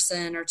the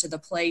person or to the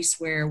place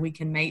where we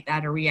can make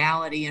that a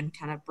reality and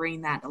kind of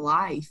bring that to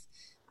life.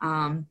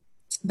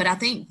 But I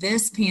think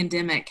this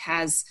pandemic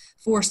has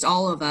forced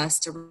all of us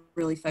to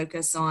really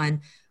focus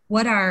on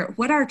what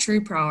our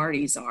true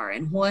priorities are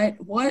and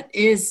what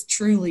is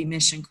truly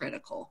mission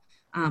critical.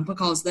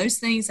 Because those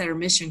things that are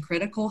mission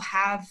critical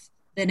have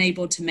been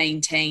able to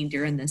maintain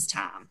during this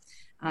time.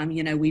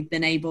 We've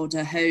been able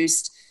to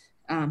host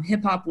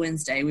Hip Hop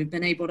Wednesday. We've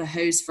been able to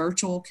host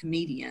virtual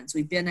comedians.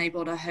 We've been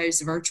able to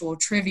host virtual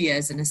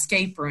trivias and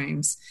escape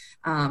rooms,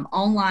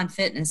 online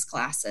fitness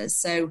classes.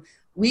 So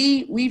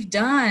we've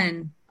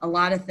done a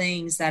lot of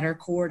things that are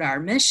core to our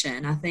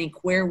mission. I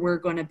think where we're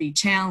going to be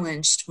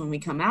challenged when we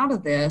come out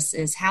of this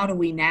is how do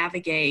we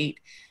navigate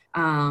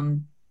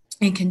and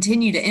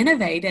continue to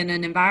innovate in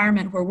an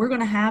environment where we're going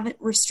to have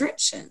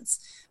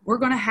restrictions. We're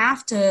going to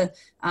have to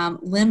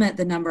limit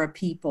the number of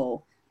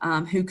people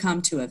who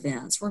come to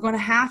events. We're going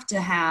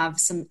to have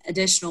some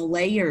additional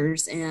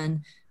layers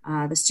in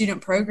the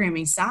student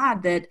programming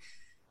side that,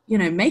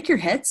 make your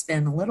head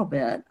spin a little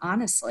bit,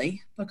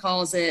 honestly,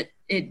 because it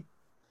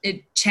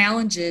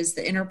challenges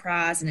the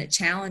enterprise and it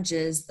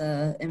challenges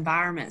the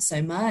environment so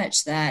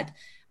much that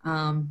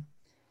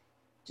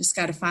just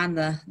got to find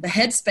the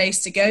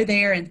headspace to go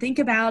there and think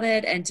about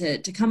it and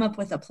to come up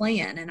with a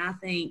plan. And I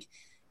think,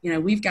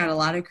 we've got a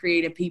lot of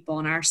creative people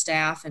on our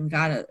staff and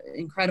got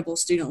incredible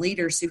student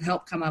leaders who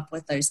help come up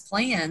with those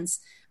plans.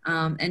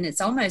 And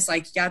it's almost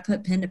like you got to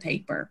put pen to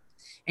paper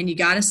and you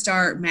got to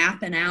start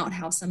mapping out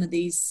how some of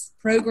these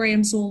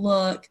programs will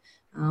look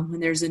when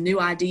there's a new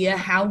idea,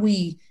 how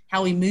we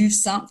move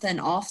something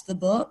off the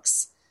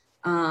books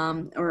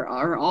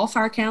or off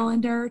our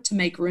calendar to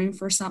make room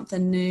for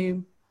something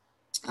new.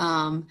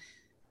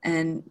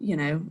 And,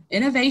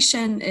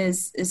 innovation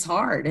is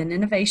hard, and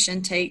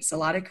innovation takes a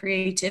lot of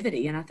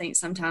creativity. And I think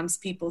sometimes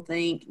people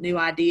think new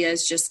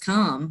ideas just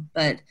come,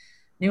 but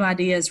new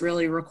ideas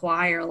really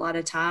require a lot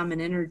of time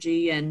and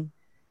energy and,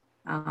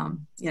 a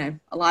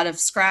lot of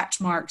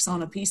scratch marks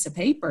on a piece of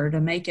paper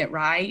to make it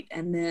right.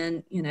 And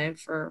then, you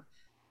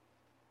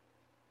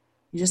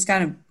just got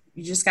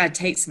to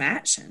take some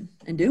action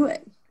and do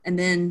it. And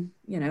then,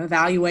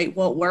 evaluate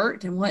what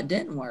worked and what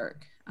didn't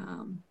work.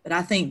 But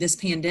I think this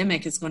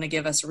pandemic is going to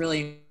give us a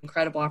really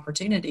incredible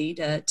opportunity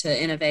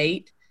to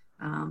innovate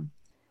and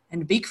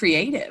to be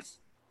creative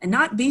and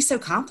not be so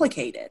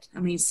complicated. I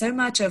mean, so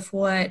much of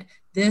what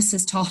this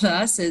has taught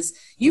us is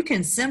you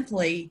can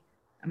simply,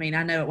 I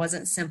know it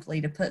wasn't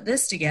simply to put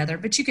this together,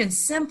 but you can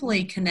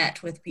simply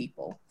connect with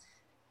people.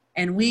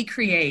 And we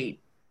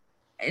create,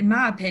 in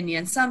my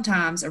opinion,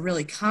 sometimes a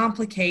really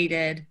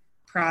complicated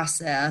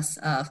process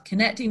of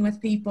connecting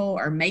with people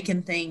or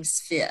making things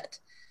fit.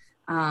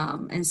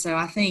 And so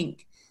I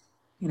think,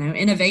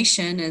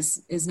 innovation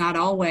is not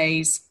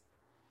always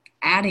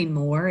adding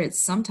more.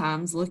 It's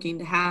sometimes looking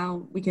to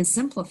how we can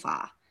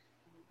simplify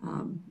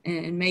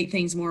and make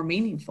things more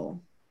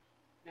meaningful.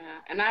 Yeah.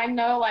 And I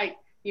know, like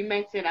you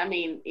mentioned,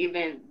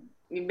 even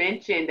you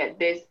mentioned that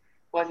this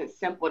wasn't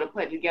simple to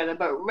put together,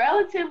 but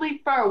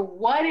relatively for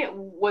what it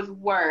was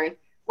worth,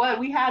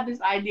 we had this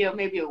idea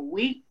maybe a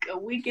week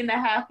and a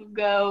half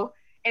ago,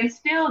 and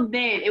still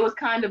then it was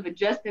kind of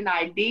just an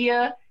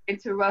idea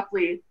into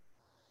roughly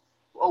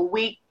a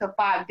week to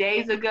 5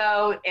 days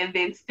ago, and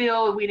then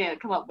still we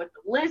didn't come up with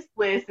the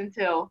list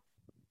until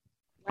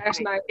last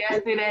night.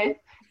 Yesterday.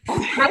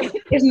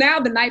 It's now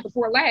the night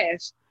before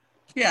last.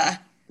 Yeah,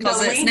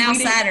 because it's now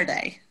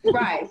Saturday.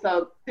 Right.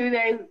 So 2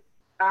 days.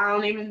 I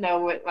don't even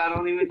know where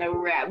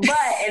we're at. But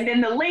and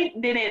then the link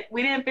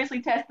we didn't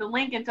officially test the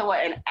link until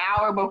an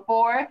hour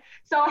before.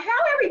 So how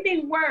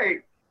everything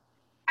worked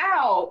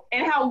out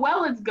and how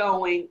well it's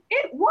going,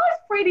 it was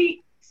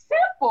pretty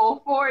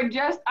simple for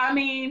just,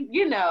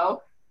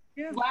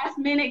 last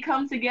minute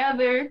come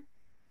together.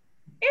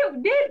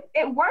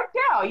 It worked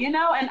out,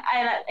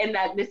 and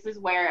that this is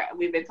where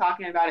we've been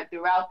talking about it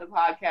throughout the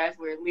podcast,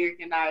 where Lyric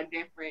and I are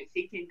different.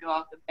 She can go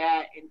off the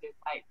bat and just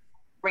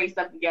bring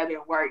stuff together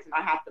and works, and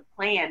I have to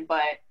plan.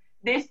 But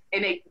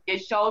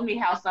it showed me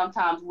how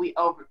sometimes we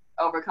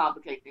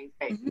overcomplicate things.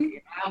 Basically,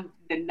 if I'm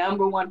the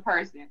number one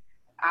person,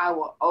 I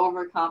will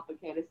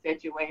overcomplicate a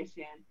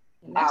situation.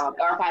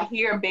 Or if I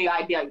hear a big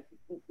idea, like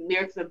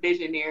Lyric's a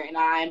visionary, and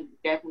I'm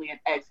definitely an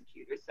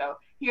executor. So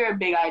hear a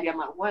big idea, I'm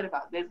like, what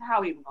about this? How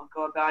are we even gonna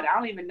go about it? I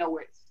don't even know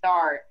where to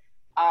start.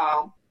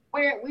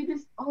 Where we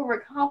just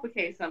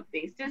overcomplicate some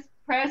things. Just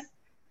press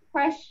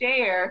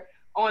share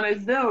on a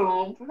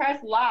Zoom,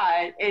 press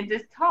live, and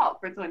just talk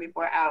for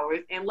 24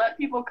 hours and let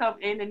people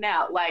come in and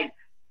out. Like,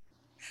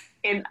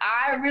 and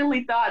I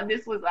really thought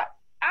this was like,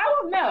 I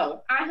don't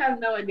know. I have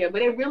no idea,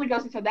 but it really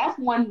goes to show that's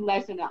one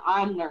lesson that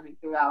I'm learning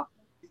throughout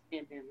this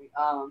pandemic.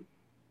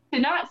 To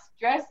not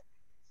stress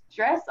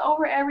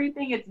over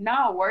everything. It's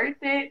not worth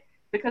it,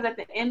 because at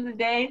the end of the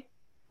day,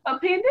 a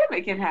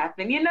pandemic can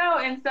happen, you know?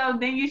 And so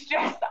then you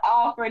stress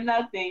all for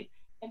nothing,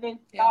 and then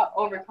stop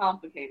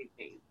overcomplicating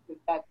things,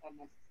 because that's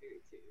unnecessary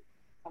too.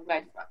 I'm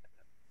glad you brought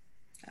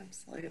that up.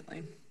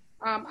 Absolutely.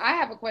 I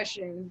have a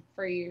question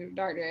for you,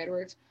 Dr.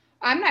 Edwards.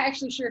 I'm not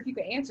actually sure if you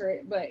can answer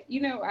it, but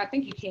I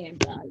think you can.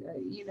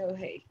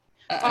 Hey,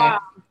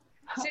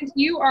 since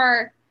you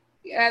are,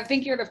 I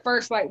think you're the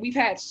first. Like, we've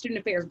had student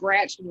affairs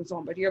grad students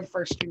on, but you're the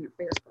first student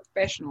affairs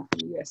professional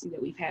from USC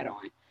that we've had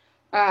on.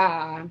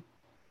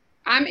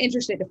 I'm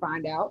interested to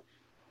find out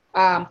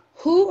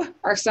who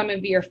are some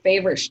of your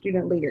favorite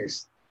student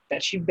leaders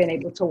that you've been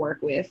able to work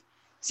with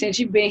since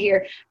you've been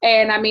here.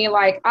 And I mean,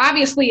 like,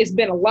 obviously it's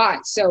been a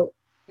lot, so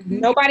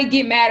nobody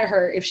get mad at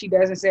her if she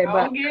doesn't say it.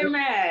 Don't get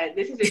mad.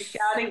 This is just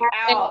shouting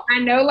out. I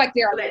know, like,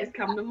 they're let's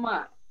come to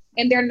month.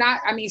 And they're not,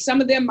 I mean,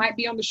 some of them might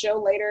be on the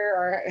show later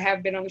or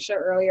have been on the show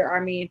earlier. I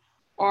mean,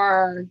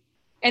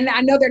 and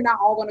I know they're not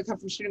all going to come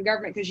from student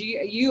government, because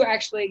you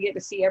actually get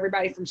to see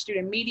everybody from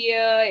student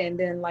media, and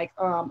then like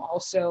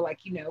also like,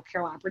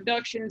 Carolina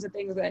Productions and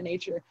things of that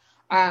nature.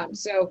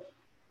 So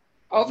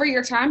over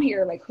your time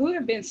here, like, who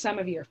have been some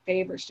of your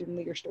favorite student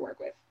leaders to work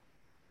with?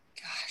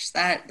 Gosh,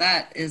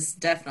 that is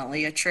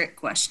definitely a trick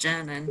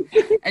question and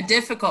a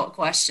difficult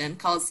question,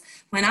 because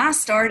when I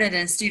started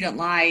in student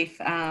life,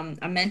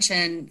 I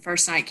mentioned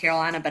First Night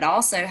Carolina, but I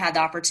also had the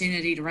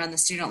opportunity to run the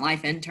Student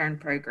Life Intern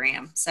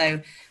Program.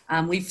 So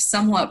we've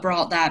somewhat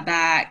brought that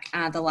back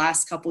the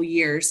last couple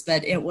years,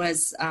 but it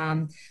was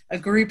a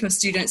group of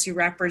students who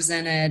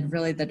represented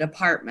really the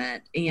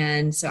department.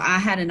 And so I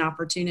had an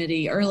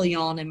opportunity early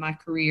on in my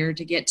career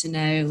to get to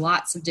know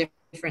lots of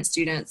different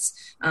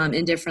students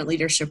in different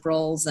leadership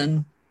roles.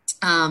 And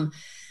I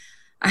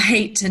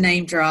hate to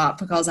name drop,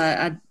 because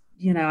I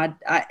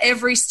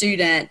every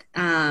student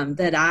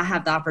that I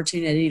have the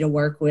opportunity to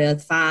work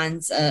with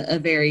finds a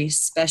very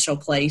special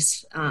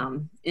place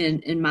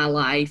in my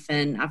life.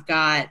 And I've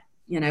got,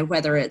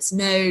 whether it's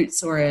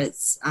notes or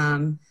it's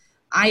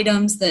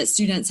items that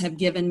students have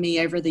given me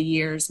over the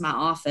years, my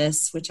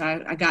office, which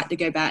I got to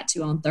go back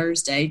to on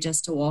Thursday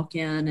just to walk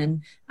in,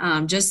 and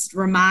just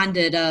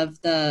reminded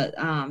of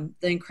the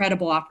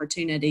incredible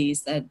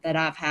opportunities that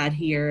I've had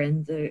here,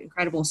 and the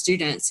incredible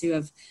students who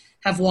have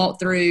walked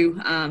through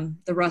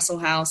the Russell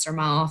House or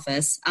my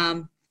office.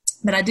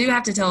 But I do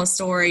have to tell a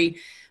story,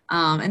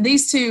 and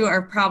these two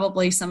are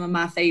probably some of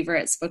my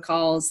favorites,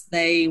 because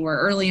they were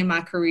early in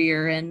my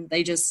career and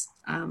they just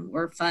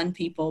were fun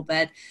people.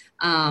 But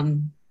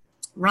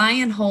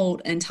Ryan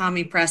Holt and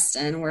Tommy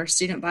Preston were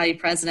student body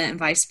president and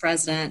vice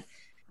president.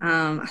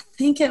 I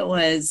think it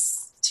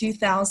was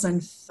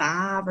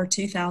 2005 or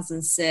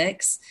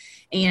 2006.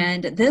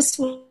 And this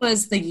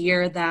was the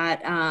year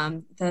that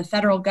the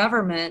federal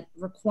government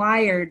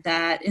required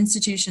that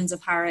institutions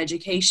of higher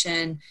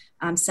education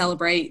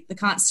celebrate the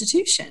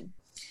Constitution.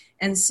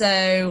 And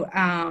so,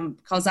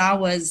 because I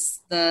was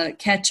the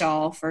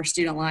catch-all for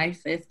student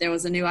life, if there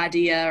was a new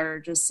idea or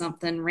just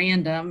something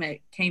random,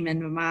 it came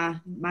into my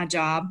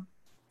job.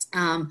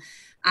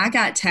 I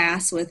got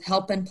tasked with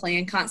helping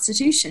plan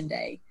Constitution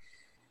Day.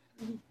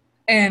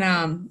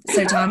 And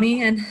so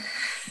Tommy and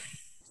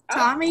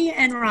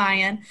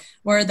Ryan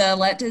were the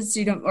elected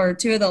student, or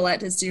two of the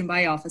elected student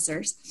body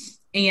officers,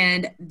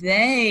 and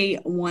they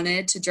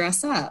wanted to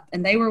dress up.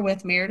 And they were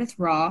with Meredith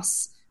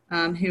Ross,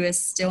 who is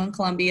still in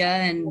Columbia,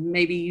 and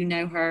maybe you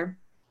know her.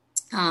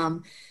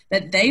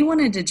 But they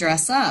wanted to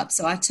dress up.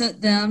 So I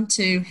took them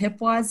to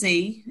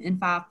HIPYZ in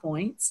 5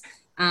 Points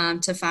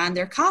to find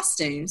their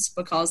costumes,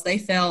 because they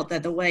felt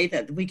that the way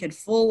that we could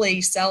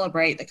fully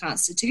celebrate the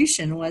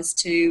Constitution was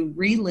to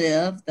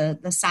relive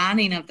the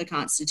signing of the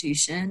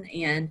Constitution.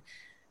 And,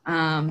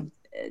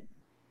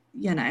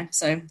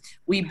 so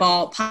we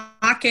bought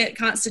pocket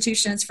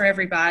constitutions for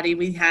everybody.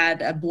 We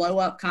had a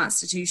blow-up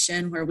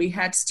constitution where we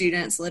had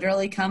students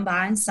literally come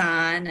by and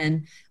sign,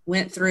 and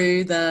went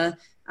through the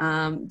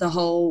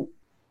whole,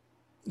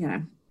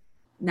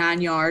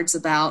 9 yards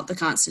about the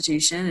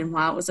Constitution and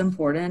why it was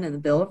important, and the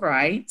Bill of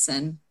Rights,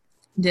 and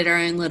did our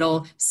own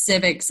little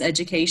civics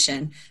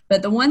education.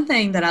 But the one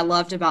thing that I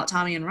loved about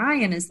Tommy and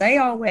Ryan is they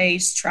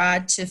always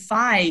tried to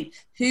fight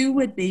who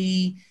would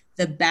be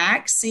the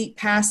back seat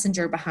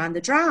passenger behind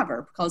the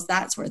driver, because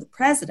that's where the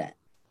president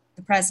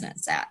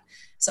sat.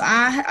 So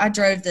I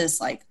drove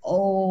this like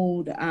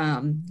old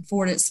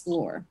Ford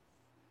Explorer.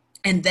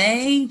 And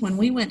when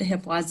we went to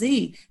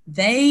HIPYZ,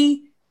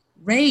 they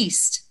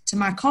raced to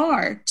my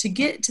car to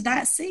get to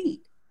that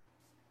seat.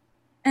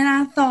 And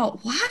I thought,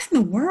 why in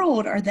the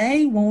world are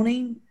they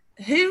wanting,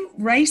 who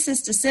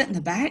races to sit in the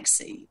back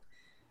seat?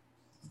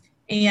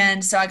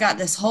 And so I got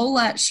this whole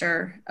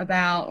lecture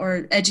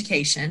or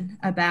education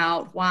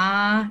about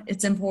why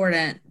it's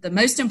important. The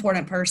most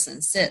important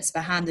person sits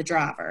behind the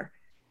driver,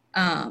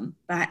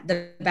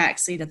 the back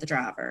seat of the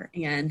driver.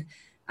 And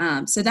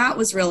so that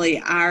was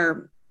really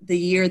the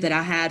year that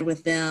I had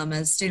with them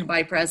as student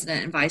body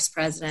president and vice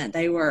president.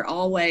 They were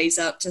always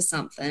up to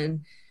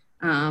something.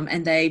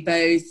 And they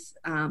both,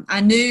 I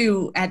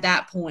knew at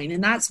that point,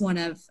 and that's one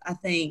of, I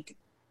think,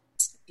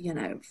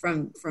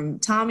 from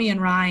Tommy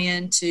and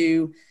Ryan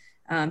to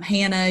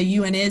Hannah,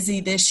 you and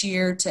Izzy this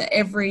year, to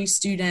every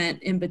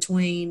student in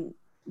between,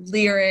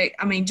 Lyric,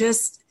 I mean,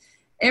 just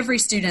every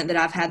student that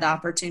I've had the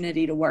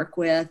opportunity to work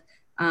with,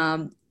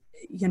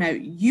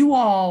 you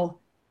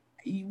all,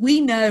 we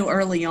know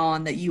early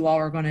on that you all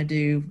are going to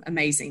do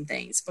amazing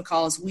things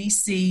because we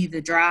see the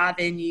drive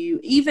in you,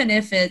 even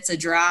if it's a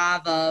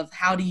drive of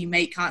how do you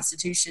make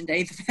Constitution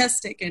Day the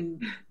best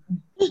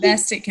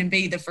it can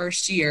be the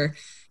first year.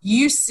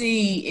 You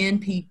see in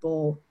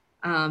people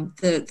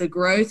the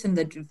growth and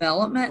the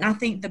development, and I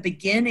think the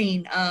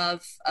beginning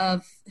of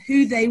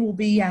who they will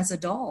be as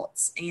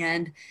adults.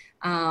 And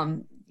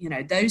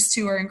those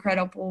two are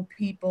incredible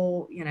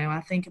people. I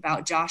think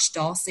about Josh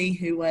Dawsey,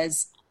 who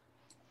was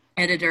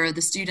editor of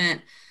the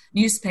student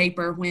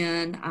newspaper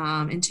when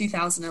in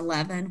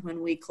 2011,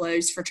 when we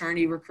closed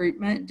fraternity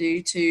recruitment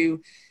due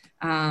to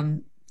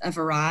a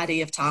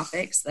variety of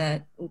topics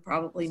that we'll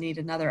probably need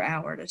another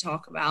hour to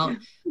talk about.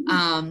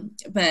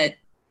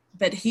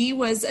 But he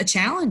was a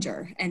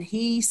challenger, and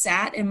he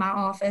sat in my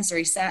office, or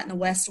he sat in the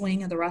West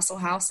Wing of the Russell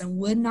House and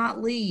would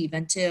not leave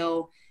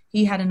until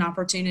he had an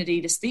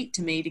opportunity to speak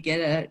to me to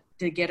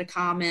get a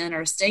comment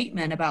or a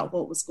statement about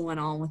what was going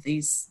on with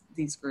these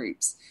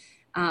groups.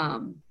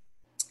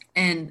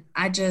 And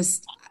I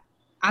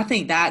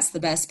think that's the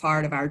best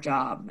part of our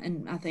job.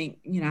 And I think,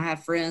 I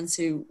have friends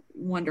who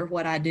wonder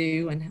what I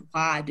do and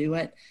why I do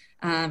it.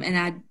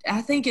 And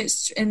I think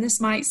and this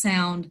might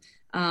sound,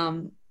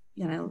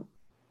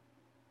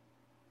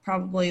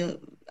 probably,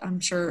 I'm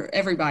sure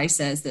everybody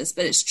says this,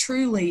 but it's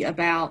truly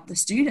about the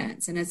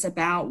students, and it's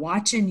about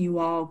watching you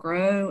all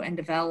grow and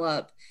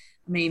develop.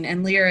 I mean,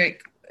 and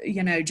Lyric,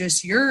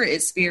 just your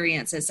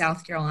experience at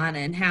South Carolina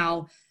and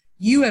how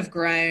you have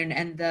grown,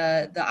 and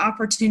the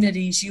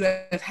opportunities you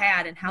have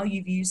had, and how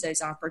you've used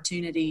those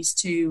opportunities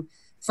to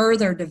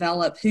further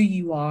develop who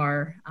you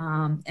are,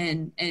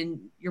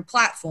 and your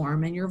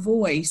platform and your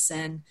voice.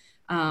 And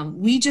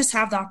we just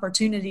have the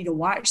opportunity to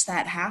watch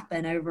that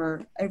happen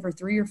over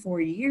 3 or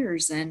 4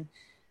 years. And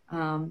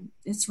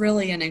it's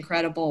really an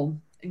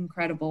incredible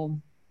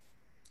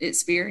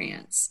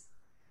experience.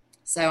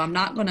 So I'm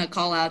not going to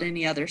call out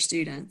any other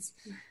students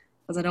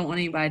because I don't want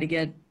anybody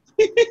to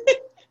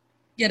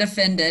get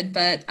offended.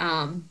 But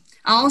I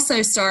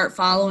also start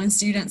following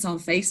students on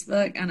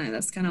Facebook. I know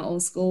that's kind of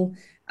old school.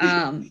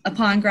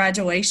 Upon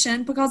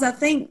graduation, because I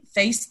think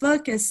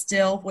Facebook is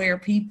still where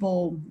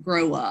people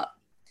grow up.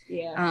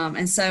 Yeah.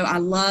 And so I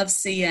love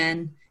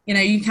seeing,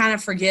 you kind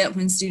of forget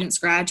when students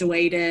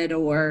graduated,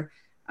 or,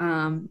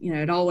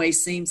 it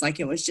always seems like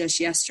it was just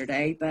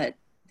yesterday, but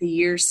the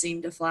years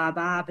seem to fly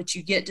by. But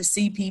you get to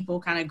see people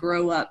kind of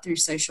grow up through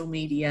social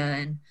media.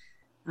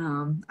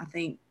 And I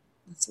think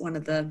that's one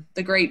of the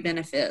great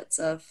benefits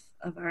of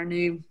our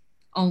new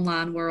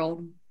online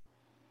world.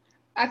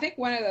 I think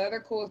one of the other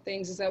cool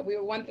things is that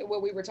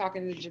what we were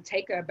talking to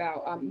Jateka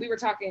about, we were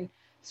talking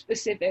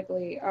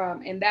specifically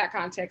in that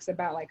context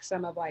about like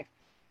some of like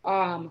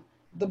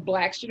the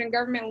Black student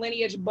government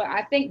lineage, but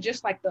I think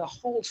just like the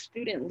whole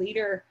student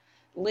leader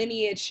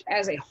lineage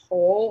as a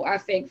whole, I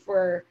think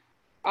for,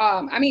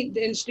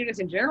 and students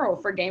in general,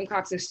 for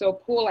Gamecocks is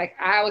so cool. Like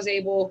I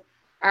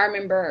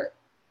remember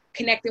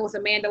connecting with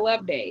Amanda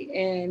Loveday,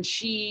 and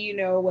she,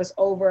 was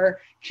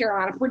over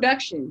Carolina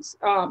Productions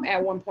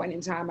at one point in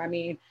time.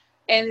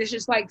 And it's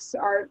just like,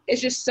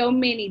 it's just so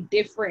many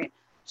different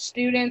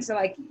students,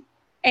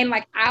 and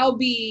I'll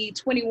be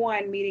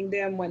 21 meeting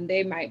them when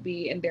they might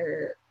be in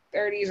their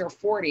 30s or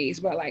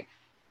 40s, but like,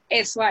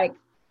 it's like,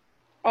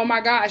 oh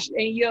my gosh.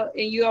 And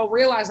you'll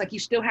realize like you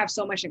still have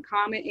so much in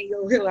common, and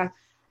you'll realize,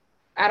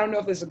 I don't know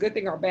if it's a good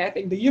thing or a bad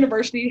thing, the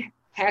university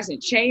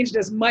hasn't changed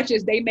as much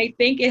as they may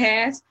think it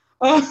has.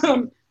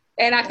 And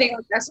I think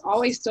that's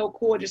always so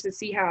cool just to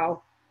see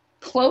how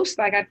close,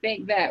 I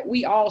think that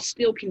we all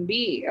still can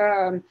be.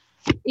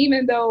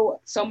 Even though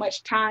so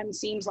much time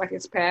seems like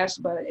it's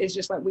passed, but it's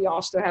just like we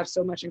all still have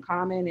so much in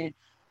common. And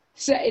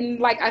so,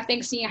 I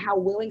think seeing how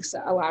willing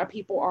a lot of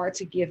people are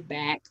to give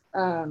back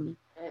and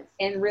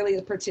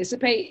really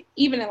participate,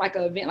 even in like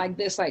an event like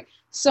this, like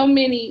so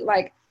many,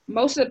 like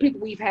most of the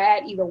people we've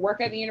had either work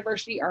at the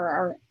university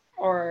or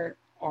are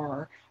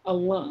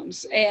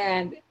alums.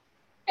 And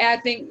I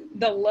think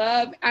the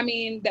love,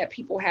 that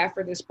people have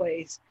for this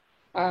place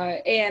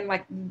and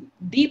like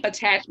deep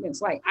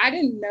attachments. Like I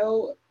didn't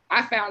know,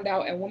 I found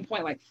out at one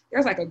point, like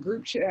there's like a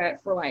group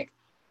chat for like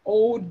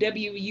old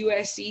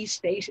WUSC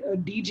station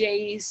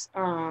DJs,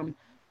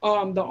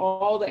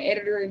 all the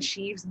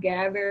editor-in-chiefs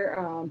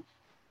gather.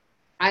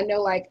 I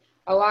know like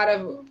a lot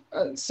of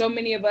so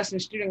many of us in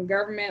student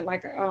government,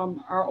 like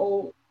our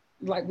old,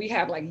 like we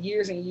have like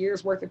years and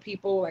years worth of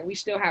people, like we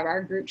still have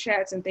our group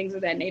chats and things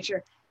of that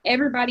nature.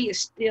 Everybody is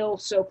still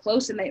so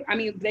close, and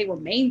they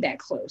remain that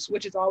close,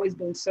 which has always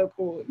been so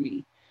cool with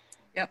me.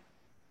 Yep,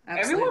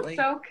 absolutely. Everyone's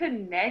so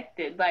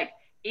connected. Like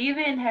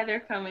even Heather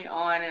coming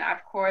on, and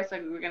of course,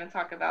 like we were going to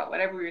talk about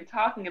whatever we were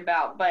talking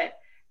about, but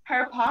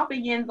her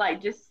popping in,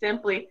 like just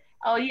simply,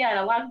 oh yeah, and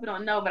a lot of people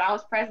don't know, but I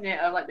was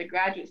president of like the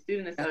Graduate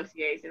Student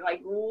Association.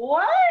 Like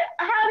what?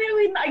 How did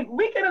we, like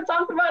we could have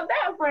talked about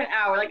that for an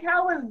hour. Like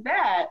how was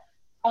that?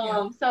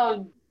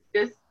 So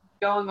just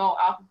going on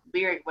off of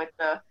lyric with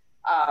the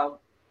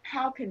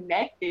how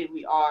connected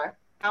we are,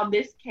 how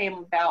this came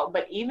about,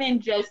 but even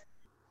just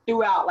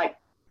throughout, like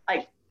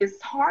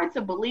it's hard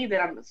to believe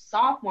that I'm a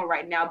sophomore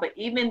right now, but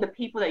even the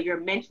people that you're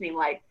mentioning,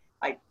 like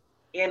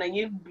Anna,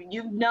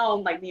 you've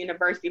known like the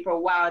university for a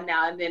while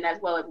now, and then as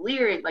well as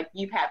lyric, like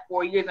you've had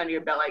 4 years under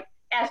your belt, like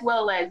as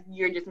well as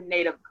you're just a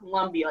native of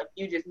Columbia, like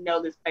you just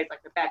know this place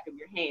like the back of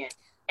your hand.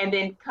 And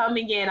then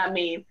coming in, I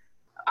mean,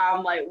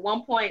 I'm like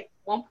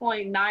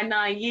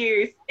 1.99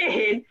 years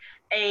in,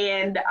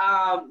 and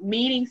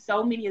meeting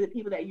so many of the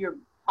people that you're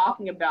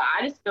talking about.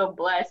 I just feel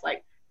blessed,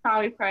 like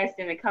Tommy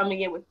Preston and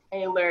coming in with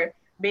Taylor,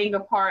 being a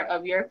part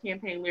of your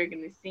campaign, Lyric,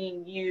 and then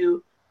seeing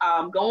you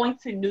going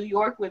to New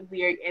York with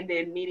Lyric, and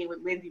then meeting with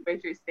Lindsay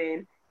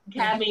Richardson,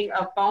 having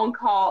a phone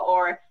call,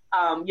 or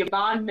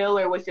Yvonne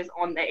Miller was just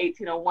on the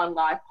 1801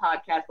 Live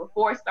podcast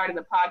before starting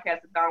the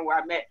Podcast-a-Thon, where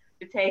I met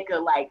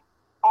Jateka, like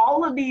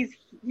all of these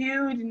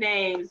huge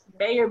names,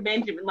 Mayor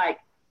Benjamin, like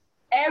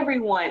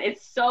everyone.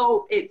 It's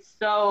so,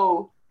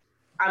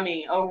 I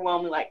mean,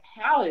 overwhelming. Like,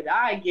 how did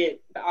I get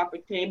the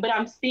opportunity? But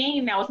I'm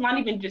seeing now, it's not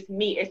even just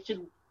me. It's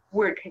just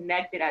we're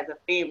connected as a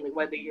family,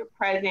 whether you're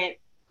present,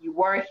 you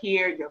were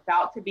here, you're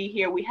about to be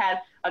here. We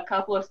had a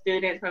couple of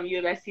students from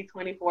UofSC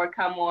 24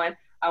 come on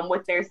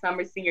with their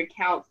summer senior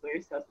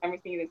counselors, so summer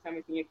senior and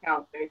summer senior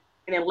counselors.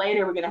 And then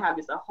later we're going to have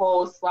just a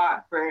whole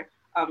slot for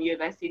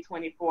UofSC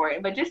 24.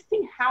 But just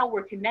see how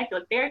we're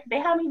connected. Like they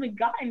haven't even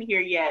gotten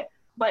here yet,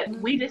 but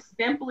we just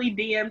simply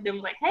DM'd them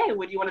like, hey,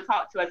 would you want to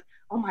talk to us?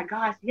 Oh my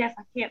gosh, yes,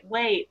 I can't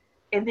wait.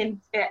 And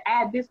then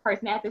add this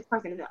person. And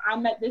then I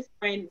met this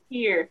friend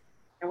here.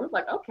 And we're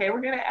like, okay,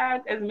 we're going to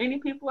add as many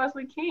people as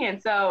we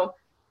can. So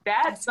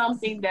that's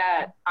something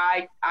that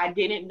I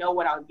didn't know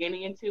what I was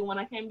getting into when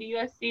I came to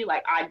USC.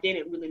 Like, I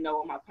didn't really know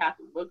what my path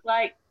would look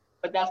like.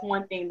 But that's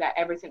one thing that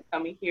ever since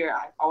coming here,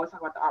 I always talk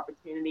about the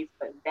opportunities.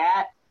 But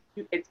that,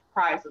 it's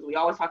priceless. We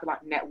always talk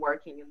about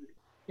networking and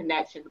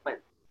connections,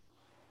 but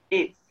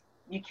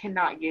you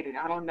cannot get it.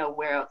 I don't know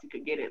where else you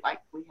could get it like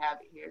we have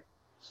it here.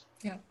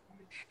 Yeah.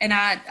 And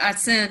I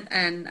sent,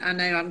 and I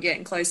know I'm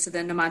getting close to the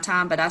end of my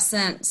time, but I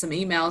sent some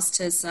emails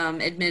to some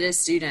admitted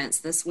students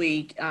this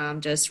week,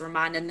 just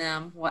reminding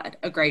them what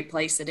a great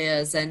place it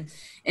is. And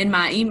in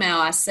my email,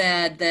 I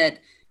said that,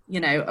 you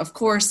know, of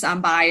course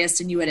I'm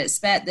biased and you would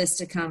expect this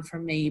to come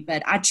from me,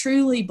 but I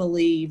truly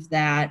believe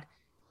that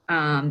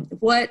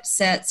what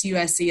sets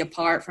USC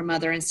apart from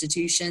other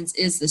institutions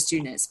is the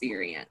student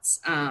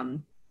experience.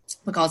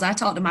 Because I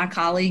talk to my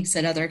colleagues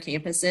at other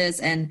campuses,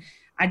 and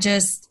I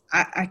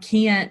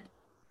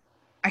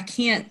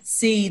can't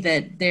see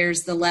that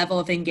there's the level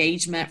of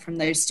engagement from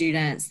those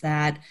students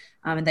that,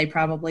 and they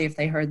probably, if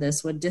they heard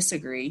this, would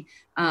disagree,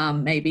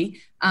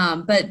 maybe.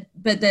 But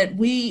that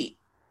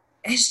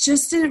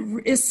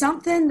it's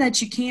something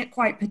that you can't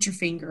quite put your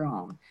finger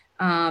on.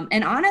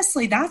 And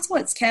honestly, that's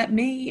what's kept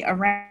me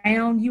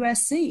around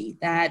USC,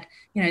 that,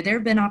 you know, there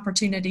have been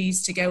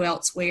opportunities to go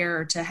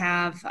elsewhere or to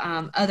have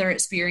other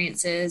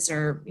experiences,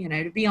 or, you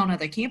know, to be on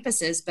other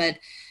campuses. But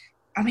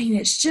I mean,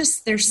 it's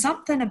just, there's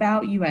something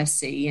about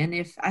USC. And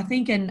if I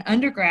think in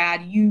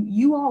undergrad,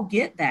 you all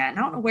get that. And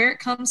I don't know where it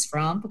comes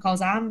from,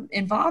 because I'm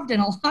involved in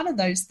a lot of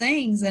those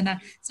things. And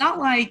it's not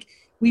like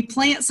we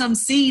plant some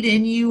seed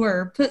in you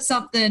or put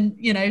something,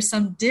 you know,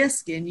 some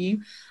disc in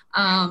you.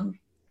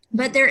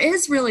 But there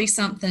is really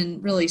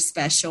something really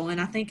special. And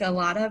I think a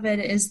lot of it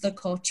is the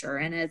culture,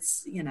 and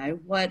it's, you know,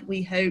 what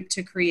we hope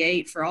to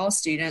create for all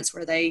students,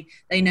 where they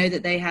know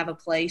that they have a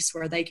place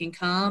where they can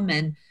come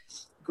and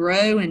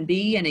grow and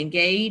be and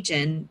engage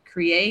and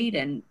create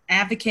and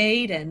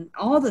advocate, and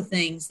all the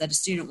things that a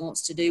student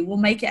wants to do. We'll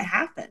make it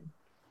happen.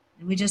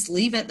 And we just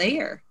leave it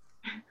there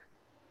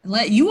and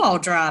let you all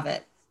drive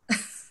it.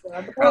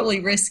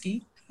 Probably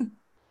risky.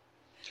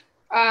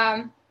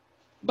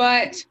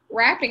 But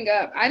wrapping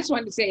up, I just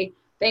wanted to say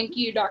thank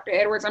you, Dr.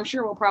 Edwards. I'm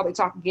sure we'll probably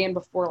talk again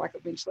before, like,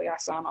 eventually I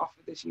sign off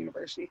of this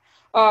university.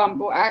 But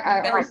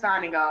Never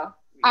signing off.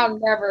 I'll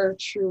never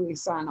truly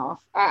sign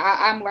off.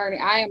 I'm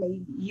learning. I am a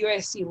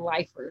USC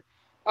lifer.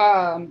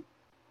 And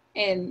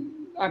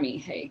I mean,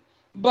 hey,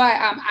 but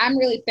I'm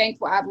really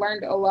thankful. I've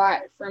learned a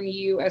lot from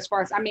you, as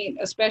far as, I mean,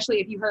 especially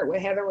if you heard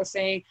what Heather was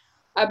saying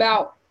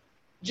about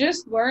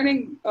just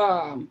learning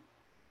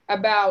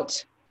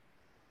about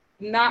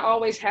not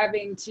always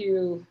having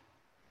to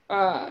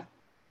I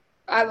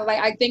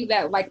think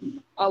that like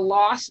a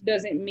loss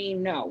doesn't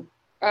mean no.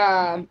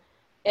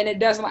 And it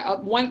doesn't,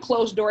 like one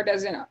closed door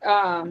doesn't,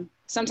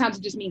 sometimes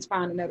it just means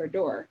find another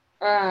door.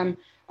 Find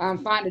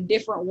a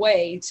different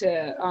way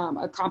to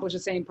accomplish the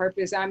same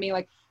purpose. I mean,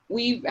 like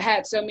we've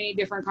had so many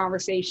different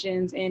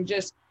conversations and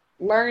just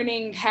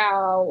learning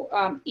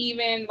how,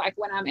 even like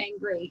when I'm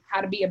angry,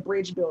 how to be a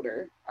bridge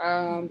builder,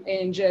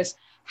 and just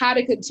how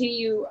to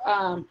continue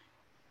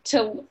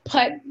to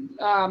put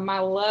my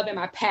love and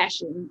my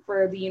passion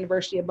for the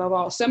university above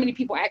all. So many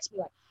people ask me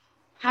like,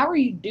 how are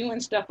you doing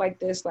stuff like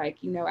this? Like,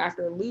 you know,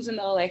 after losing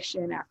the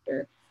election,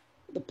 after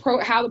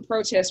how the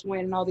protests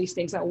went and all these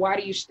things, like, why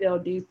do you still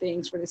do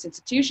things for this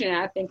institution? And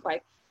I think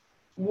like,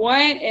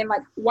 why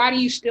do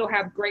you still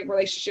have great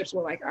relationships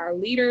with like our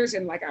leaders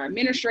and like our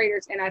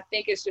administrators? And I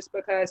think it's just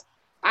because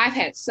I've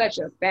had such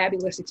a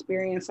fabulous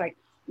experience, like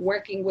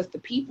working with the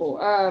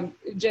people.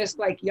 Just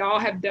like y'all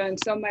have done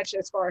so much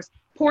as far as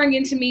pouring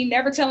into me,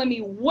 never telling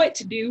me what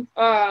to do,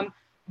 but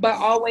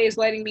always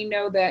letting me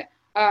know that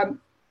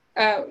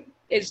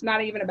it's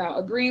not even about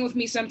agreeing with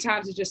me.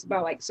 Sometimes it's just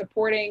about like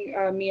supporting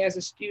me as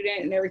a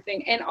student and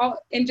everything. And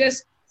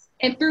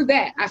through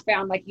that, I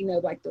found like, you know,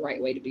 like the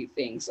right way to do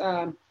things.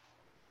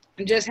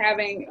 And just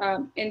having,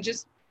 and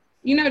just,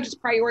 you know,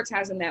 just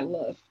prioritizing that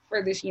love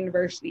for this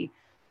university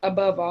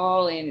above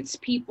all and its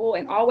people,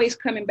 and always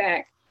coming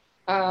back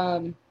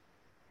to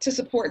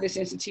support this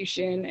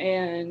institution,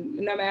 and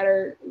no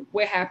matter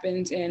what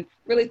happens, and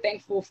really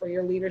thankful for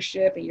your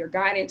leadership and your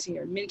guidance and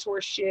your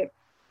mentorship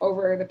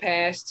over the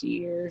past 2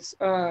 years,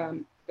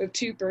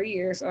 2-3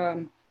 years.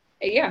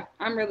 Yeah,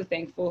 I'm really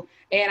thankful.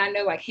 And I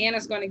know like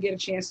Hannah's going to get a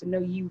chance to know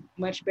you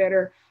much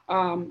better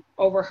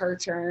over her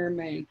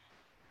term. And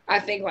I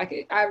think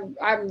like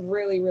I'm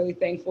really, really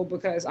thankful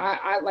because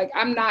I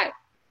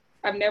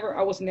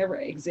was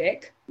never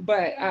exec,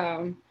 but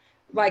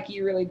like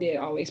you really did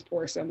always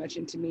pour so much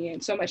into me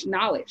and so much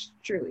knowledge,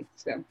 truly.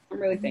 So I'm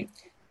really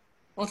thankful.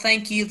 Well,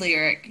 thank you,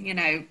 Lyric. You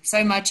know,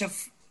 so much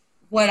of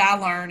what I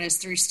learn is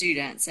through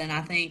students. And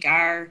I think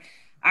our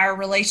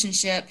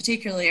relationship,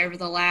 particularly over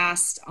the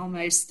last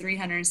almost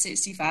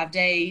 365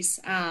 days,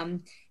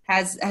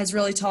 has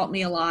really taught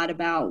me a lot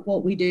about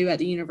what we do at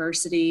the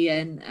university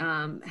and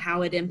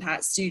how it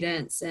impacts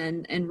students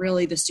and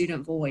really the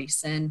student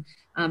voice. And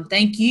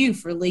thank you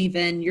for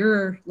leaving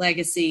your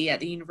legacy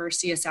at the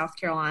University of South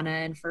Carolina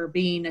and for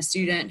being a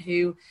student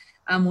who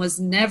was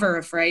never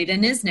afraid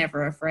and is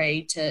never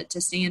afraid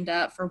to stand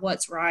up for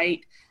what's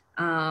right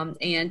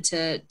and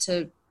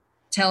to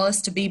tell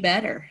us to be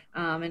better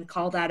and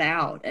call that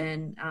out.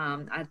 And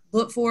I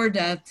look forward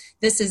to,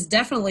 this is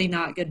definitely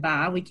not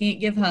goodbye. We can't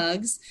give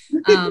hugs.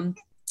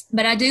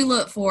 But I do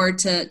look forward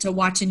to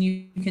watching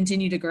you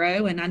continue to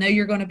grow. And I know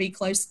you're going to be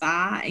close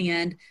by.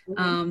 And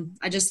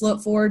I just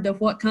look forward to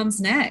what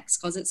comes next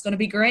because it's going to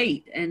be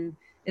great. And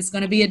it's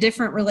going to be a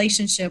different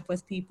relationship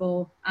with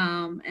people.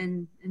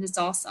 And it's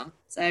awesome.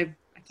 So I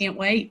can't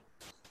wait.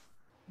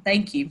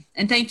 Thank you.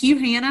 And thank you,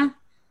 Hannah.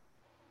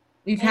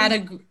 We've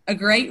had a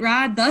great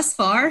ride thus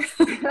far.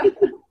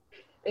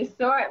 It's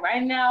short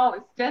right now.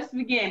 It's just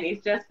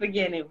beginning,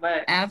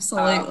 but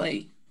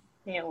absolutely.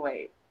 Can't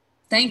wait.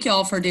 Thank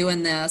y'all for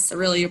doing this. I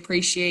really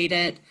appreciate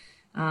it.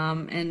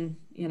 And,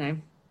 you know,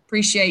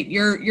 appreciate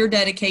your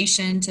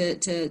dedication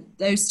to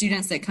those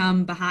students that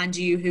come behind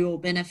you who will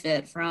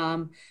benefit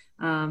from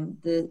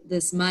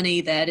this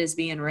money that is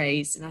being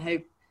raised. And I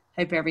hope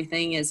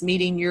everything is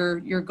meeting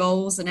your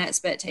goals and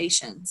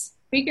expectations.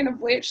 Speaking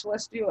of which,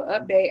 let's do an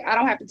update. I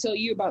don't have to tell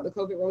you about the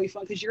COVID Relief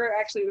Fund because you're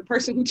actually the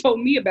person who told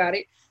me about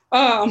it.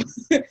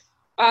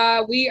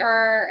 We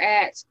are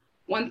at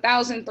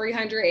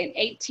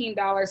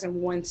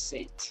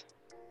 $1,318.01.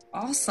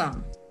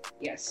 Awesome.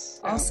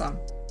 Yes. Awesome.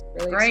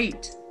 Really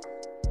great.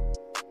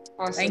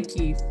 Awesome. Thank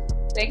you.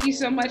 Thank you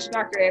so much,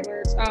 Dr.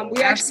 Edwards.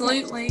 We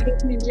absolutely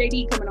actually have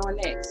JD coming on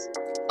next.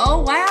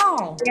 Oh,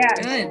 wow. Yeah.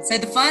 Good. So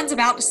the fun's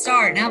about to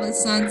start now that the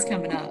sun's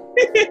coming up.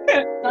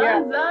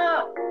 Sun's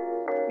up.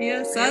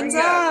 Yeah, sun's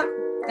up.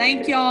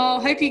 Thank y'all.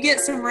 Hope you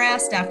get some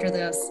rest after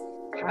this.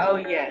 Oh,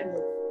 yes.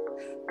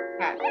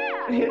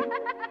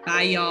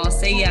 Bye, y'all.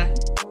 See ya.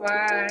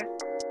 Bye.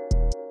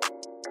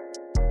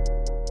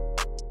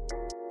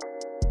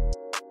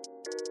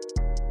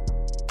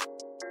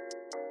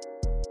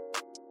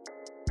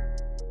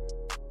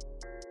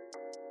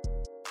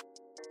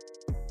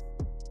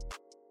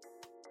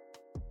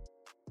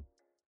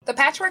 The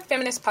Patchwork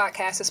Feminist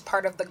Podcast is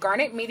part of the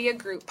Garnet Media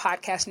Group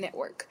podcast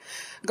network.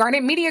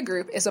 Garnet Media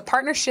Group is a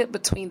partnership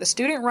between the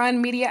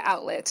student-run media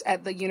outlets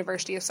at the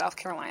University of South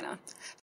Carolina.